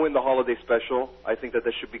 Throw in the holiday special. I think that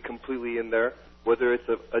should be completely in there. Whether it's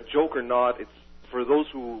a joke or not, it's for those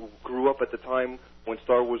who grew up at the time when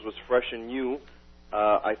Star Wars was fresh and new.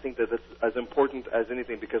 I think that that's as important as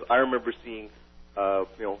anything because I remember seeing, you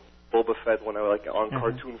know, Boba Fett when I was like on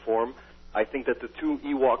cartoon form. I think that the two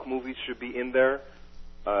Ewok movies should be in there.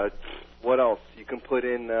 What else? You can put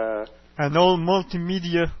in an old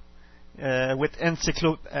multimedia with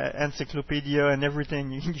encyclopedia and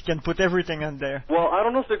everything. You can put everything on there. Well, I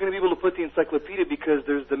don't know if they're going to be able to put the encyclopedia because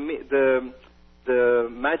there's the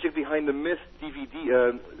Magic Behind the Myth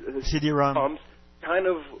DVD CD-ROM kind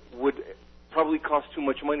of would probably cost too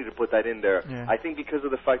much money to put that in there. Yeah. I think because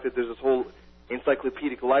of the fact that there's this whole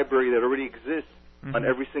encyclopedic library that already exists on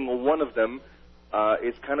every single one of them.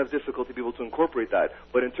 It's kind of difficult to be able to incorporate that.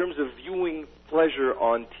 But in terms of viewing pleasure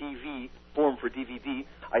on TV form for DVD,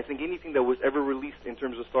 I think anything that was ever released in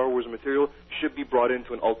terms of Star Wars material should be brought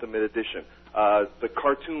into an Ultimate Edition. The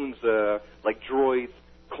cartoons, like Droids,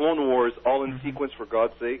 Clone Wars, all in sequence, for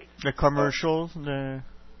God's sake. The commercials, the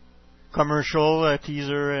commercial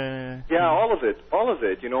teaser. Yeah, all of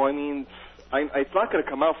it. You know, I mean, it's not going to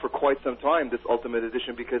come out for quite some time, this Ultimate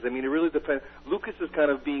Edition, because, I mean, it really depends. Lucas is kind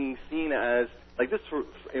of being seen as, like this,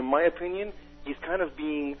 in my opinion, he's kind of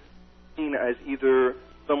being seen as either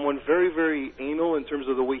someone very, very anal in terms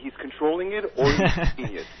of the way he's controlling it, or he's a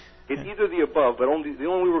genius. It's either the above, but the only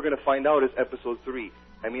way we're going to find out is Episode 3.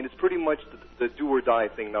 I mean, it's pretty much the do or die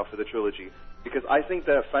thing now for the trilogy. Because I think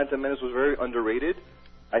that Phantom Menace was very underrated.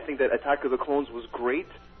 I think that Attack of the Clones was great.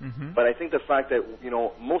 But I think the fact that,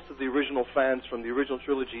 most of the original fans from the original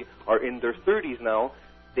trilogy are in their 30s now,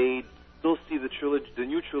 they still see the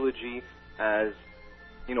new trilogy as,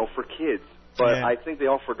 for kids. But I think they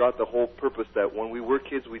all forgot the whole purpose that when we were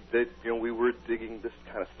kids, we were digging this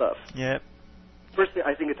kind of stuff. Yeah. Personally,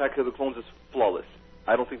 I think Attack of the Clones is flawless.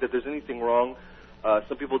 I don't think that there's anything wrong.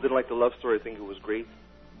 Some people didn't like the love story. I think it was great.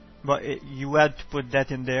 But you had to put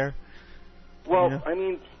that in there. Well, I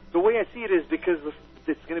mean, the way I see it is because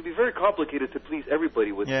it's going to be very complicated to please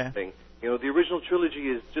everybody with this thing. The original trilogy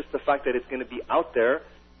is just the fact that it's going to be out there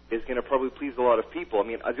is going to probably please a lot of people. I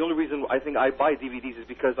mean, the only reason I think I buy DVDs is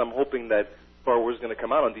because I'm hoping that Star Wars is going to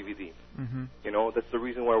come out on DVD. That's the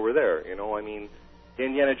reason why we're there. I mean, the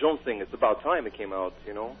Indiana Jones thing, it's about time it came out,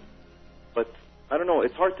 But I don't know,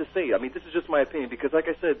 it's hard to say. I mean, this is just my opinion because, like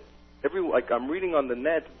I said, I'm reading on the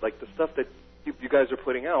net, like the stuff that you guys are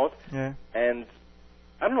putting out, and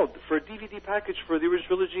I don't know, for a DVD package for the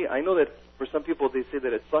original trilogy, I know that for some people they say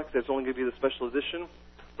that it sucks, that it's only going to be the special edition,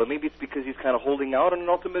 but maybe it's because he's kind of holding out on an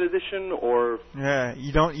Ultimate Edition, or... Yeah,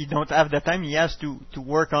 you don't have the time. He has to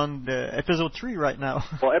work on the Episode 3 right now.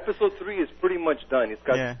 Well, Episode 3 is pretty much done. He's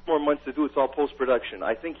got 6 more months to do. It's all post-production.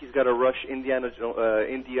 I think he's got to rush Indiana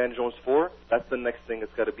Jones 4. That's the next thing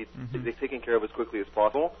that's got to be taken care of as quickly as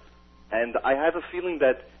possible. And I have a feeling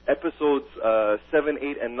that Episodes 7,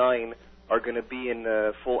 8, and 9 are going to be in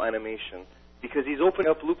full animation. Because he's opening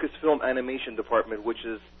up Lucasfilm Animation Department, which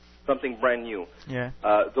is something brand new. Yeah.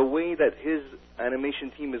 The way that his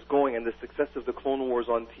animation team is going and the success of the Clone Wars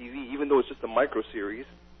on TV, even though it's just a micro series,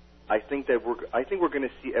 I think we're going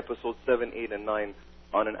to see Episodes 7, 8, and 9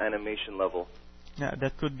 on an animation level. Yeah,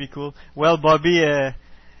 that could be cool. Well, Bobby,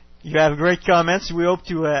 you have great comments. We hope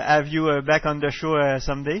to have you back on the show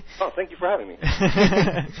someday. Oh, thank you for having me.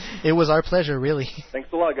 It was our pleasure, really. Thanks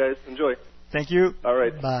a lot, guys. Enjoy. Thank you. All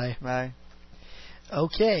right. Bye. Bye.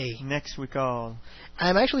 Okay. Next we call.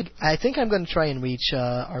 I think I'm going to try and reach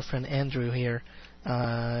our friend Andrew here,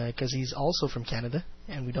 because he's also from Canada,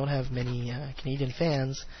 and we don't have many Canadian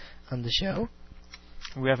fans on the show.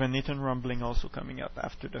 We have a Nathan rumbling also coming up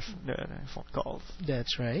after the phone calls.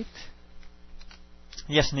 That's right.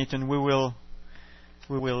 Yes, Nathan, we will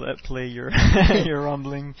play your your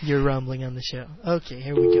rumbling. Your rumbling on the show. Okay,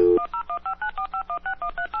 here we go.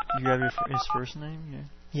 You have his first name?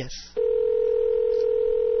 Yeah. Yes.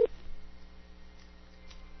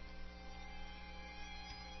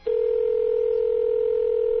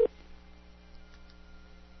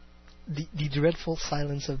 The dreadful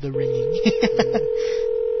silence of the ringing.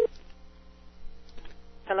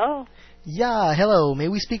 Hello? Yeah, hello. May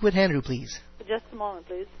we speak with Andrew, please? Just a moment,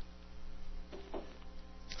 please.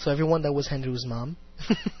 So everyone, that was Andrew's mom.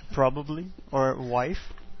 Probably. Or wife.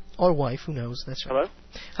 Or wife, who knows. That's right. Hello?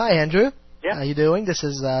 Hi, Andrew. Yeah? How you doing? This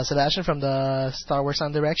is Sebastian from the Star Wars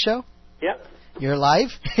on Direct show. Yeah. You're live?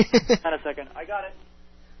 Hold on a second. I got it.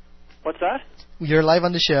 What's that? You're live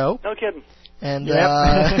on the show. No kidding. And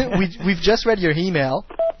we've just read your email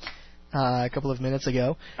a couple of minutes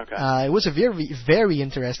ago. Okay. It was a very, very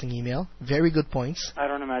interesting email. Very good points. I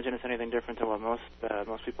don't imagine it's anything different to what most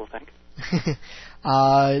people think.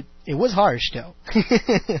 It was harsh, though.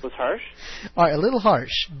 It was harsh? A little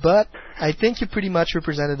harsh, but I think you pretty much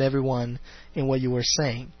represented everyone in what you were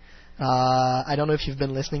saying. I don't know if you've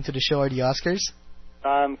been listening to the show or the Oscars.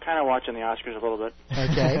 I'm kind of watching the Oscars a little bit.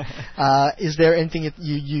 Okay. Is there anything that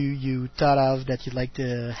you thought of that you'd like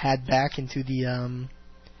to add back into the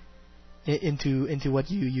into what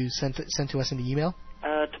you sent to us in the email?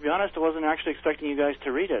 To be honest, I wasn't actually expecting you guys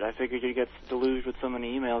to read it. I figured you'd get deluged with so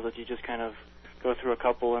many emails that you just kind of go through a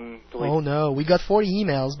couple and delete. Oh no, we got 40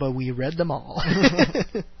 emails, but we read them all.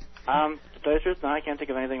 To tell you the truth, no, I can't think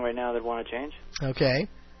of anything right now that want to change. Okay.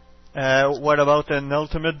 What about an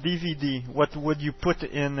Ultimate DVD? What would you put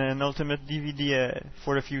in an Ultimate DVD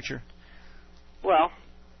for the future? Well,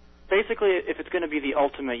 basically, if it's going to be the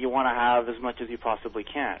Ultimate, you want to have as much as you possibly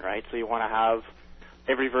can, right? So you want to have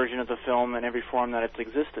every version of the film in every form that it's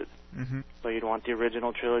existed. Mm-hmm. So you'd want the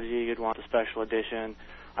original trilogy, you'd want the special edition.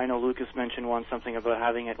 I know Lucas mentioned once something about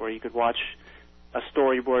having it where you could watch a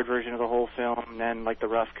storyboard version of the whole film, and then like the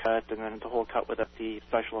rough cut, and then the whole cut with the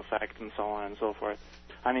special effects and so on and so forth.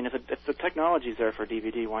 I mean, if the technology's there for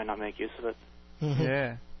DVD, why not make use of it? Mm-hmm.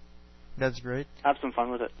 Yeah, that's great. Have some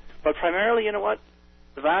fun with it. But primarily, you know what?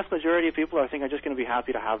 The vast majority of people, I think, are just going to be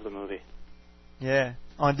happy to have the movie. Yeah,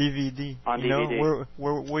 on DVD. On you DVD. Know,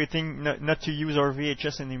 we're waiting not to use our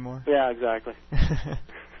VHS anymore. Yeah, exactly.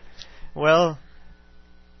 Well,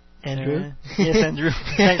 Andrew? Yes, Andrew.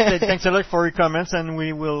 Thanks a lot for your comments, and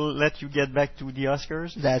we will let you get back to the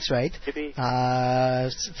Oscars. That's right.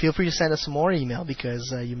 Feel free to send us some more email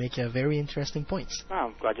because you make very interesting points. Oh,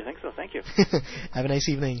 I'm glad you think so. Thank you. Have a nice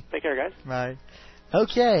evening. Take care, guys. Bye.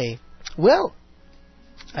 Okay. Well,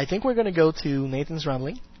 I think we're going to go to Nathan's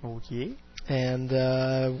Rambling. Okay. And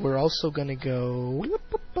we're also going to go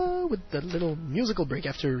with the little musical break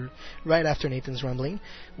right after Nathan's Rumbling.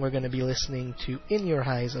 We're going to be listening to In Your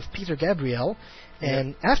Eyes of Peter Gabriel.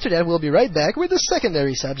 And after that, we'll be right back with the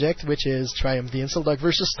secondary subject, which is Triumph the Insel Dog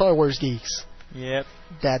versus Star Wars Geeks. Yep.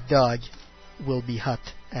 That dog will be hot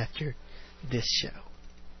after this show.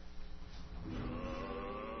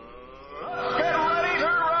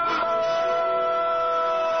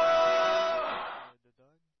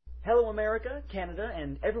 Hello, America, Canada,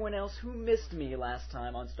 and everyone else who missed me last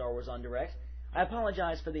time on Star Wars On Direct. I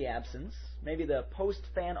apologize for the absence. Maybe the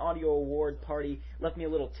post-Fan Audio Award party left me a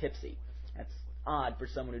little tipsy. That's odd for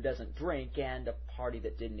someone who doesn't drink and a party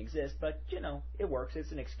that didn't exist, but, you know, it works.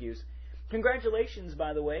 It's an excuse. Congratulations,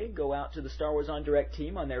 by the way, go out to the Star Wars On Direct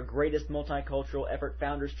team on their Greatest Multicultural Effort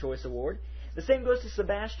Founders' Choice Award. The same goes to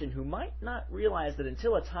Sebastian, who might not realize that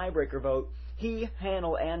until a tiebreaker vote, he,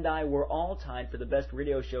 Hannel, and I were all tied for the Best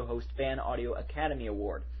Radio Show Host Fan Audio Academy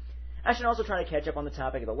Award. I should also try to catch up on the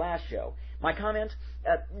topic of the last show. My comment,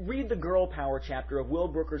 read the Girl Power chapter of Will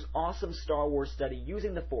Brooker's awesome Star Wars study,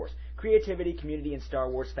 Using the Force, Creativity, Community, and Star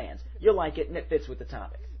Wars Fans. You'll like it, and it fits with the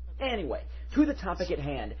topic. Anyway, to the topic at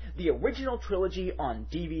hand, the original trilogy on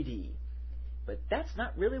DVD. But that's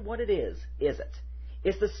not really what it is it?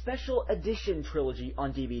 It's the special edition trilogy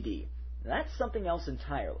on DVD. That's something else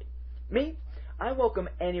entirely. Me? I welcome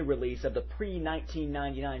any release of the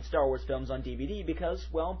pre-1999 Star Wars films on DVD because,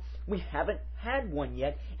 well, we haven't had one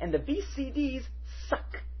yet, and the VCDs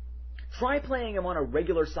suck. Try playing them on a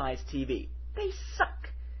regular-sized TV. They suck.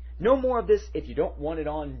 No more of this, if you don't want it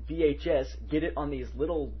on VHS, get it on these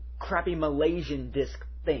little crappy Malaysian disc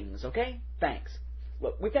things, okay? Thanks.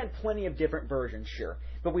 Look, we've had plenty of different versions, sure,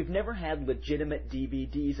 but we've never had legitimate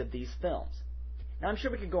DVDs of these films. Now, I'm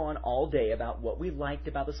sure we could go on all day about what we liked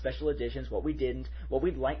about the special editions, what we didn't, what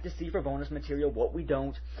we'd like to see for bonus material, what we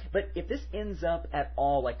don't. But if this ends up at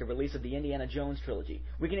all like the release of the Indiana Jones trilogy,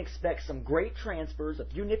 we can expect some great transfers, a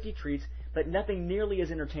few nifty treats, but nothing nearly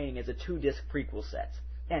as entertaining as the 2-disc prequel sets.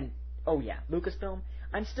 And, oh yeah, Lucasfilm,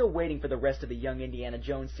 I'm still waiting for the rest of the Young Indiana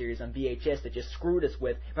Jones series on VHS that just screwed us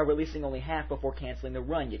with by releasing only half before canceling the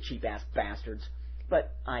run, you cheap-ass bastards.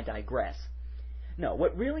 But I digress. No,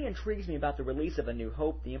 what really intrigues me about the release of A New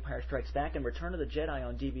Hope, The Empire Strikes Back, and Return of the Jedi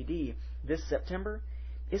on DVD this September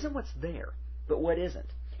isn't what's there, but what isn't,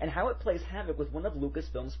 and how it plays havoc with one of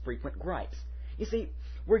Lucasfilm's frequent gripes. You see,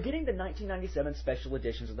 we're getting the 1997 special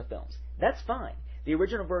editions of the films. That's fine. The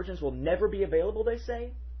original versions will never be available, they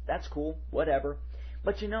say. That's cool, whatever.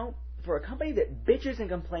 But you know, for a company that bitches and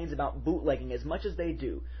complains about bootlegging as much as they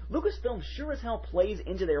do, Lucasfilm sure as hell plays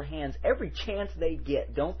into their hands every chance they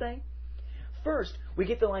get, don't they? First, we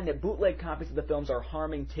get the line that bootleg copies of the films are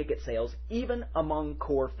harming ticket sales, even among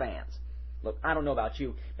core fans. Look, I don't know about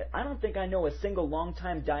you, but I don't think I know a single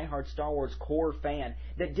longtime diehard Star Wars core fan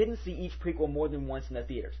that didn't see each prequel more than once in the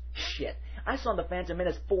theaters. Shit, I saw The Phantom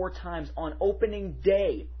Menace 4 times on opening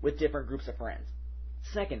day with different groups of friends.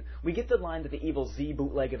 Second, we get the line that the Evil Z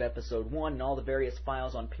bootleg of Episode 1 and all the various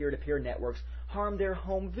files on peer-to-peer networks harm their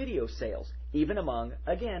home video sales, even among,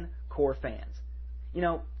 again, core fans. You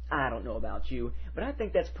know, I don't know about you, but I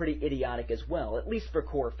think that's pretty idiotic as well, at least for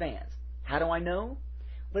core fans. How do I know?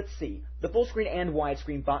 Let's see. The full-screen and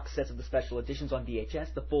widescreen box sets of the special editions on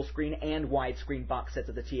VHS, the full-screen and widescreen box sets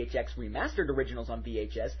of the THX remastered originals on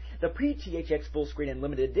VHS, the pre-THX full-screen and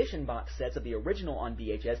limited edition box sets of the original on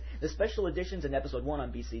VHS, the special editions in Episode 1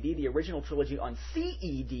 on VCD, the original trilogy on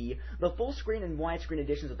CED, the full-screen and widescreen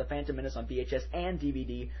editions of The Phantom Menace on VHS and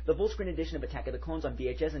DVD, the full-screen edition of Attack of the Clones on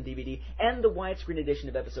VHS and DVD, and the widescreen edition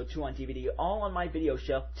of Episode 2 on DVD, all on my video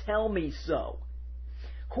shelf. Tell me so.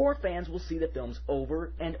 Core fans will see the films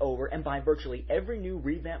over and over and buy virtually every new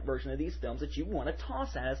revamped version of these films that you want to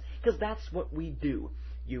toss at us, because that's what we do.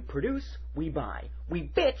 You produce, we buy. We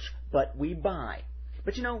bitch, but we buy.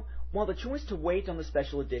 But you know, while the choice to wait on the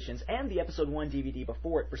special editions and the Episode 1 DVD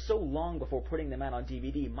before it for so long before putting them out on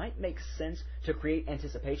DVD might make sense to create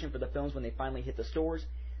anticipation for the films when they finally hit the stores,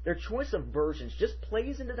 their choice of versions just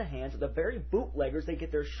plays into the hands of the very bootleggers they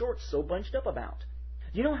get their shorts so bunched up about.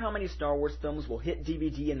 Do you know how many Star Wars films will hit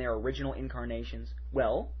DVD in their original incarnations?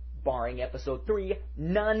 Well, barring Episode 3,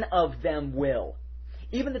 none of them will.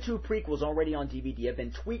 Even the 2 prequels already on DVD have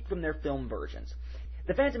been tweaked from their film versions.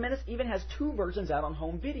 The Phantom Menace even has 2 versions out on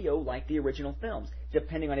home video like the original films,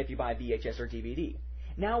 depending on if you buy VHS or DVD.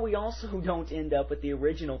 Now we also don't end up with the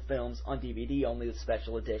original films on DVD, only the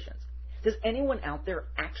special editions. Does anyone out there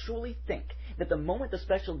actually think that the moment the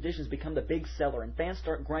special editions become the big seller and fans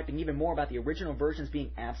start griping even more about the original versions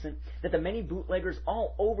being absent, that the many bootleggers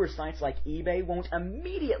all over sites like eBay won't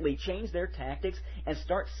immediately change their tactics and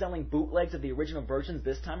start selling bootlegs of the original versions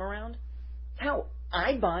this time around? Hell,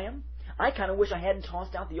 I'd buy them. I kind of wish I hadn't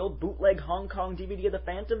tossed out the old bootleg Hong Kong DVD of The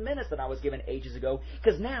Phantom Menace that I was given ages ago,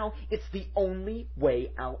 because now it's the only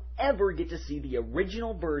way I'll ever get to see the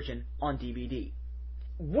original version on DVD.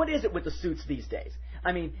 What is it with the suits these days?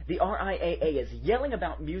 I mean, the RIAA is yelling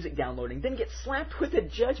about music downloading, then gets slapped with a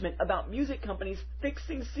judgment about music companies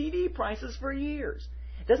fixing CD prices for years.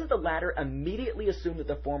 Doesn't the latter immediately assume that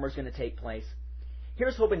the former is going to take place?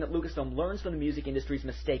 Here's hoping that Lucasfilm learns from the music industry's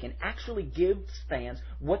mistake and actually gives fans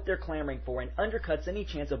what they're clamoring for and undercuts any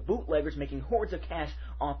chance of bootleggers making hordes of cash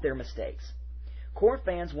off their mistakes. Core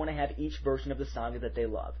fans want to have each version of the saga that they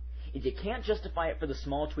love. If you can't justify it for the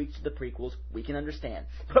small tweaks to the prequels, we can understand.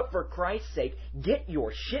 But for Christ's sake, get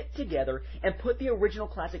your shit together and put the original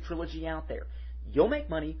classic trilogy out there. You'll make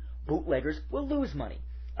money, bootleggers will lose money.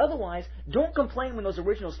 Otherwise, don't complain when those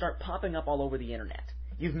originals start popping up all over the internet.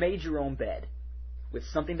 You've made your own bed. With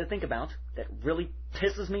something to think about that really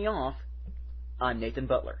pisses me off, I'm Nathan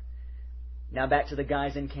Butler. Now back to the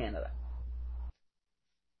guys in Canada.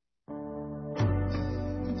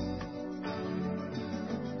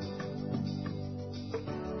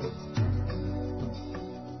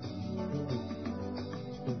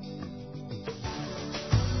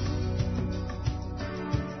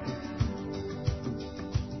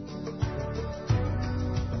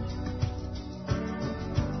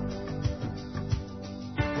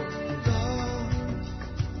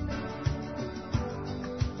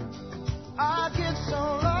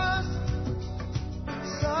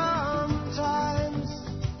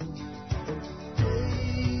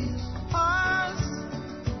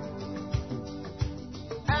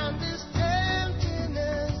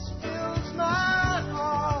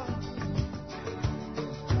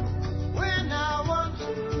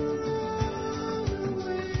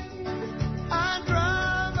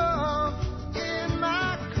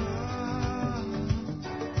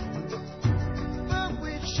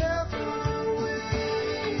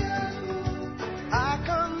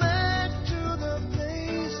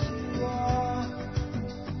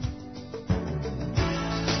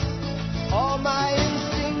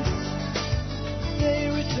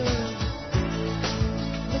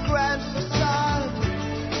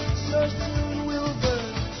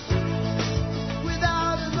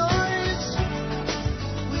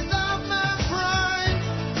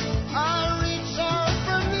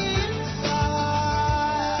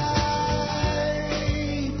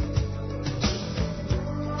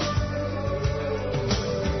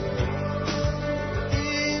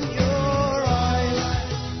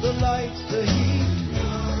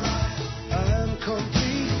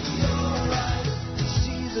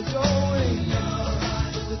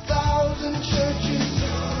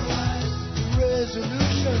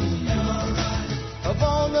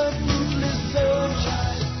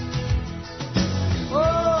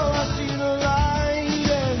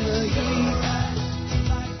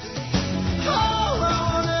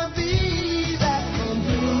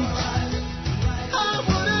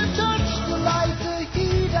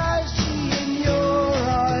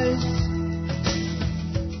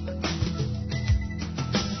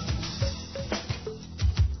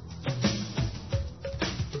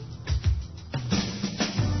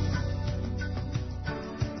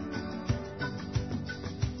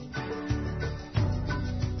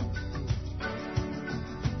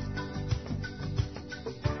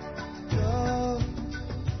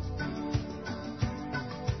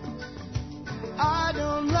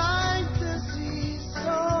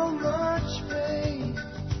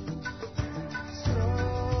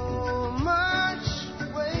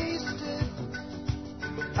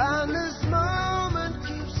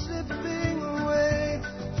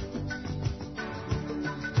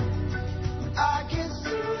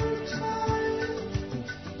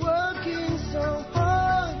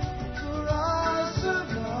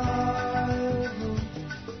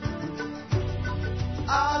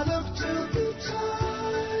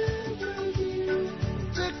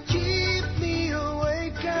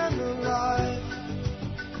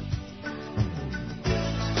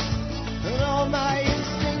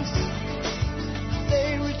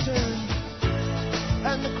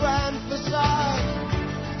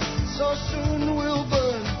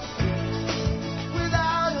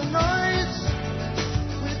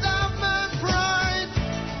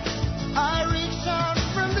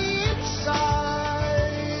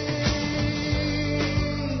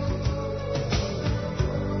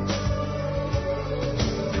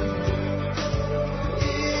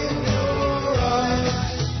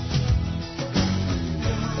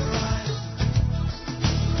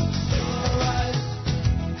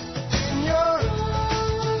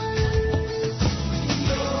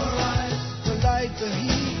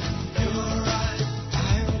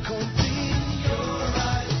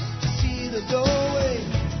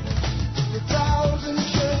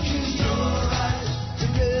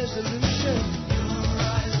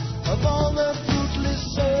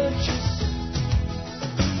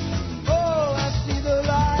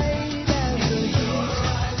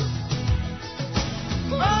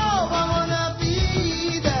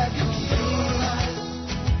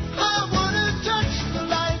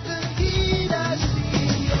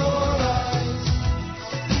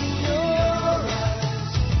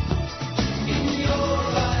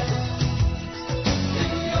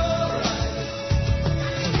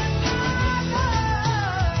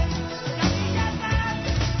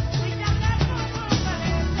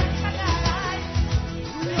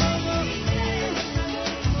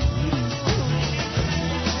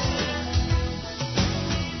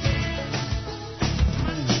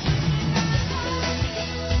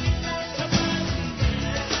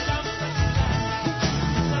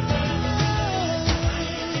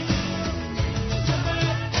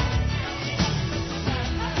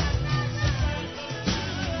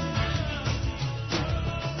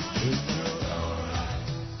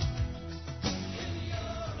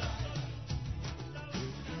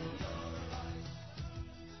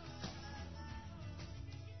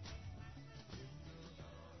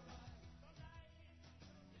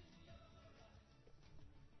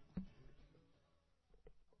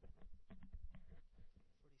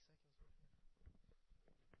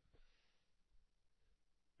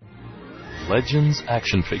 Legends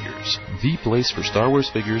Action Figures, the place for Star Wars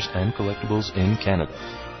figures and collectibles in Canada.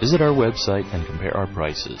 Visit our website and compare our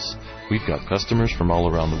prices. We've got customers from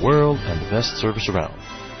all around the world and the best service around.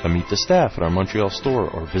 Come meet the staff at our Montreal store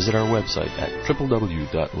or visit our website at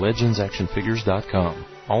www.legendsactionfigures.com.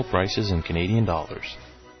 All prices in Canadian dollars.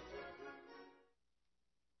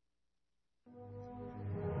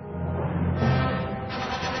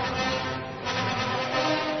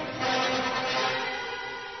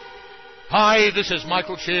 Hi, this is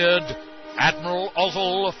Michael Sheard, Admiral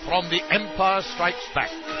Ozzel from The Empire Strikes Back.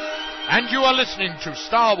 And you are listening to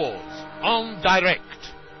Star Wars on Direct.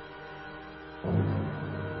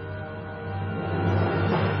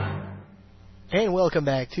 And welcome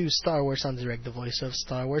back to Star Wars on Direct, the voice of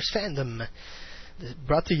Star Wars fandom.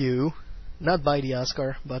 Brought to you, not by the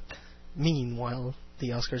Oscar, but meanwhile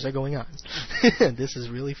the Oscars are going on. This is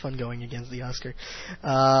really fun going against the Oscar.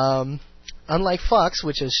 Unlike Fox,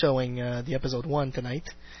 which is showing the episode 1 tonight,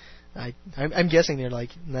 I'm guessing they're like,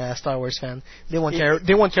 nah, Star Wars fan. They won't care.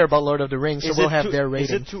 They won't care about Lord of the Rings, so we'll have their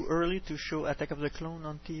rating. Is it too early to show Attack of the Clone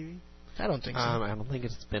on TV? I don't think so. I don't think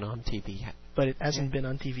it's been on TV yet. But it hasn't been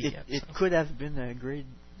on TV yet. It could have been a great,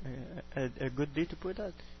 a good day to put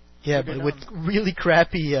out. Yeah, but with really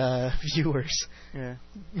crappy viewers. Yeah.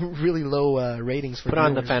 Really low ratings for Put viewers.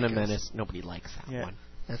 on the Phantom Menace. Nobody likes that one.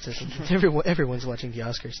 That's it. Everyone's watching the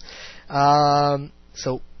Oscars.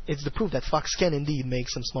 So it's the proof that Fox can indeed make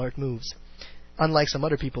some smart moves. Unlike some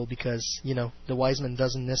other people, because, you know, the wise man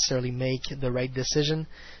doesn't necessarily make the right decision,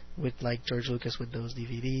 with like George Lucas with those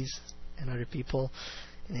DVDs and other people.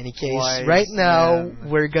 In any case, right now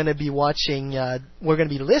we're gonna be watching. We're gonna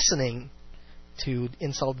be listening to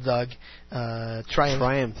Insult Dog,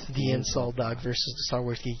 Triumph, the Insult Dog versus the Star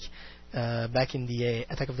Wars Geek, back in the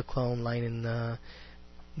Attack of the Clone line in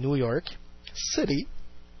New York City.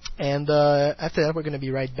 And after that, we're gonna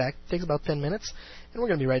be right back. It takes about 10 minutes, and we're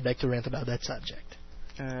gonna be right back to rant about that subject.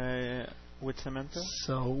 With Samantha?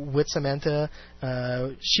 So, with Samantha,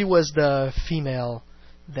 she was the female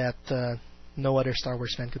that no other Star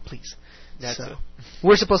Wars fan could please. That's so it.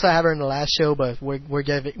 We're supposed to have her in the last show, but we're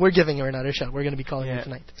giving her another shot. We're going to be calling her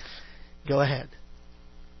tonight. Go ahead.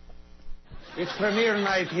 It's premiere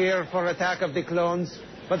night here for Attack of the Clones,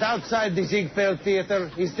 but outside the Ziegfeld Theater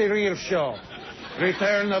is the real show,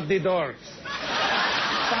 Return of the Dorks.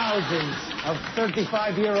 Thousands of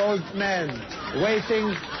 35-year-old men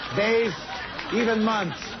waiting days, even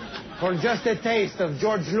months, for just a taste of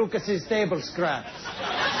George Lucas's table scraps.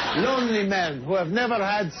 Lonely men who have never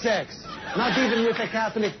had sex, not even with a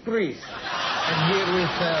Catholic priest. I'm here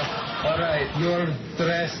with, all right, you're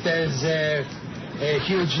dressed as a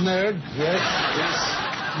huge nerd, yes? Yes.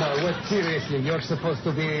 No, what, seriously, you're supposed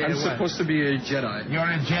to be... I'm supposed to be a Jedi. You're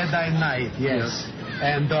a Jedi Knight, yes.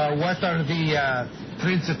 And what are the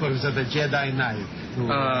principles of a Jedi Knight?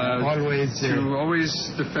 To always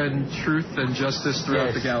defend truth and justice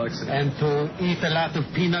throughout the galaxy. And to eat a lot of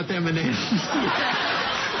peanut M&Ms.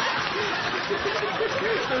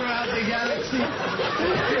 Throughout the galaxy.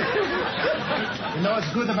 You know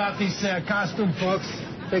what's good about this costume, folks?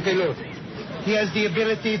 Take a look. He has the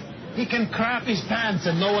ability, he can crap his pants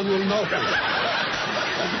and no one will notice.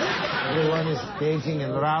 Everyone is staging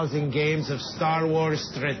and rousing games of Star Wars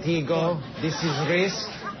Stratego. This is Risk.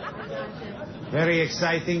 Very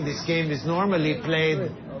exciting. This game is normally played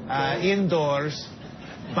indoors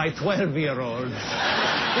by 12-year-olds.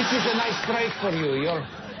 This is a nice break for you. You're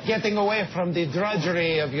getting away from the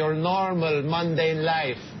drudgery of your normal, mundane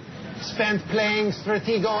life. Spent playing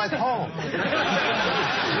Stratego at home.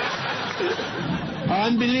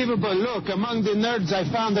 Unbelievable. Look, among the nerds, I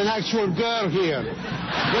found an actual girl here.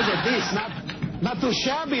 Look at this. Not too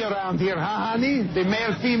shabby around here, huh, honey? The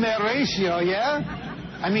male-female ratio, yeah?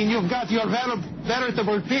 I mean, you've got your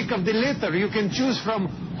veritable pick of the litter. You can choose from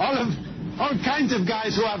all kinds of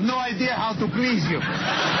guys who have no idea how to please you.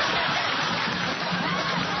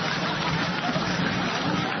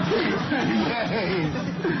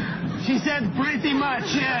 She said pretty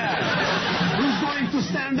much, yeah. Who's going to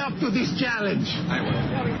stand up to this challenge? I will.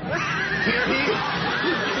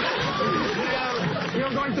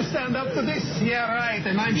 You're going to stand up to this? Yeah, right.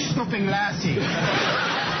 And I'm stooping Lassie.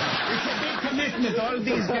 It's a big commitment. All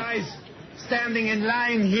these guys standing in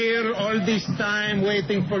line here all this time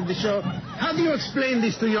waiting for the show. How do you explain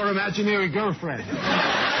this to your imaginary girlfriend?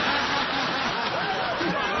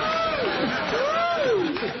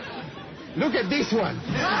 Look at this one.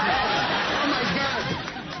 Oh, my God.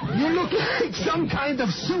 You look like some kind of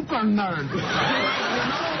super nerd.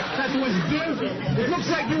 That was built. It looks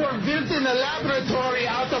like you were built in a laboratory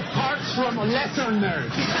out of parts from a lesser nerd.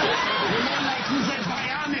 You know, like he's a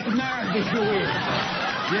bionic nerd, if you will.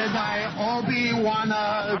 Jedi Obi-Wan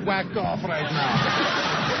whack off right now.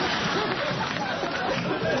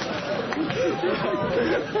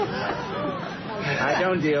 I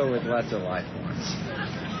don't deal with lesser life forms.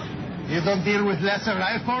 You don't deal with lesser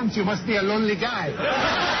life forms? You must be a lonely guy.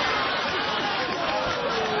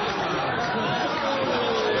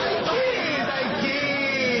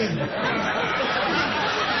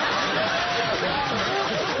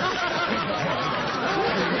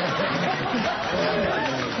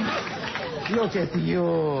 Look at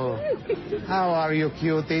you. How are you,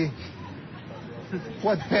 cutie?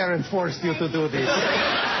 What parent forced you to do this?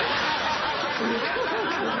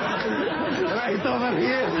 Right over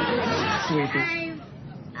here. Sweetie.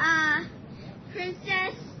 I'm,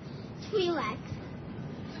 Princess Twi'lek.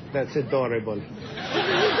 That's adorable.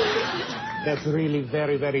 That's really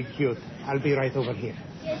very, very cute. I'll be right over here.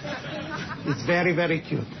 It's very, very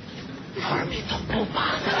cute.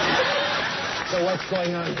 So what's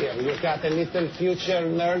going on here? You got a little future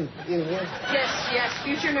nerd in here? Yes,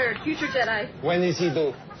 future nerd, future Jedi. When is he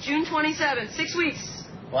due? June 27th, 6 weeks.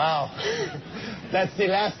 Wow. That's the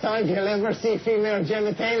last time you'll ever see female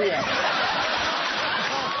genitalia.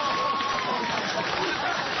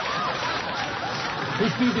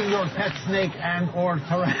 Who's feeding your pet snake and or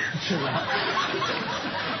tarantula?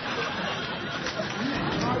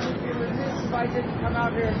 If I didn't come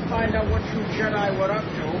out here and find out what you Jedi were up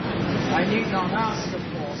to, I need not ask, of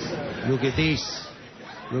course, sir. Look at this.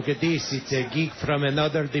 Look at this. It's a geek from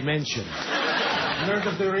another dimension. Lord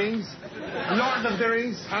of the Rings? Lord of the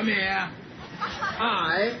Rings? Come here.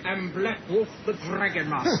 I am Black Wolf the Dragon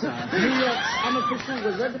Master, New York's unofficial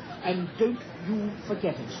wizard, and don't you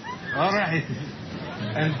forget it. All right.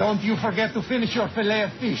 And don't you forget to finish your fillet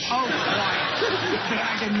of fish. Oh, quiet.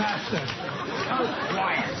 Dragon Master. Oh,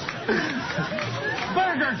 quiet.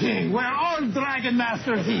 Burger King, where all Dragon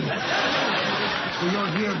Masters eat. So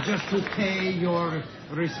you're here just to pay your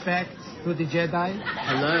respects to the Jedi?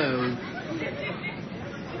 Hello.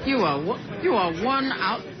 You are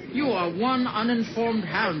one uninformed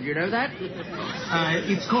hound, you know that?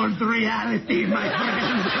 It's called reality, my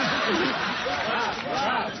friend.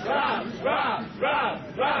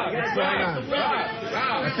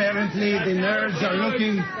 Apparently the nerds are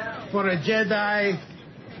looking for a Jedi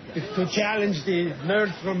to challenge the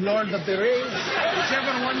nerds from Lord of the Rings.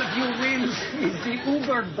 Whichever one of you wins is the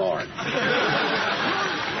Uber dork.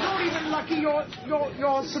 Not even lucky your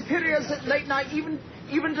superiors at late night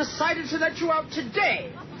even decided to let you out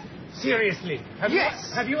today. Seriously?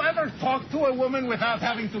 Yes. Have you ever talked to a woman without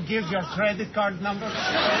having to give your credit card number?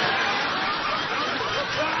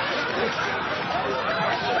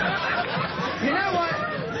 You know what?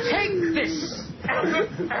 Take this.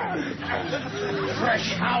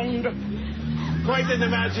 Fresh hound. Quite an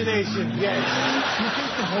imagination, yes. You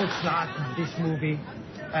think the whole plot of this movie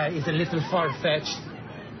is a little far-fetched?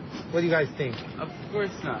 What do you guys think? Of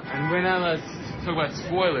course not. And we're not allowed to talk about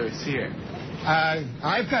spoilers here.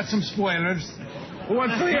 I've got some spoilers. Who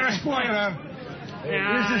wants to hear a spoiler?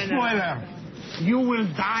 Here's a spoiler. You will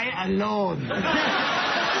die alone.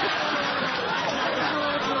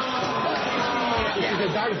 This is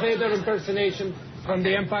a Darth Vader impersonation from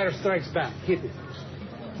The Empire Strikes Back. Hit it.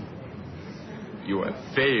 You have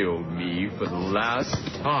failed me for the last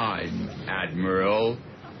time, Admiral.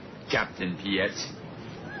 Captain Piet.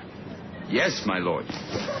 Yes, my lord.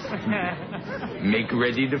 Make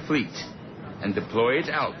ready the fleet and deploy it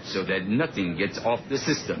out so that nothing gets off the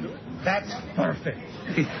system. That's perfect.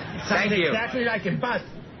 Thank you. Exactly like it, but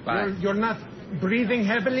you're not breathing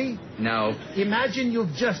heavily? No. Imagine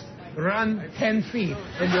you've just run 10 feet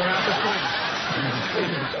and you're out of breath.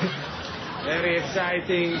 Very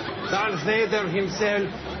exciting. Darth Vader himself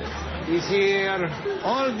is here.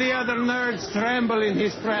 All the other nerds tremble in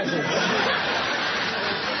his presence.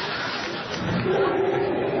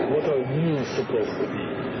 What are you supposed to be?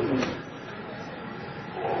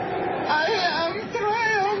 I am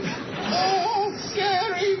Triumph. Oh,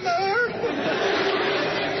 scary nerd.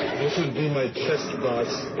 This will be my chest box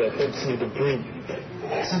that helps me to breathe.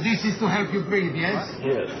 So this is to help you breathe, yes?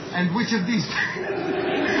 Yes. And which of these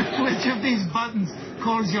buttons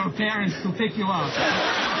calls your parents to pick you up?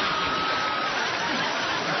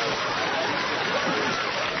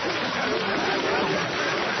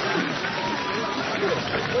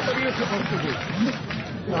 What are you supposed to do?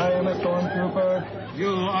 I am a stormtrooper. You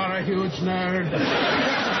are a huge nerd.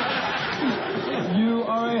 You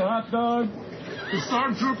are a hot dog. The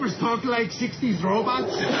stormtroopers talk like 60s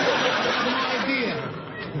robots? No idea.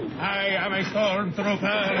 I am a stormtrooper.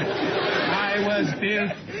 I was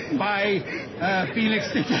built by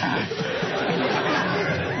Felix the Cat.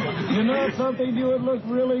 You know something? You would look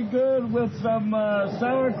really good with some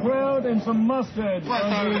sauerkraut and some mustard. What,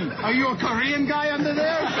 are you a Korean guy under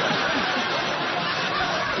there?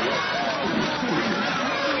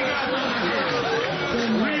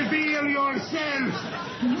 Reveal yourself!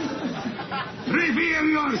 Reveal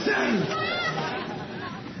yourself!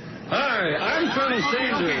 Hi, I'm Colonel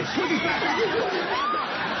Sanders.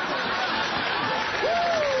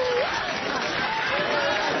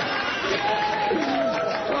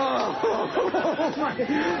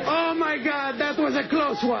 Oh my God, that was a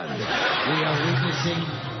close one. We are witnessing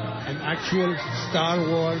an actual Star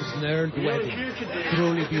Wars nerd wedding.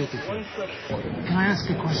 Truly beautiful. Can I ask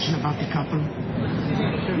a question about the couple?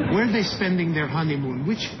 Where are they spending their honeymoon?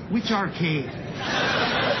 Which arcade?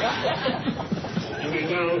 You may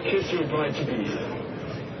now kiss your bride-to-be.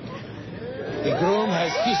 The groom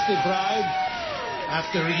has kissed the bride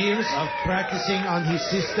after years of practicing on his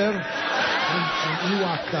sister in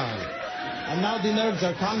Ewok Town. And now the nerds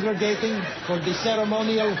are congregating for the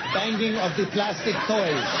ceremonial banging of the plastic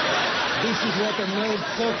toys. This is what a nerd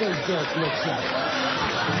circle jerk looks like.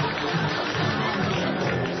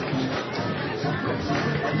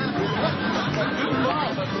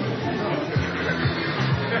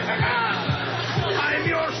 I'm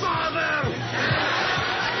your father!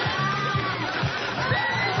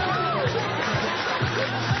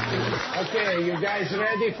 Okay, you guys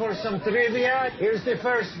ready for some trivia? Here's the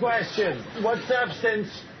first question. What substance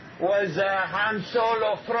was Han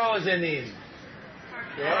Solo frozen in?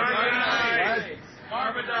 Carbonite.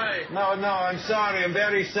 Carbonite. No, I'm sorry. I'm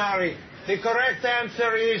very sorry. The correct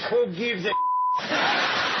answer is who gives a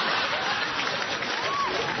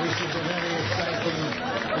This is a very exciting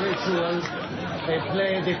ritual. They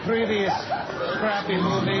play the previous crappy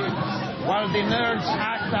movie while the nerds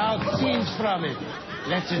act out scenes from it.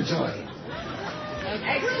 Let's enjoy.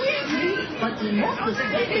 Excuse me, but the most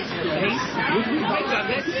specific place would be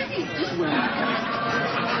as well.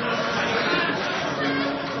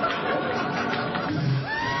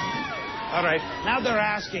 All right, now they're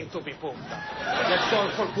asking to be pooped up. Let's go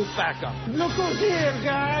for poop backup. Look who's here,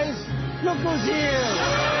 guys. Look who's here.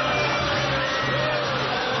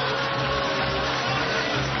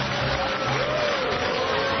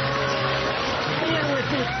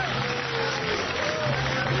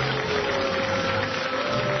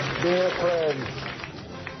 Dear friends,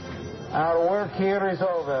 our work here is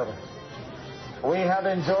over. We have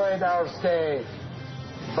enjoyed our stay,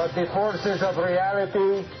 but the forces of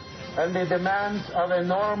reality and the demands of a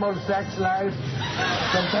normal sex life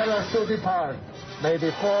compel us to depart. May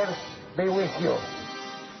the force be with you.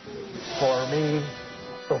 For me,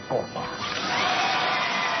 to Papa.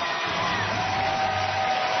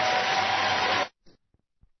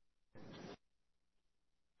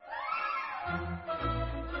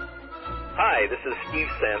 Hi, this is Steve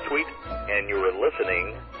Sansweet, and you are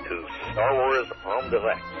listening to Star Wars on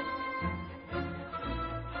Direct.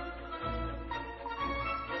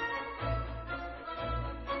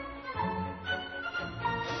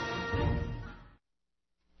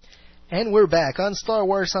 And we're back on Star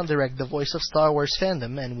Wars on Direct, the voice of Star Wars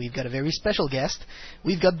fandom, and we've got a very special guest.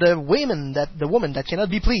 We've got the woman that cannot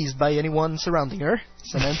be pleased by anyone surrounding her,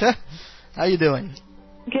 Samantha. How you doing?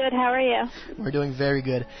 Good, how are you? We're doing very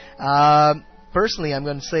good. Personally, I'm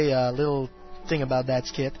going to say a little thing about that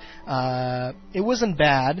skit. It wasn't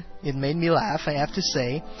bad. It made me laugh, I have to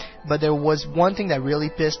say. But there was one thing that really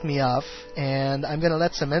pissed me off, and I'm going to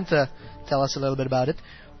let Samantha tell us a little bit about it.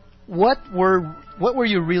 What were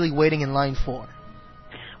you really waiting in line for?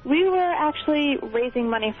 We were actually raising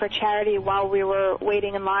money for charity while we were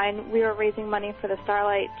waiting in line. We were raising money for the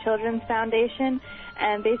Starlight Children's Foundation,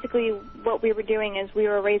 and basically what we were doing is we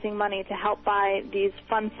were raising money to help buy these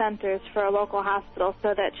fun centers for a local hospital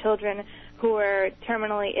so that children who were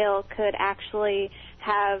terminally ill could actually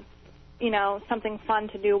have, something fun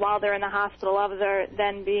to do while they're in the hospital other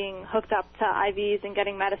than being hooked up to IVs and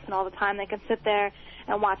getting medicine all the time. They could sit there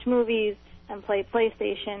and watch movies and play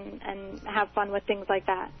PlayStation and have fun with things like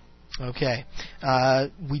that. Okay.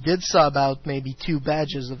 We did saw about maybe 2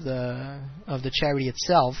 badges of the charity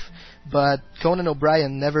itself, but Conan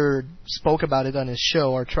O'Brien never spoke about it on his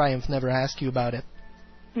show, or Triumph never asked you about it.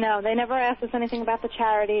 No, they never asked us anything about the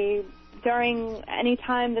charity. During any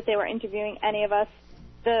time that they were interviewing any of us,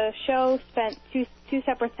 the show spent two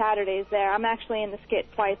separate Saturdays there. I'm actually in the skit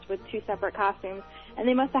twice with 2 separate costumes, and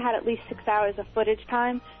they must have had at least 6 hours of footage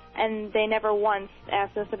time, and they never once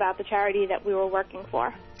asked us about the charity that we were working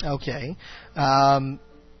for. Okay.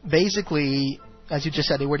 Basically, as you just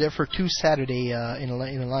said, they were there for 2 Saturdays in a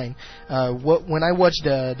line. When I watched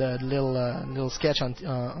the little sketch on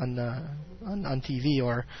on TV,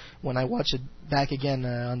 or when I watch it back again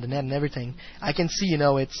on the net and everything, I can see,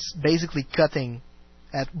 it's basically cutting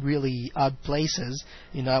at really odd places.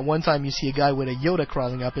 At one time you see a guy with a Yoda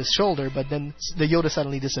crawling up his shoulder, but then the Yoda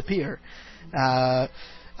suddenly disappear.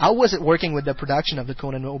 How was it working with the production of the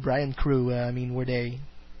Conan O'Brien crew? Were they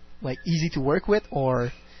easy to work with,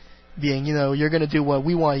 or being, you're going to do what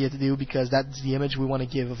we want you to do because that's the image we want to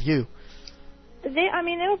give of you? They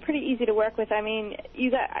were pretty easy to work with.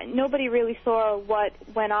 Nobody really saw what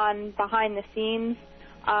went on behind the scenes.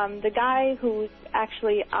 The guy who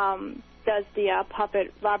actually does the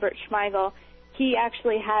puppet, Robert Schmeigel, he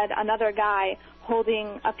actually had another guy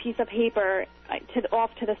holding a piece of paper off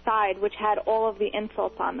to the side, which had all of the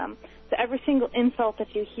insults on them. So every single insult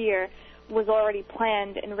that you hear was already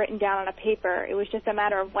planned and written down on a paper. It was just a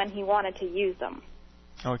matter of when he wanted to use them.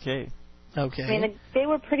 Okay. They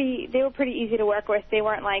were pretty easy to work with. They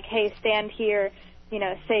weren't like, hey, stand here,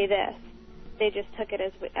 say this. They just took it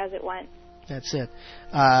as it went. That's it.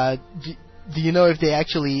 Do you know if they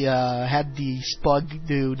actually had the Spug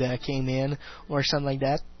dude that came in or something like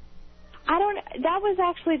that? That was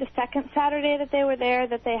actually the second Saturday that they were there,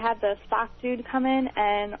 that they had the Spock dude come in,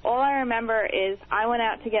 and all I remember is I went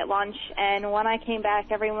out to get lunch, and when I came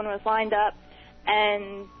back, everyone was lined up,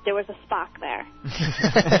 and there was a Spock there.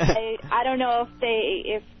 I don't know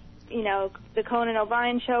if the Conan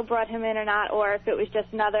O'Brien show brought him in or not, or if it was just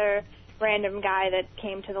another random guy that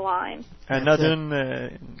came to the line. Another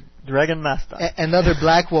Dragon Master. Another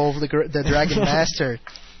Black Wolf, the Dragon Master.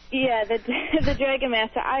 Yeah, the Dragon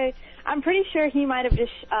Master. I'm pretty sure he might have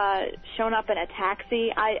just shown up in a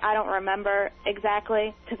taxi. I don't remember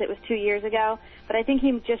exactly because it was 2 years ago. But I think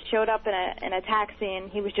he just showed up in a taxi and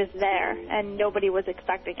he was just there and nobody was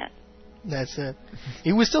expecting it. That's it.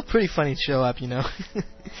 It was still pretty funny to show up, the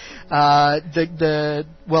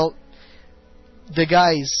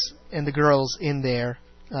guys and the girls in there.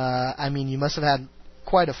 You must have had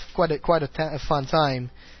quite a fun time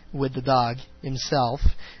with the dog himself.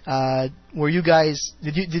 Were you guys?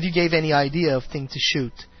 Did you give any idea of thing to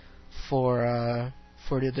shoot for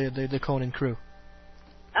the Conan crew?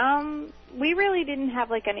 We really didn't have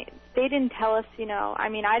any. They didn't tell us.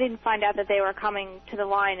 I didn't find out that they were coming to the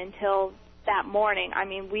line until that morning.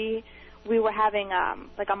 We were having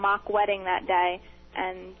a mock wedding that day,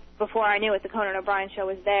 and before I knew it, the Conan O'Brien show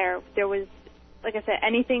was there. There was, like I said,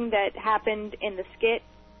 anything that happened in the skit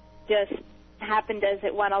just happened as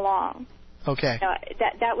it went along. Okay.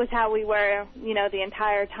 That was how we were, the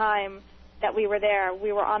entire time that we were there.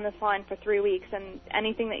 We were on this line for 3 weeks, and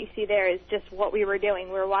anything that you see there is just what we were doing.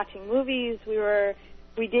 We were watching movies.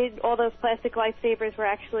 We did all those plastic lightsabers were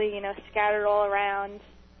actually, scattered all around.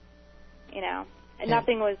 And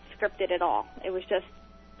nothing was scripted at all. It was just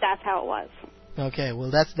that's how it was. Okay, well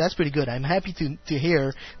that's pretty good. I'm happy to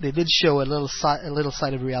hear they did show a little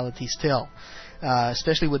side of reality still.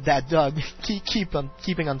 Especially with that dog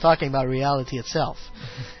keeping on talking about reality itself.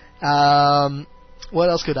 What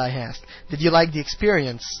else could I ask? Did you like the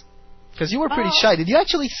experience? Because you were pretty shy. Did you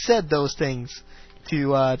actually said those things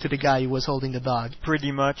to the guy who was holding the dog?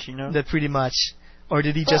 Pretty much, That pretty much, or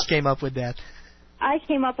did he just came up with that? I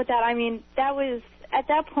came up with that. That was at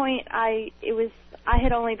that point. I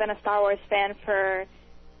had only been a Star Wars fan for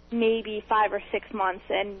maybe 5 or 6 months,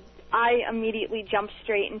 and I immediately jumped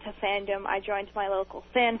straight into fandom. I joined my local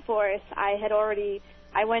fan force. I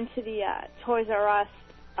went to the Toys R Us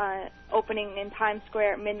opening in Times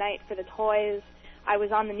Square at midnight for the toys. I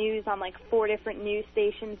was on the news on 4 different news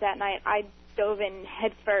stations that night. I dove in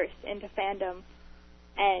headfirst into fandom,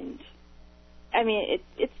 and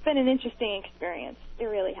it's been an interesting experience. It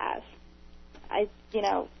really has. I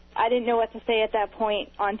didn't know what to say at that point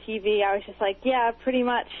on TV. I was just like, yeah, pretty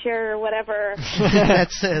much, sure, whatever.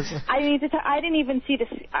 That's it. I didn't even see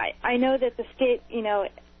I know that the skit,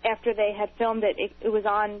 after they had filmed it, it was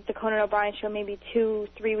on the Conan O'Brien show maybe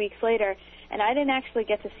 2-3 weeks later, and I didn't actually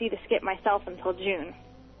get to see the skit myself until June.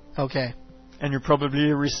 Okay. And you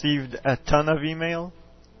probably received a ton of email?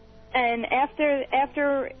 And after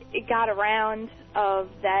it got around of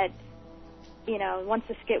that, once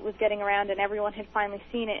the skit was getting around and everyone had finally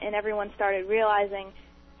seen it and everyone started realizing,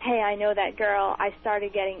 hey, I know that girl, I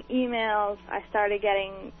started getting emails, I started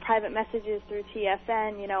getting private messages through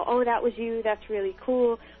TFN, oh, that was you, that's really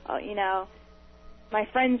cool, my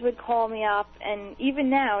friends would call me up, and even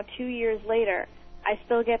now, 2 years later, I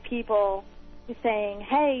still get people saying,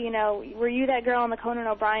 hey, were you that girl on the Conan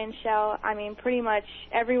O'Brien show? Pretty much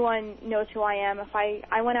everyone knows who I am. If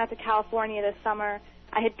I went out to California this summer,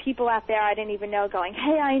 I had people out there I didn't even know going,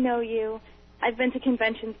 hey, I know you. I've been to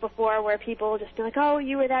conventions before where people will just be like, oh,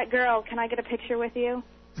 you were that girl. Can I get a picture with you?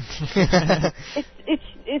 It's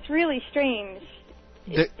it's really strange.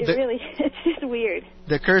 It's just weird.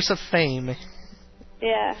 The curse of fame.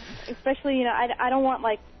 Yeah, especially, I don't want,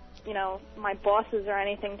 my bosses or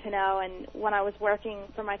anything to know. And when I was working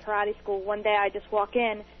for my karate school, one day I just walk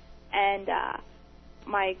in, and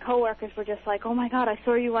my coworkers were just like, "Oh my God, I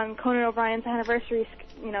saw you on Conan O'Brien's anniversary,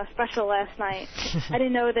 special last night. I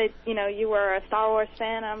didn't know that, you were a Star Wars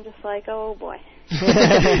fan." I'm just like, "Oh boy."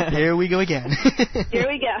 Here we go again. Here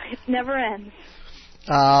we go. It never ends.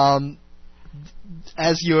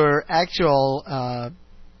 As your actual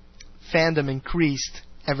fandom increased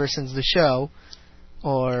ever since the show,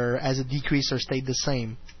 or as it decreased or stayed the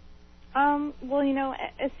same? Well,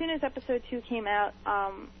 as soon as episode 2 came out,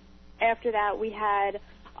 after that we had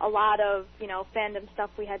a lot of, fandom stuff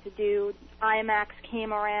we had to do. IMAX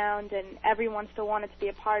came around, and everyone still wanted to be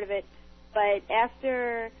a part of it. But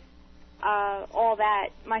after all that,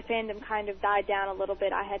 my fandom kind of died down a little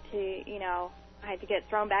bit. I had to get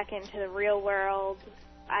thrown back into the real world.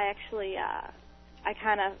 I actually, I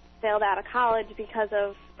kind of failed out of college because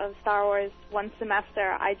of Star Wars. One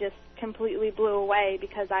semester, I just completely blew away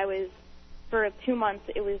because I was, for 2 months,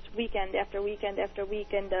 it was weekend after weekend after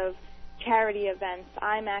weekend of charity events,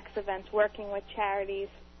 IMAX events, working with charities,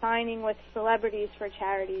 signing with celebrities for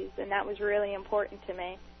charities, and that was really important to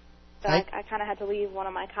me. So I kind of had to leave one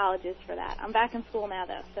of my colleges for that. I'm back in school now,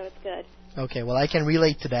 though, so it's good. Okay, well, I can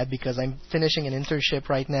relate to that because I'm finishing an internship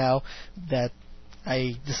right now that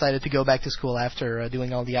I decided to go back to school after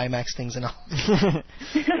doing all the IMAX things and all.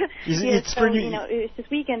 It's pretty... it was just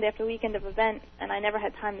weekend after weekend of events, and I never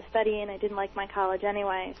had time to study, and I didn't like my college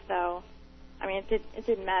anyway, so, it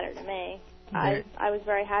didn't matter to me. I was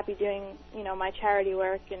very happy doing, my charity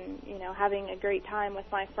work and, having a great time with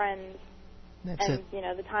my friends.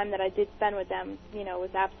 The time that I did spend with them,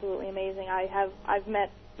 was absolutely amazing. I've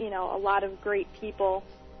met, a lot of great people.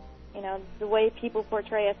 The way people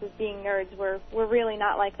portray us as being nerds, we're really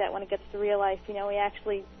not like that when it gets to real life. We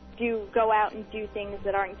actually do go out and do things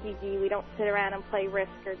that aren't geeky. We don't sit around and play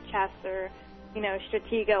Risk or chess or,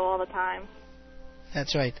 Stratego all the time.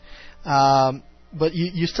 That's right. But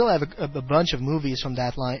you still have a bunch of movies from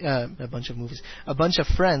that line, a bunch of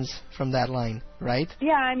friends from that line, right?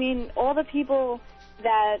 Yeah, all the people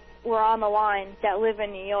that were on the line that live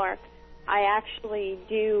in New York, I actually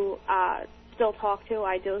do still talk to.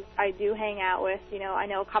 I do hang out with. I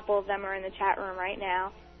know a couple of them are in the chat room right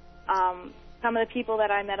now. Some of the people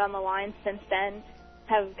that I met on the line since then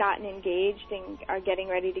have gotten engaged and are getting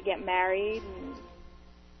ready to get married. And,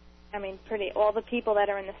 all the people that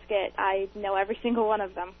are in the skit, I know every single one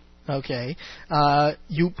of them. Okay.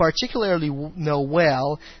 You particularly know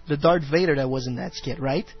well the Darth Vader that was in that skit,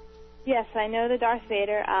 right? Yes, I know the Darth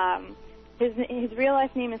Vader. His real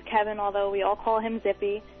life name is Kevin, although we all call him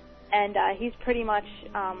Zippy. And he's pretty much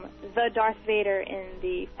the Darth Vader in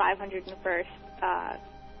the 501st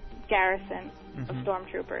Garrison of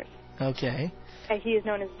Stormtroopers. Okay. He is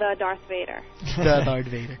known as the Darth Vader. The Darth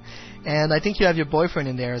Vader. And I think you have your boyfriend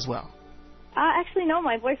in there as well. Actually, no,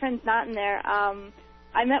 my boyfriend's not in there.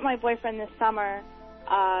 I met my boyfriend this summer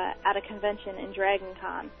at a convention in Dragon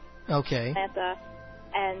Con. Okay. Atlanta.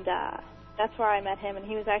 And that's where I met him, and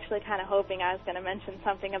he was actually kind of hoping I was going to mention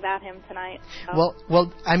something about him tonight. So.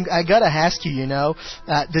 Well, I gotta ask you,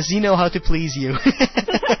 does he know how to please you?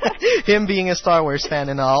 Him being a Star Wars fan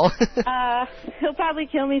and all. He'll probably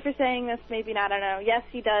kill me for saying this, maybe not, I don't know. Yes,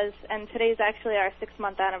 he does, and today's actually our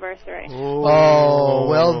 6-month anniversary. Oh,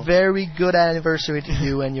 well, very good anniversary to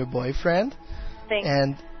you and your boyfriend. Thanks.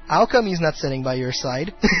 And how come he's not sitting by your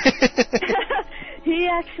side? He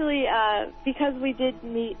actually, because we did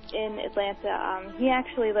meet in Atlanta, he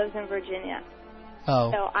actually lives in Virginia.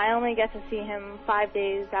 Oh. So I only get to see him 5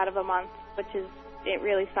 days out of a month, it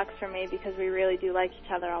really sucks for me because we really do like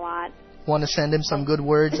each other a lot. Want to send him some good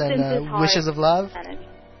words and wishes of love?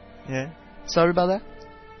 Yeah. Sorry about that?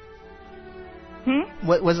 Hmm?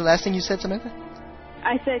 What was the last thing you said, Samantha?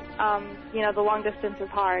 I said, the long distance is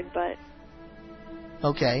hard, but...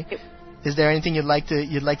 Okay. Is there anything you'd like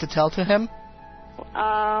to tell to him?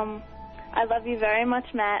 I love you very much,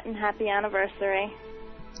 Matt, and happy anniversary.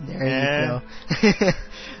 There you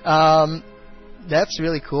go. That's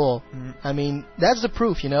really cool. That's the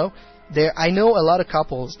proof, I know a lot of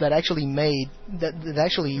couples that actually met.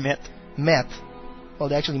 Well,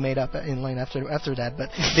 they actually made up in line after that, but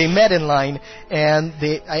they met in line, and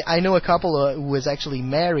I know a couple who is actually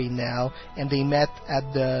married now, and they met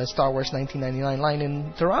at the Star Wars 1999 line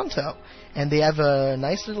in Toronto, and they have a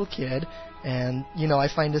nice little kid. And, I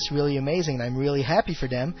find this really amazing, and I'm really happy for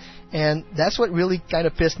them. And that's what really kind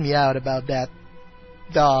of pissed me out about that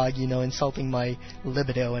dog, insulting my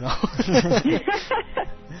libido and all.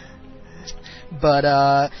 But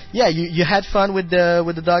yeah, you had fun with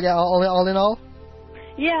the dog all in all.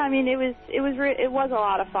 Yeah, I mean, it was a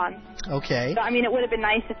lot of fun. Okay. I mean, it would have been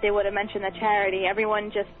nice if they would have mentioned the charity.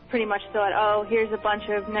 Everyone just pretty much thought, oh, here's a bunch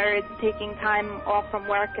of nerds taking time off from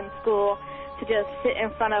work and school to just sit in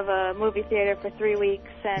front of a movie theater for 3 weeks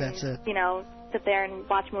and, sit there and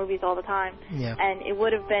watch movies all the time. Yeah. And it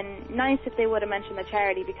would have been nice if they would have mentioned the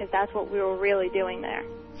charity, because that's what we were really doing there.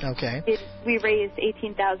 Okay. We raised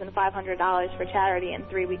 $18,500 for charity in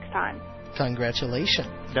 3 weeks' time. Congratulations.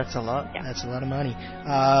 That's a lot. Yeah. That's a lot of money.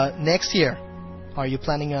 Next year, are you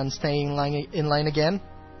planning on staying in line again?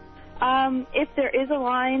 If there is a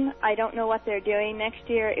line, I don't know what they're doing next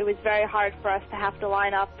year. It was very hard for us to have to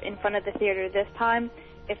line up in front of the theater this time.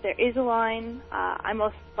 If there is a line, I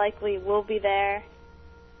most likely will be there.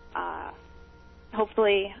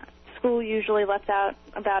 Hopefully, school usually lets out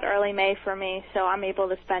about early May for me, so I'm able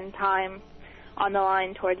to spend time on the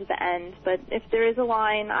line towards the end. But if there is a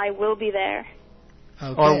line, I will be there.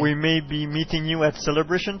 Okay. Or we may be meeting you at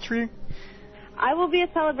Celebration 3? I will be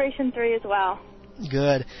at Celebration 3 as well.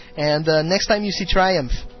 Good. And next time you see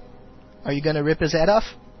Triumph, are you going to rip his head off?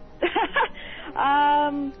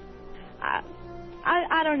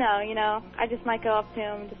 I don't know, I just might go up to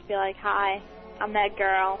him and just be like, hi, I'm that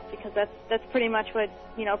girl, because that's pretty much what,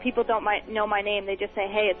 people don't know my name. They just say,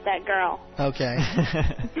 hey, it's that girl. Okay.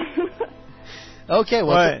 Okay,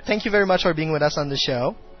 well, thank you very much for being with us on the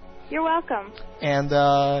show. You're welcome. And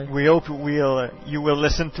we hope you will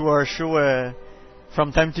listen to our show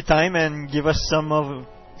from time to time and give us some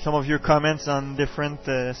of your comments on different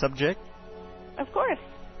subjects. Of course.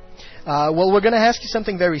 Well, we're going to ask you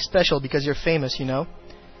something very special because you're famous,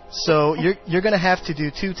 So you're going to have to do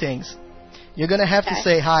two things. You're going to have to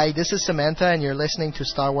say, hi, this is Samantha, and you're listening to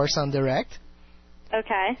Star Wars on Direct.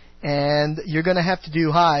 Okay. And you're going to have to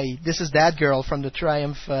do, hi, this is that girl from the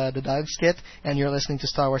Triumph, the dog skit, and you're listening to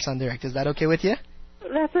Star Wars on Direct. Is that okay with you?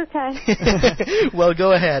 That's okay. Well,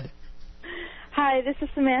 go ahead. Hi, this is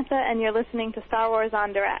Samantha, and you're listening to Star Wars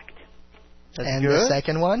on Direct. And the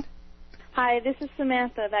second one? Hi, this is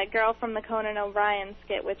Samantha, that girl from the Conan O'Brien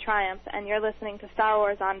skit with Triumph, and you're listening to Star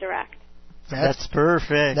Wars on Direct. That's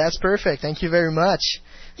perfect. That's perfect. Thank you very much.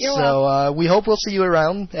 You're welcome. We hope we'll see you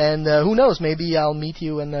around, and who knows, maybe I'll meet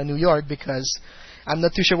you in New York, because I'm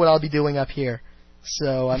not too sure what I'll be doing up here.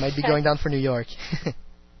 So I might be going down for New York.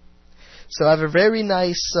 So have a very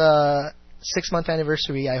nice 6-month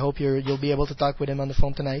anniversary. I hope you'll be able to talk with him on the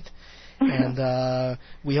phone tonight. And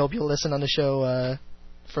we hope you'll listen on the show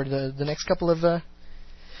for the next couple of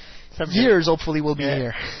years. Hopefully we'll be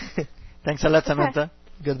here. Thanks a lot, Samantha.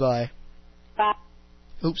 Goodbye. Bye.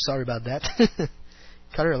 Oops, sorry about that.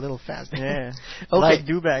 Cut her a little fast. Yeah. Okay. Like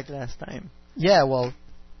Dubak last time. Yeah, well,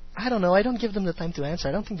 I don't know. I don't give them the time to answer.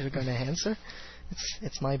 I don't think they're going to answer.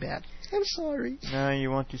 It's my bad. I'm sorry. No,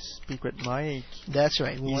 you want to speak with Mike. That's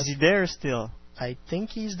right. Is he there still? I think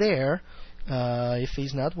he's there. If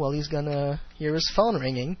he's not, well, he's going to hear his phone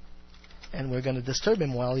ringing. And we're going to disturb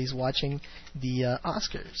him while he's watching the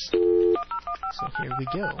Oscars. So here we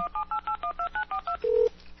go.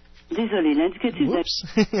 Désolé, l'indicatif. Whoops.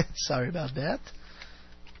 Sorry about that.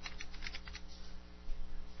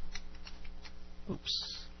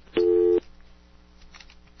 Oops.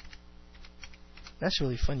 That's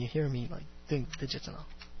really fun. You hear me like doing digits and all.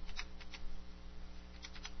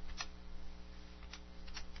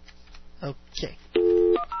 Okay.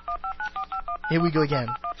 Here we go again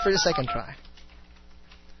for the second try.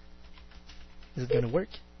 Is it going to work?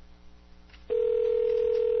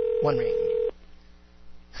 One ring.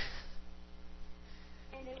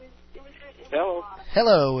 Hello.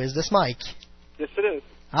 Hello, is this Mike? Yes, it is.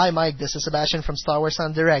 Hi, Mike. This is Sebastian from Star Wars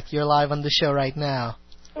on Direct. You're live on the show right now.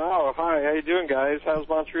 Oh, hi. How you doing, guys? How's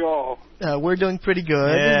Montreal? We're doing pretty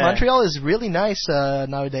good. Yeah. Montreal is really nice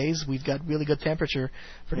nowadays. We've got really good temperature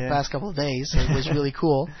for the past couple of days. So it was really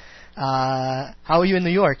cool. How are you in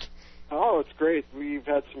New York? Oh, it's great. We've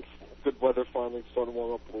had some good weather finally starting to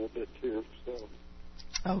warm up a little bit, too. So.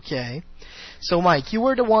 Okay. So, Mike, you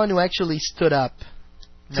were the one who actually stood up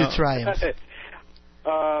to Triumph.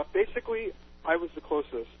 Basically, I was the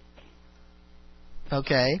closest.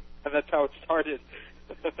 Okay. And that's how it started.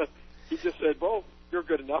 He just said, well, you're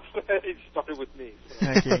good enough. He started with me. So.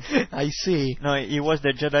 Okay. I see. No, he was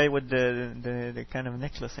the Jedi with the kind of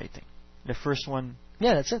necklace, I think. The first one.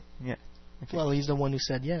 Yeah, that's it. Yeah. Okay. Well, he's the one who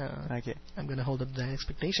said, yeah, okay, I'm going to hold up the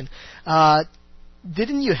expectation.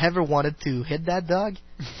 Didn't you ever wanted to hit that dog?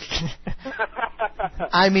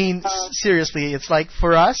 I mean, seriously, it's like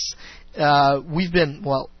for us, we've been,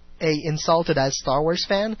 well, insulted as Star Wars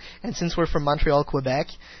fan, and since we're from Montreal, Quebec,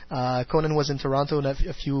 Conan was in Toronto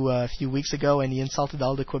a few weeks ago, and he insulted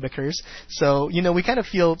all the Quebecers. So we kind of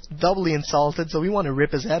feel doubly insulted. So we want to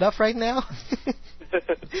rip his head off right now.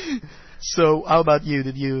 So how about you?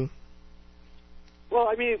 Did you? Well,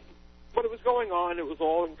 I mean, when it was going on, it was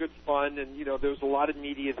all in good fun, and there was a lot of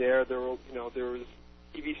media there. There were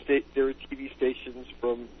TV stations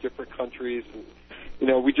from different countries,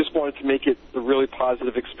 and we just wanted to make it a really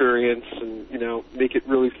positive experience, and make it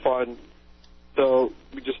really fun. So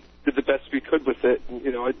we just did the best we could with it,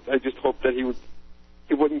 and I just hoped that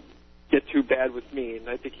he wouldn't get too bad with me, and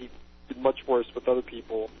I think he did much worse with other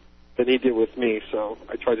people than he did with me. So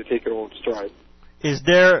I tried to take it all in stride. Is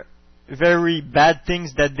there very bad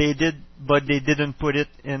things that they did, but they didn't put it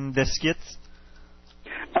in the skits?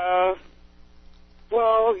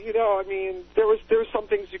 Well, I mean, there was some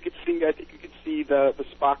things you could see. I think you could see the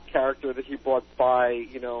Spock character that he brought by.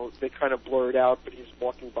 They kind of blurred out, but he's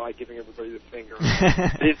walking by giving everybody the finger.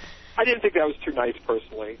 I didn't think that was too nice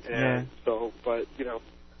personally, and so, but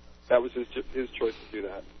that was his choice to do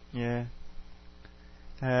that.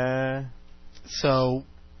 Yeah. So,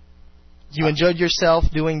 you enjoyed yourself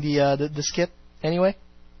doing the skit anyway?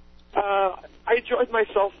 I enjoyed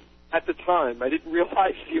myself at the time. I didn't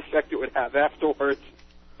realize the effect it would have afterwards.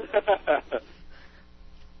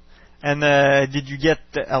 And did you get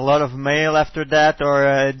a lot of mail after that,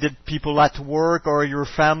 or did people at work or your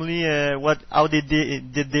family? How did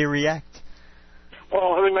they react?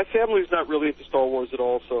 Well, I mean, my family's not really into Star Wars at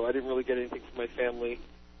all, so I didn't really get anything from my family.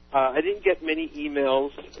 I didn't get many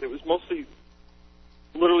emails. It was mostly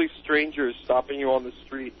literally strangers stopping you on the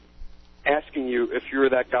street, asking you if you were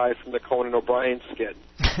that guy from the Conan O'Brien skit.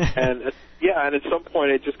 And at some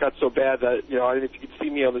point it just got so bad that if you could see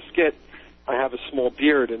me on the skit, I have a small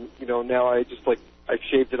beard, and now I've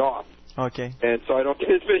shaved it off. Okay. And so I don't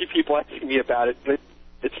get as many people asking me about it, but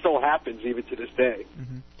it still happens even to this day.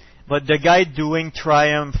 Mm-hmm. But the guy doing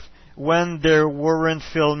Triumph, when they weren't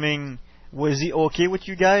filming, was he okay with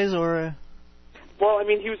you guys, or? Well, I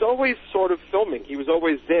mean, he was always sort of filming. He was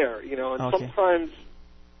always there, and sometimes,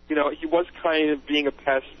 he was kind of being a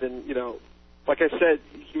pest, and, like I said,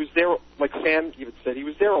 he was there, like Sam even said, he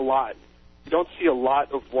was there a lot. You don't see a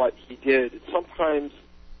lot of what he did. Sometimes,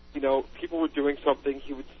 people were doing something,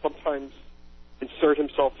 he would sometimes insert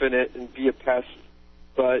himself in it and be a pest,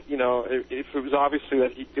 but, if it was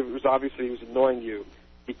obviously he was annoying you,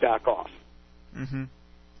 he'd back off. Mm-hmm.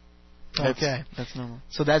 Okay. That's normal.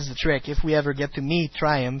 So that's the trick. If we ever get to meet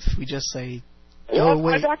Triumph, we just say, wait.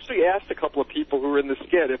 I've actually asked a couple of people who were in the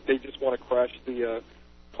skit if they just want to crash the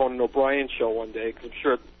Conan O'Brien show one day, because I'm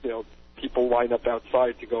sure, people line up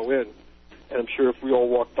outside to go in. And I'm sure if we all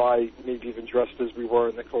walked by, maybe even dressed as we were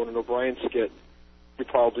in the Conan O'Brien skit, we'd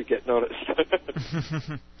probably get noticed.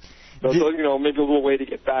 So, maybe a little way to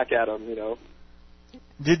get back at them,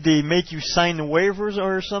 Did they make you sign waivers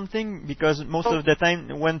or something? Because most of the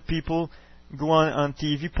time when people go on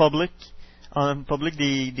TV public,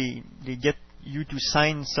 they get you to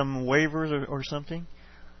sign some waivers or something?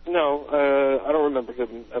 No, I don't remember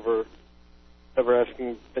him ever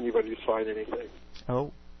asking anybody to sign anything.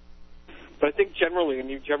 Oh. But I think generally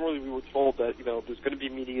we were told that, there's going to be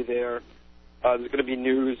media there, there's going to be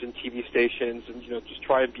news and TV stations, and, just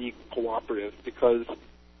try and be cooperative, because,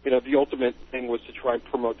 the ultimate thing was to try and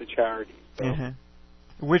promote the charity. So.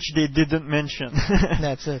 Which they didn't mention.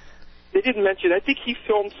 That's it. They didn't mention. I think he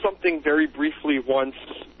filmed something very briefly once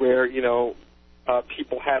where,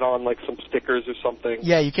 people had on, like, some stickers or something.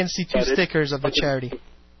 Yeah, you can see 2 stickers of the charity.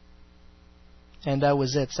 And that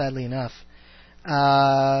was it, sadly enough.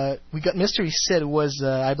 We got Mystery Sid was,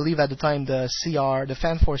 I believe at the time, the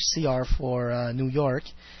Fan Force CR for New York.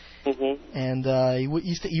 Mm-hmm. And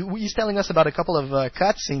he's telling us about a couple of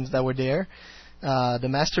cutscenes that were there. The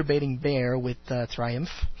masturbating bear with Triumph.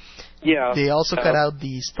 Yeah. They also cut out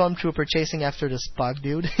the stormtrooper chasing after the Spock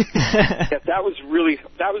dude. Yeah, that was really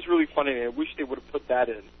funny. I wish they would have put that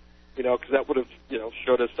in, because that would have,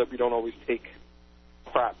 showed us that we don't always take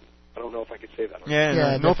crap. I don't know if I could say that.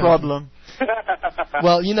 Yeah, no problem.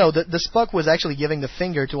 Well, the Spock was actually giving the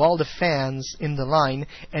finger to all the fans in the line,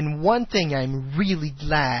 and one thing I'm really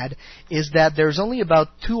glad is that there's only about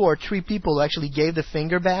 2 or 3 people who actually gave the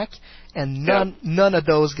finger back, and none of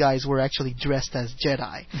those guys were actually dressed as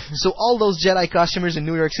Jedi. So all those Jedi costumers in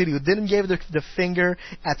New York City who didn't give the finger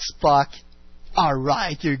at Spock, all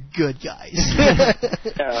right, you're good guys.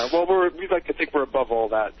 Yeah, well, we like to think we're above all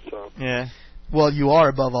that, so. Yeah. Well, you are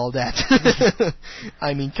above all that.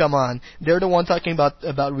 I mean, come on. They're the one talking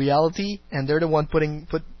about reality, and they're the one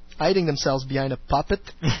hiding themselves behind a puppet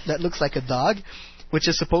that looks like a dog. which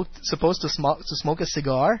is supposed to smoke a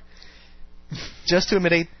cigar, just to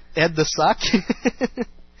imitate Ed the Sock.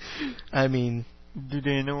 I mean, do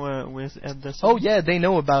they know with Ed the Sock? Oh yeah, they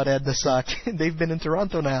know about Ed the Sock. They've been in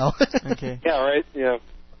Toronto now. Okay. Yeah, right. Yeah.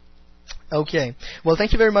 Okay. Well,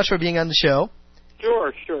 thank you very much for being on the show.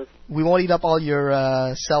 Sure. We won't eat up all your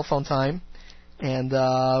cell phone time, and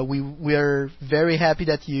we're very happy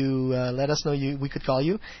that you let us know we could call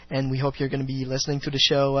you, and we hope you're going to be listening to the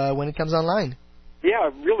show when it comes online.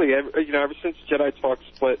 Yeah, really. Ever since Jedi Talk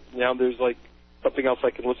split, now there's like something else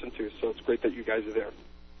I can listen to. So it's great that you guys are there.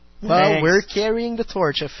 Well, Thanks. We're carrying the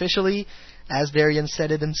torch officially, as Darian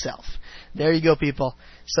said it himself. There you go, people.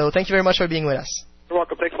 So thank you very much for being with us. You're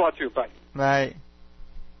welcome. Thanks a lot too. Bye. Bye.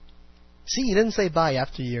 See, he didn't say bye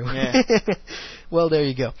after you. Yeah. Well, there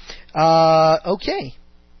you go. Okay.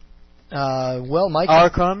 Well, my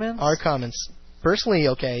Our comments? Our comments. Personally,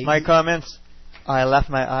 okay. My comments, I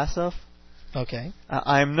laughed my ass off. Okay.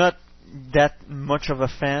 I'm not that much of a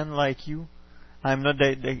fan like you. I'm not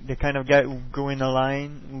the kind of guy who go in a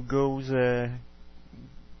line, who goes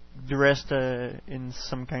dressed in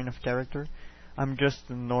some kind of character. I'm just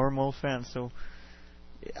a normal fan, so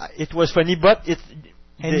it was funny, but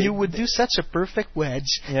you would do such a perfect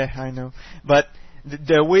wedge. Yeah, I know. But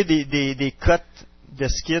the way they cut the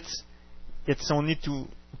skits, it's only to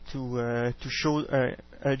show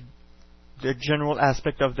the general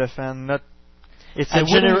aspect of the fan, not.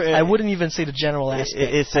 I wouldn't even say the general aspect.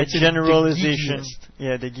 It's a generalization.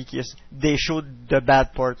 The geekiest. They show the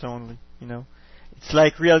bad part only. It's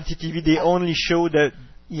like reality TV. They only show the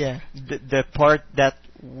part that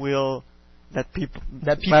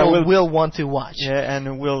people will want to watch. Yeah,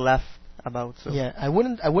 and will laugh about. So. Yeah, I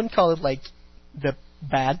wouldn't call it like the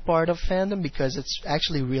bad part of fandom, because it's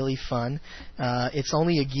actually really fun. It's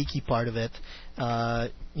only a geeky part of it.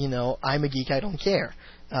 I'm a geek. I don't care.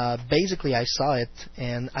 Basically, I saw it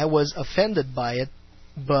and I was offended by it,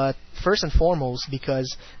 but first and foremost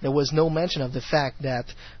because there was no mention of the fact that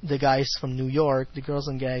the guys from New York, the girls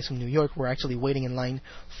and guys from New York, were actually waiting in line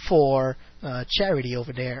for charity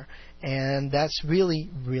over there, and that's really,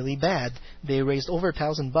 really bad. They raised over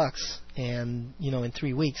 $1,000, and in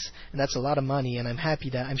 3 weeks, and that's a lot of money. And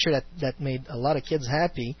I'm sure that made a lot of kids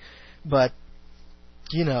happy, but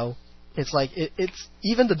it's like it's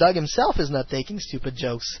even the dog himself is not taking stupid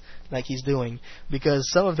jokes like he's doing,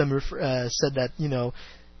 because some of them said that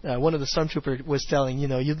one of the stormtroopers was telling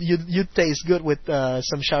you taste good with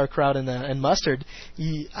some sauerkraut and mustard.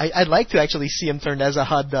 I'd like to actually see him turned as a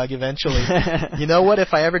hot dog eventually. You know what?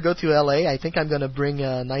 If I ever go to LA, I think I'm gonna bring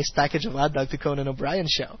a nice package of hot dog to Conan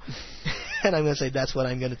O'Brien's show, and I'm gonna say that's what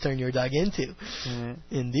I'm gonna turn your dog into. Mm-hmm.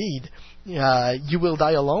 Indeed. You will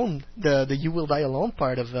die alone. The you will die alone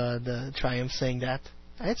part of the Triumph saying that.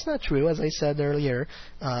 It's not true, as I said earlier.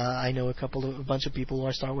 I know a bunch of people who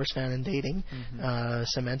are Star Wars fan and dating. Mm-hmm.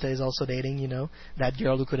 Samantha is also dating. That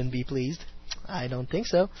girl who couldn't be pleased. I don't think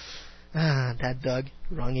so. That Doug,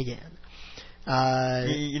 wrong again.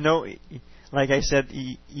 Like I said,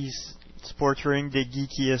 he's portraying the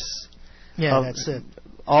geekiest. Yeah, that's it.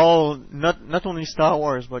 All not only Star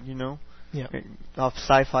Wars, but of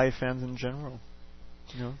sci-fi fans in general.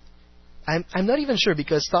 I'm not even sure,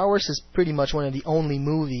 because Star Wars is pretty much one of the only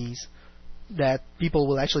movies that people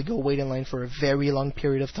will actually go wait in line for a very long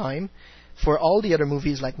period of time. For all the other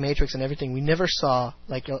movies like Matrix and everything, we never saw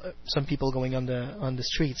like some people going on the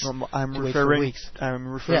streets. I'm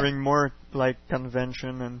referring more like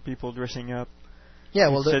convention and people dressing up. Yeah,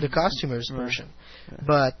 well, the costumers version. Yeah.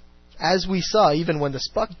 But as we saw, even when the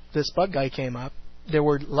Spock guy came up, there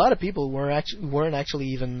were a lot of people who weren't actually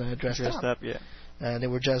even dressed up. Yeah. They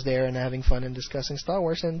were just there and having fun and discussing Star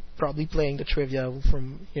Wars and probably playing the trivia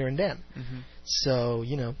from here and then. Mm-hmm. So,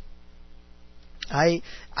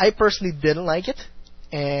 I personally didn't like it.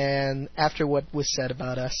 And after what was said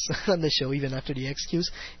about us on the show, even after the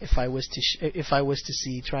excuse, if I was to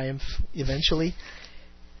see Triumph eventually,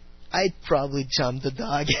 I'd probably jump the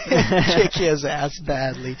dog and kick his ass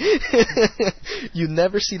badly. You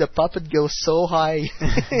never see the puppet go so high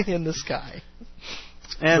in the sky.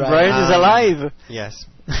 And Brian is alive. Yes.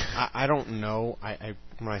 I don't know.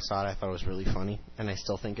 When I saw it, I thought it was really funny, and I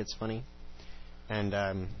still think it's funny.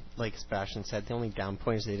 And like Sebastian said, the only down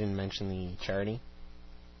point is they didn't mention the charity.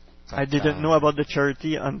 But, I didn't know about the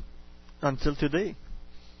charity until today.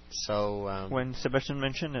 So when Sebastian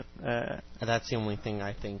mentioned it, that's the only thing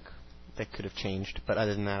I think that could have changed. But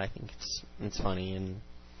other than that, I think it's funny and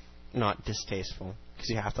not distasteful, because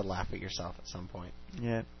you have to laugh at yourself at some point.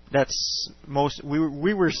 Yeah, that's most.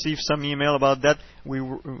 We received some email about that. We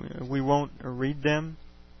won't read them,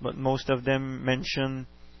 but most of them mention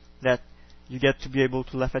that you get to be able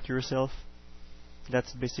to laugh at yourself.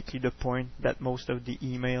 That's basically the point. That most of the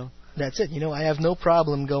email. That's it. I have no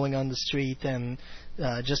problem going on the street and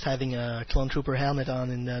just having a clone trooper helmet on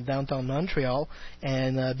in downtown Montreal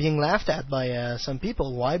and being laughed at by some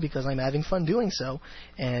people. Why? Because I'm having fun doing so.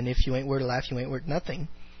 And if you ain't worth a laugh, you ain't worth nothing.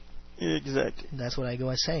 Exactly. That's what I go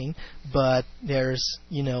as saying. But there's,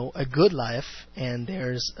 a good laugh, and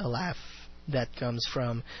there's a laugh that comes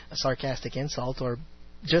from a sarcastic insult or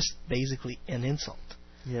just basically an insult.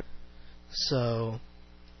 Yep. So,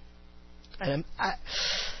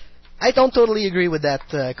 I don't totally agree with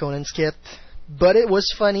that Conan skit, but it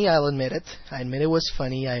was funny. I'll admit it. I admit it was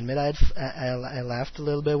funny. I admit I laughed a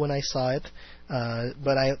little bit when I saw it.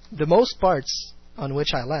 But the most parts on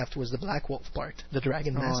which I laughed was the Black Wolf part, the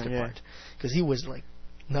Dragon Master part, because he was like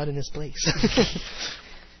not in his place.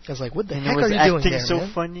 I was like, "What the heck are you doing there, so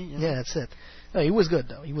man?" Funny. Yeah, that's it. No, he was good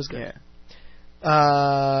though. He was good.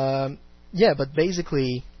 Yeah. Yeah, but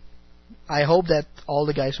basically, I hope that all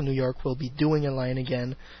the guys from New York will be doing a line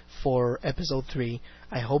again for episode 3.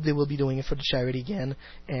 I hope they will be doing it for the charity again.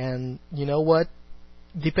 And you know what?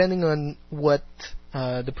 Depending on what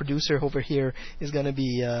the producer over here is going to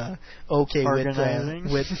be okay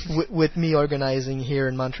with me organizing here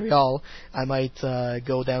in Montreal, I might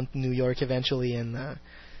go down to New York eventually and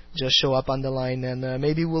just show up on the line, and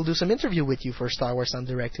maybe we'll do some interview with you for Star Wars on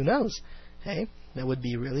Direct. Who knows? Hey, that would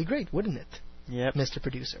be really great, wouldn't it? Yep. Mr.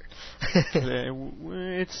 Producer.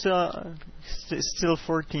 It's still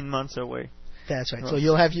 14 months away. That's right. So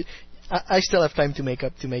you'll have I still have time to make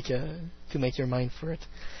your mind for it.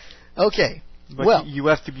 Okay. But you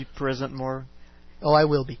have to be present more. Oh, I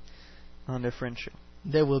will be on the French show.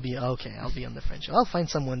 There will be. Okay, I'll be on the French show. I'll find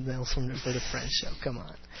someone else for the French show. Come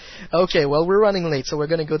on. Okay. Well, we're running late, so we're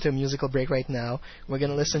going to go to a musical break right now. We're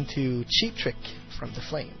going to listen to Cheap Trick from The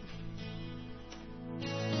Flame.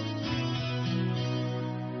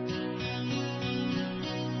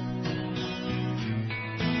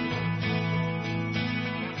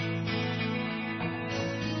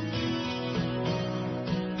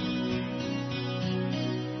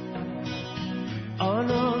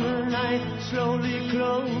 Another night slowly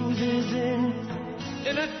closes in,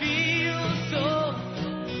 and I feel so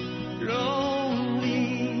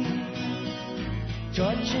lonely.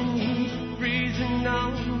 Touching heat, freezing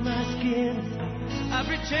on my skin. I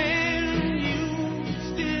pretend you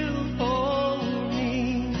still hold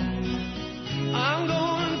me. I'm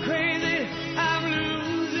going crazy, I'm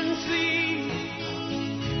losing sleep.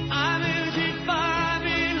 I'm empty,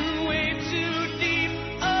 vibing way too deep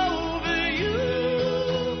over you.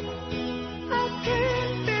 I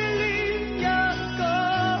can't believe you're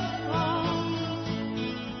gone.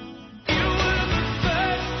 You were the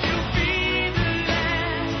first, you'll be the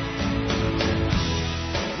last.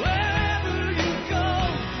 Wherever you go,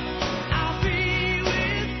 I'll be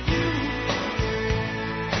with you.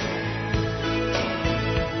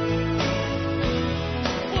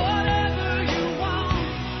 Whatever you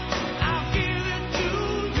want, I'll give it to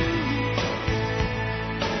you.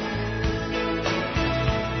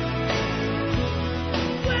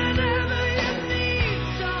 Whenever you need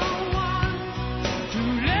someone to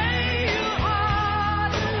lay your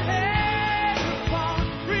heart and head upon,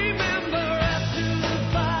 remember after the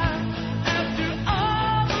fire, after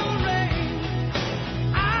all the rain,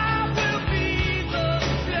 I will be the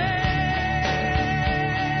flame.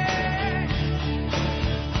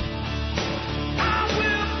 I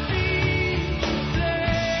will be the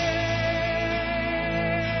flame.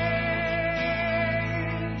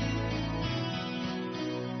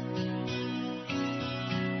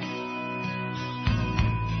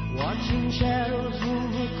 Watching shadows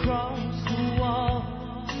move across the wall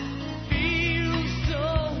feels so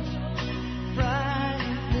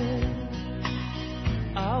frightening.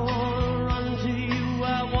 I wanna run to you, I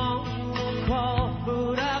wanna crawl,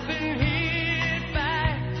 but I've been hit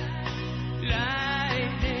by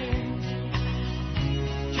lightning.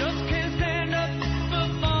 Just can't stand up for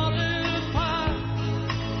falling apart.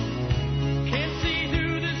 Can't see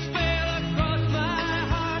through the spell across my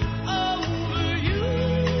heart over you.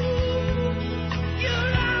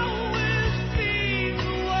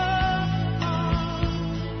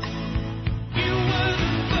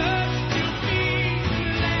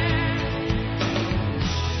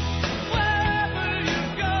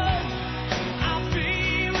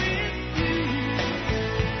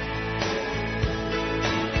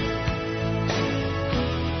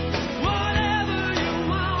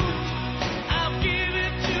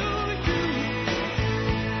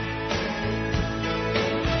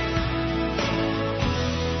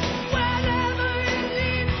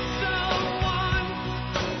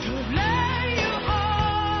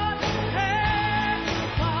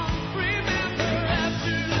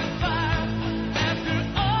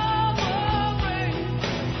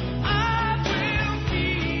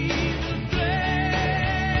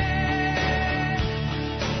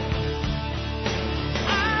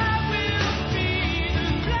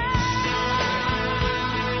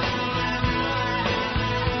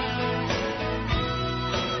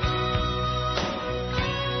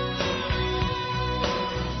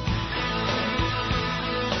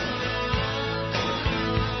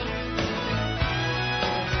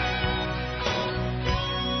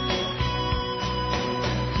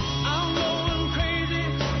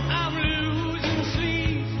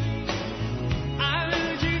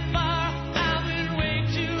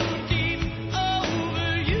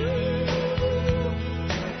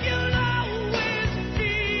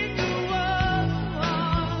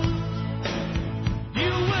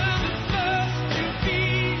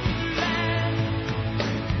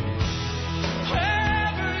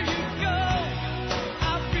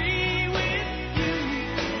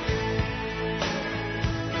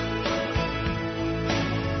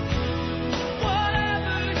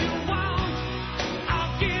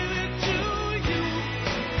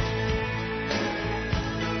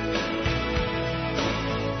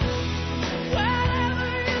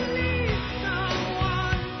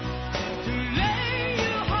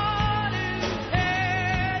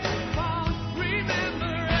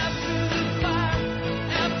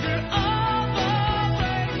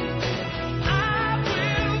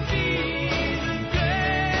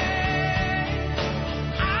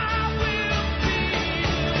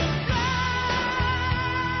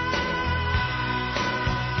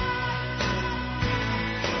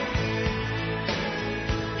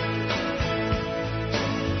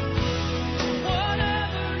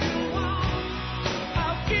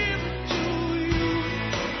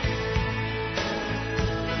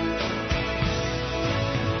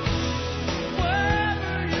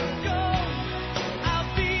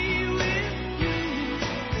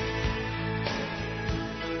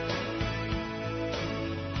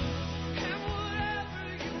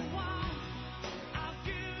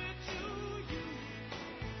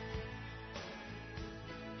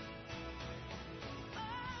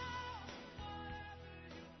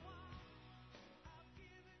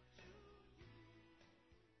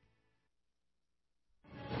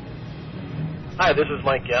 Hi, this is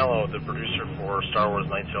Mike Gallo, the producer for Star Wars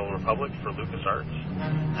Knights of the Old Republic for LucasArts.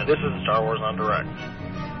 And this is Star Wars on Direct.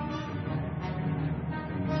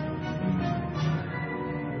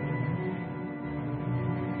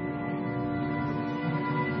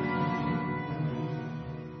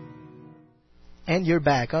 And you're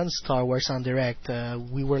back on Star Wars on Direct.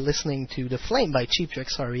 We were listening to The Flame by Cheap Trick.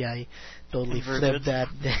 Sorry, I totally flipped that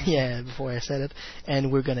yeah, before I said it.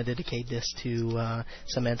 And we're going to dedicate this to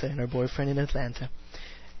Samantha and her boyfriend in Atlanta.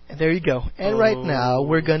 And there you go. And right now,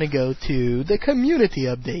 we're going to go to the community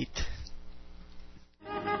update.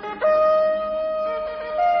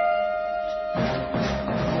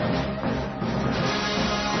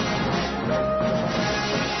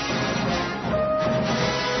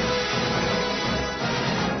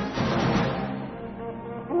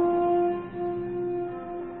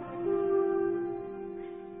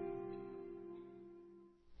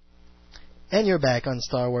 And you're back on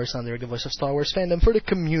Star Wars Under the Voice of Star Wars Fandom for the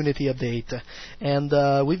community update. And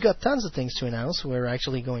we've got tons of things to announce. We're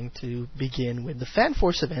actually going to begin with the Fan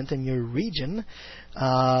Force event in your region.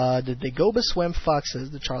 The Dagobah Swamp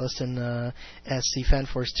Foxes, the Charleston SC Fan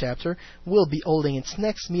Force chapter, will be holding its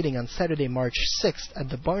next meeting on Saturday, March 6th at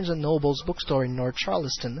the Barnes & Noble's bookstore in North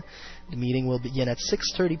Charleston. The meeting will begin at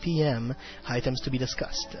 6:30 p.m. Items to be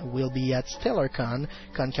discussed will be at StellarCon,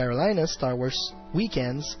 Con Carolina, Star Wars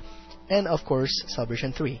Weekends, and, of course,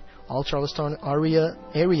 Celebration 3. All Charleston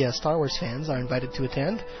area Star Wars fans are invited to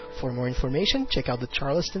attend. For more information, check out the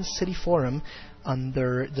Charleston City Forum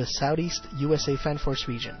under the Southeast USA Fan Force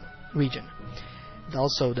region.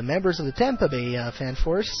 Also, the members of the Tampa Bay Fan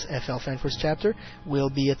Force, FL Fan Force chapter, will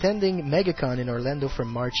be attending MegaCon in Orlando from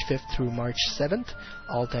March 5th through March 7th.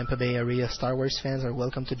 All Tampa Bay area Star Wars fans are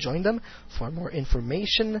welcome to join them. For more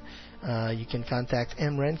information, you can contact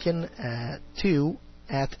M. Rankin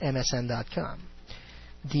at msn.com.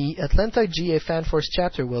 The Atlanta GA Fan Force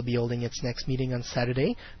chapter will be holding its next meeting on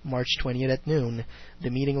Saturday, March 20th at noon. The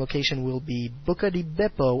meeting location will be Buca di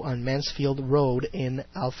Beppo on Mansfield Road in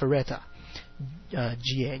Alpharetta.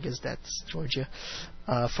 GA, I guess that's Georgia.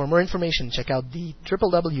 For more information, check out the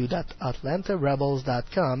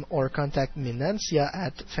www.atlantarebels.com or contact Minancia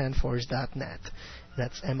at fanforce.net.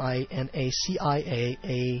 That's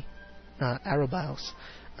MINACIA Arabos,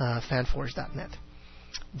 fanforce.net.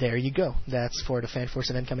 There you go. That's for the Fan Force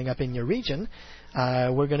event coming up in your region.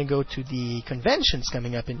 We're going to go to the conventions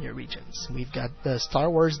coming up in your regions. We've got the Star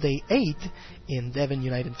Wars Day 8 in Devon,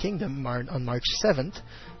 United Kingdom on March 7th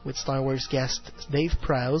with Star Wars guests Dave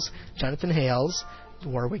Prowse, Jonathan Hales,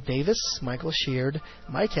 Warwick Davis, Michael Sheard,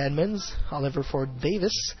 Mike Edmonds, Oliver Ford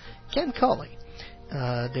Davis, Ken Colley.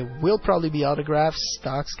 There will probably be autographs,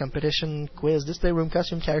 stocks, competition, quiz, display room,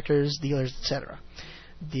 costume characters, dealers, etc.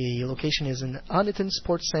 The location is in Oniton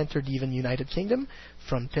Sports Centre, Devon, United Kingdom,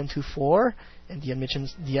 from 10 to 4, and the admission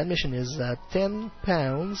is £10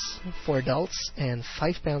 for adults and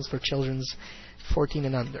 £5 for children 14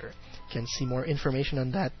 and under. You can see more information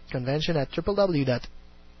on that convention at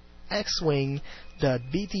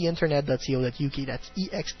www.xwing.btinternet.co.uk. That's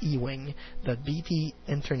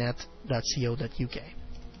exewing.btinternet.co.uk.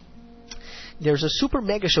 There's a super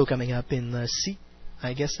mega show coming up in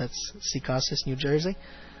I guess that's Secaucus, New Jersey.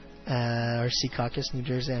 Or Secaucus, New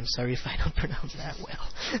Jersey. I'm sorry if I don't pronounce that well.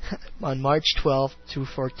 On March 12th through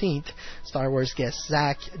 14th, Star Wars guests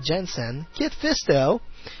Zach Jensen, Kit Fisto,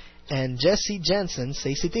 and Jesse Jensen,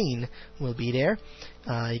 Stacey Dean, will be there.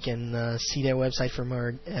 You can see their website for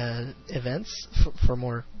more events,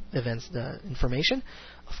 the information.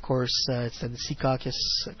 Of course, it's at the Secaucus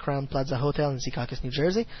Crown Plaza Hotel in Secaucus, New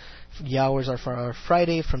Jersey. The hours are for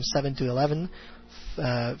Friday from 7 to 11.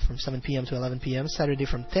 From 7 p.m. to 11 p.m., Saturday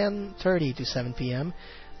from 10:30 to 7 p.m.,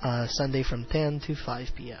 Sunday from 10 to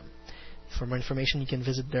 5 p.m. For more information, you can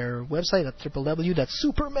visit their website at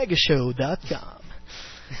www.supermegashow.com.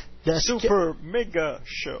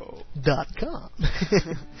 Supermegashow.com.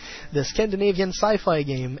 The Scandinavian Sci-Fi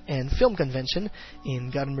Game and Film Convention in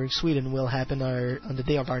Gothenburg, Sweden will happen on the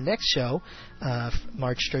day of our next show,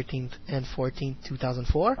 March 13th and 14th,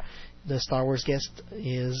 2004. The Star Wars guest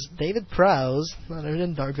is David Prowse, none other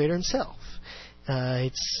than Darth Vader himself.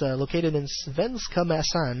 It's located in Svenska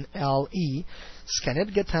Mässan, LE,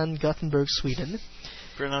 Skanedgatan, Gothenburg, Sweden.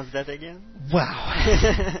 Pronounce that again? Wow.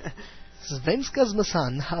 Svenska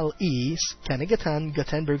Mässan, LE, Skanegatan,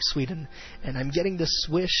 Gothenburg, Sweden. And I'm getting the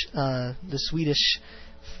Swedish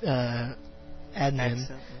admin,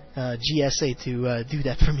 GSA, to do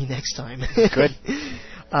that for me next time. Good.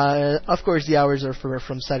 Of course, the hours are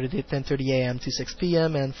from Saturday 10:30 a.m. to 6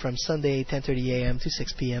 p.m. and from Sunday 10:30 a.m. to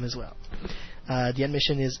 6 p.m. as well. The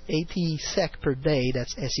admission is 80 SEK per day.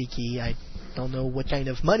 That's SEK. I Don't know what kind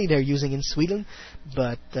of money they're using in Sweden,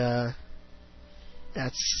 but that's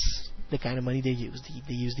the kind of money they use.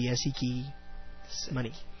 They use the SEK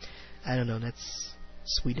money. I don't know, that's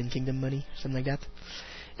Sweden Kingdom money, something like that.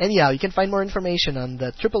 Anyhow, you can find more information on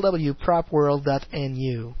the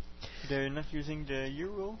www.propworld.nu. They're not using the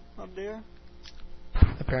euro up there?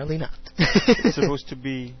 Apparently not. It's supposed to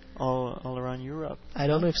be all around Europe. I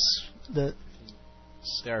don't know if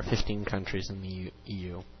There are 15 countries in the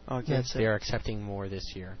EU. Okay. They are accepting more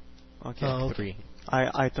this year. Okay. Oh, okay. 3.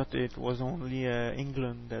 I thought it was only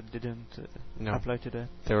England that didn't apply to that.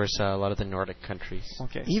 There was a lot of the Nordic countries.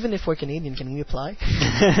 Okay. Even if we're Canadian, can we apply?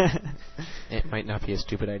 It might not be a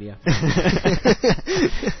stupid idea.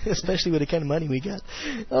 Especially with the kind of money we got.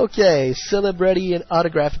 Okay, celebrity and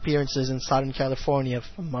autograph appearances in Southern California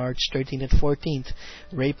from March 13th and 14th.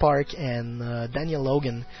 Ray Park and Daniel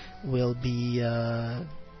Logan will be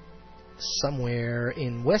somewhere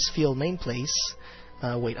in Westfield Main Place.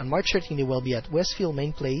 On March 13th they will be at Westfield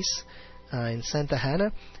Main Place in Santa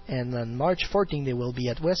Ana, and on March 14th they will be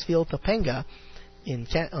at Westfield Topanga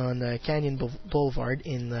on Canyon Boulevard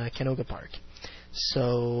in Canoga Park.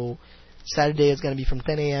 So Saturday is going to be from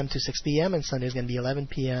 10 a.m. to 6 p.m. and Sunday is going to be 11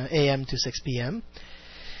 a.m. to 6 p.m.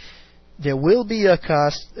 There will be a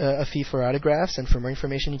fee for autographs, and for more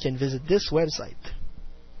information you can visit this website.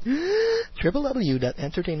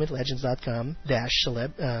 www.entertainmentlegends.com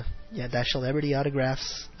celebrity autograph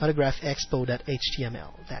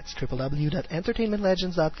expo.html. That's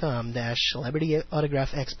www.entertainmentlegends.com celebrity autograph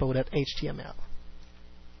expo.html.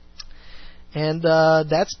 And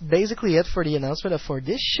that's basically it for the announcement for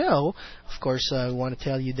this show. Of course, I want to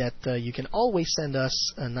tell you that you can always send us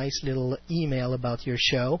a nice little email about your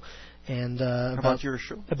show and about your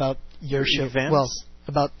show. About your show. Events? Well,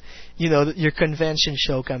 about your convention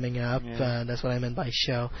show coming up. Yeah. That's what I meant by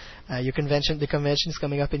show. The convention's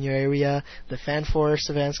coming up in your area. The Fan Force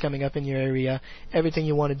events coming up in your area. Everything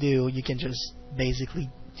you want to do, you can just basically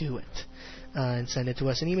do it and send it to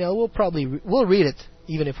us in email. We'll read it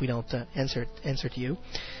even if we don't answer to you.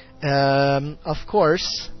 Of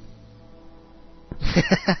course.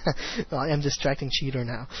 Well, I'm distracting cheater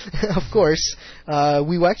now. Of course,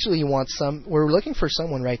 we're looking for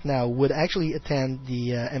someone right now who would actually attend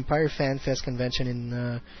the Empire Fan Fest convention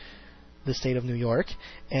in the state of New York,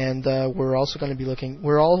 and we're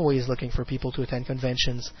always looking for people to attend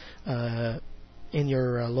conventions in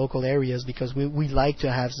your local areas, because we like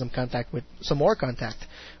to have some more contact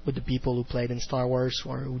with the people who played in Star Wars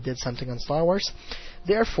or who did something on Star Wars.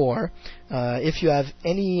 Therefore, if you're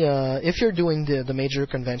doing the major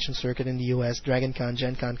convention circuit in the U.S., Dragon Con,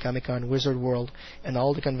 Gen Con, Comic Con, Wizard World, and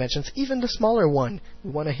all the conventions, even the smaller one,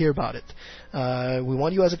 we want to hear about it. We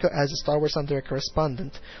want you as a Star Wars On Direct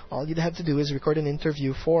correspondent. All you'd have to do is record an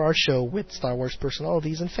interview for our show with Star Wars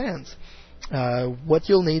personalities and fans. What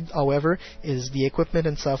you'll need, however, is the equipment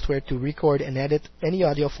and software to record and edit any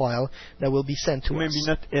audio file that will be sent to us. Maybe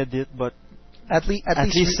not edit, but at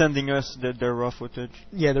least sending us the raw footage.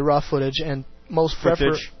 Yeah, the raw footage, and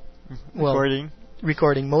recording,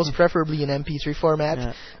 most preferably in MP3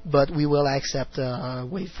 format, but we will accept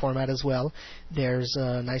WAV format as well. There's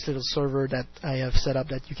a nice little server that I have set up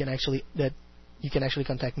that you can actually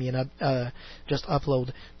contact me and just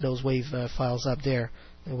upload those WAV files up there.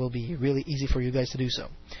 It will be really easy for you guys to do so.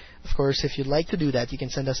 Of course, if you'd like to do that, you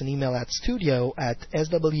can send us an email at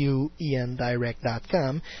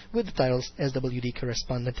studio@swendirect.com with the titles SWD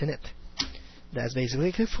correspondent in it. That's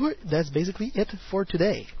basically it for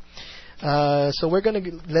today. So we're going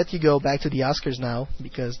to let you go back to the Oscars now,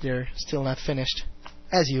 because they're still not finished,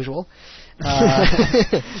 as usual.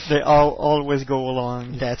 They always go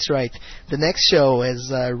along. That's right. The next show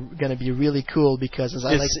is going to be really cool, because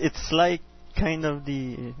it's like kind of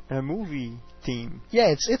the movie theme. Yeah,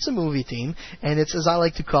 it's a movie theme, and it's, as I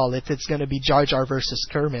like to call it, it's going to be Jar Jar versus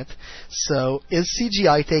Kermit. So, is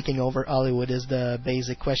CGI taking over Hollywood is the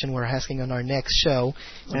basic question we're asking on our next show.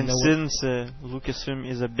 And since Lucasfilm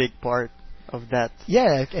is a big part of that.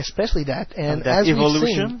 Yeah, especially that. And that as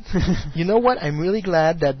evolution. We've seen, you know what? I'm really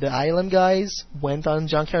glad that the ILM guys went on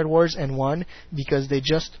Junkyard Wars and won, because they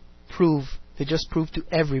just proved to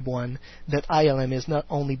everyone that ILM is not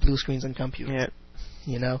only blue screens and computers.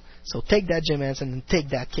 Yeah. So take that, Jim Henson, and take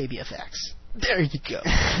that, KBFX. There you go.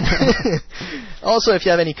 Also, if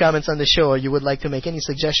you have any comments on the show or you would like to make any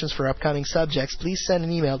suggestions for upcoming subjects, please send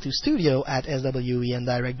an email to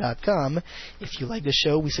studio@swendirect.com. If you like the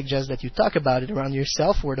show, we suggest that you talk about it around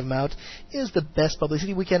yourself. Word of mouth is the best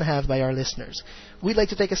publicity we can have by our listeners. We'd like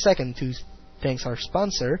to take a second to thanks our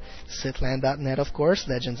sponsor, Sitland.net, of course,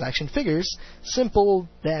 Legends Action Figures,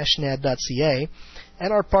 Simple-Net.ca,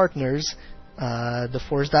 and our partners,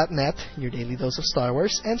 TheForce.net, your daily dose of Star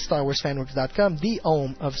Wars, and StarWarsFanWorks.com, the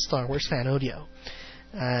home of Star Wars fan audio.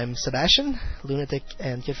 I'm Sebastian, Lunatic,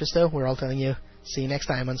 and Kid Fisto. We're all telling you, see you next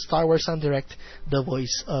time on Star Wars on Direct, the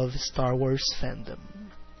voice of Star Wars fandom.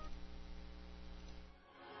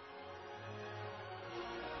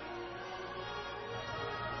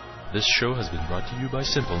 This show has been brought to you by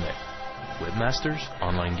SimpleNet. Webmasters,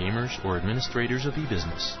 online gamers, or administrators of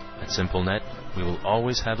e-business. At SimpleNet, we will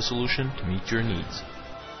always have a solution to meet your needs.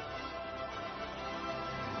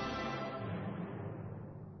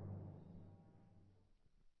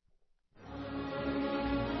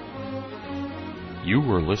 You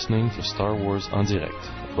were listening to Star Wars on Direct,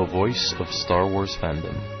 the voice of Star Wars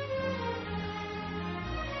fandom.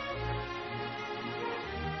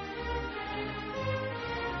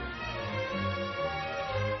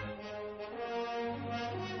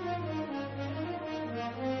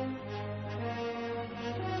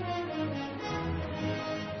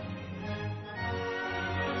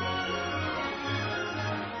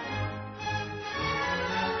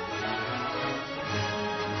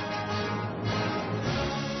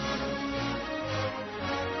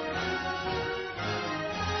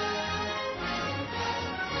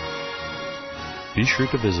 Be sure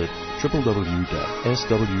to visit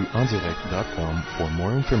www.swondirect.com for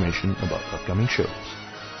more information about upcoming shows.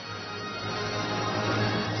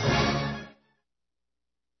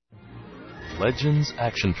 Legends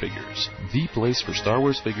Action Figures, the place for Star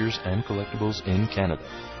Wars figures and collectibles in Canada.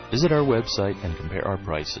 Visit our website and compare our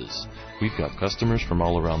prices. We've got customers from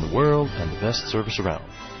all around the world and the best service around.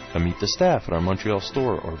 Come meet the staff at our Montreal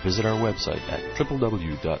store or visit our website at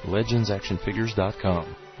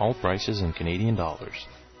www.legendsactionfigures.com. All prices in Canadian dollars.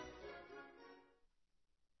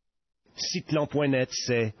 Sitlan.net,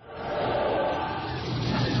 c'est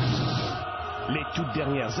les toutes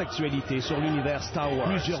dernières actualités sur l'univers Star Wars.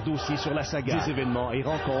 Plusieurs dossiers sur la saga. Des événements et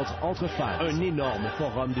rencontres entre fans. Un énorme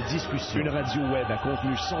forum de discussion. Une radio web à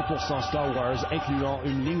contenu 100% Star Wars, incluant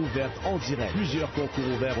une ligne ouverte en direct. Plusieurs concours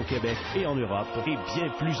ouverts au Québec et en Europe. Et bien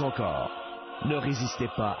plus encore. Ne résistez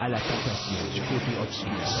pas à la tentation du côté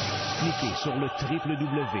obscur. Cliquez sur le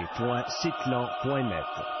www.sitlan.net.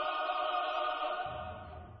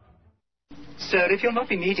 Sir, if you'll not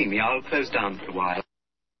be needing me, I'll close down for a while.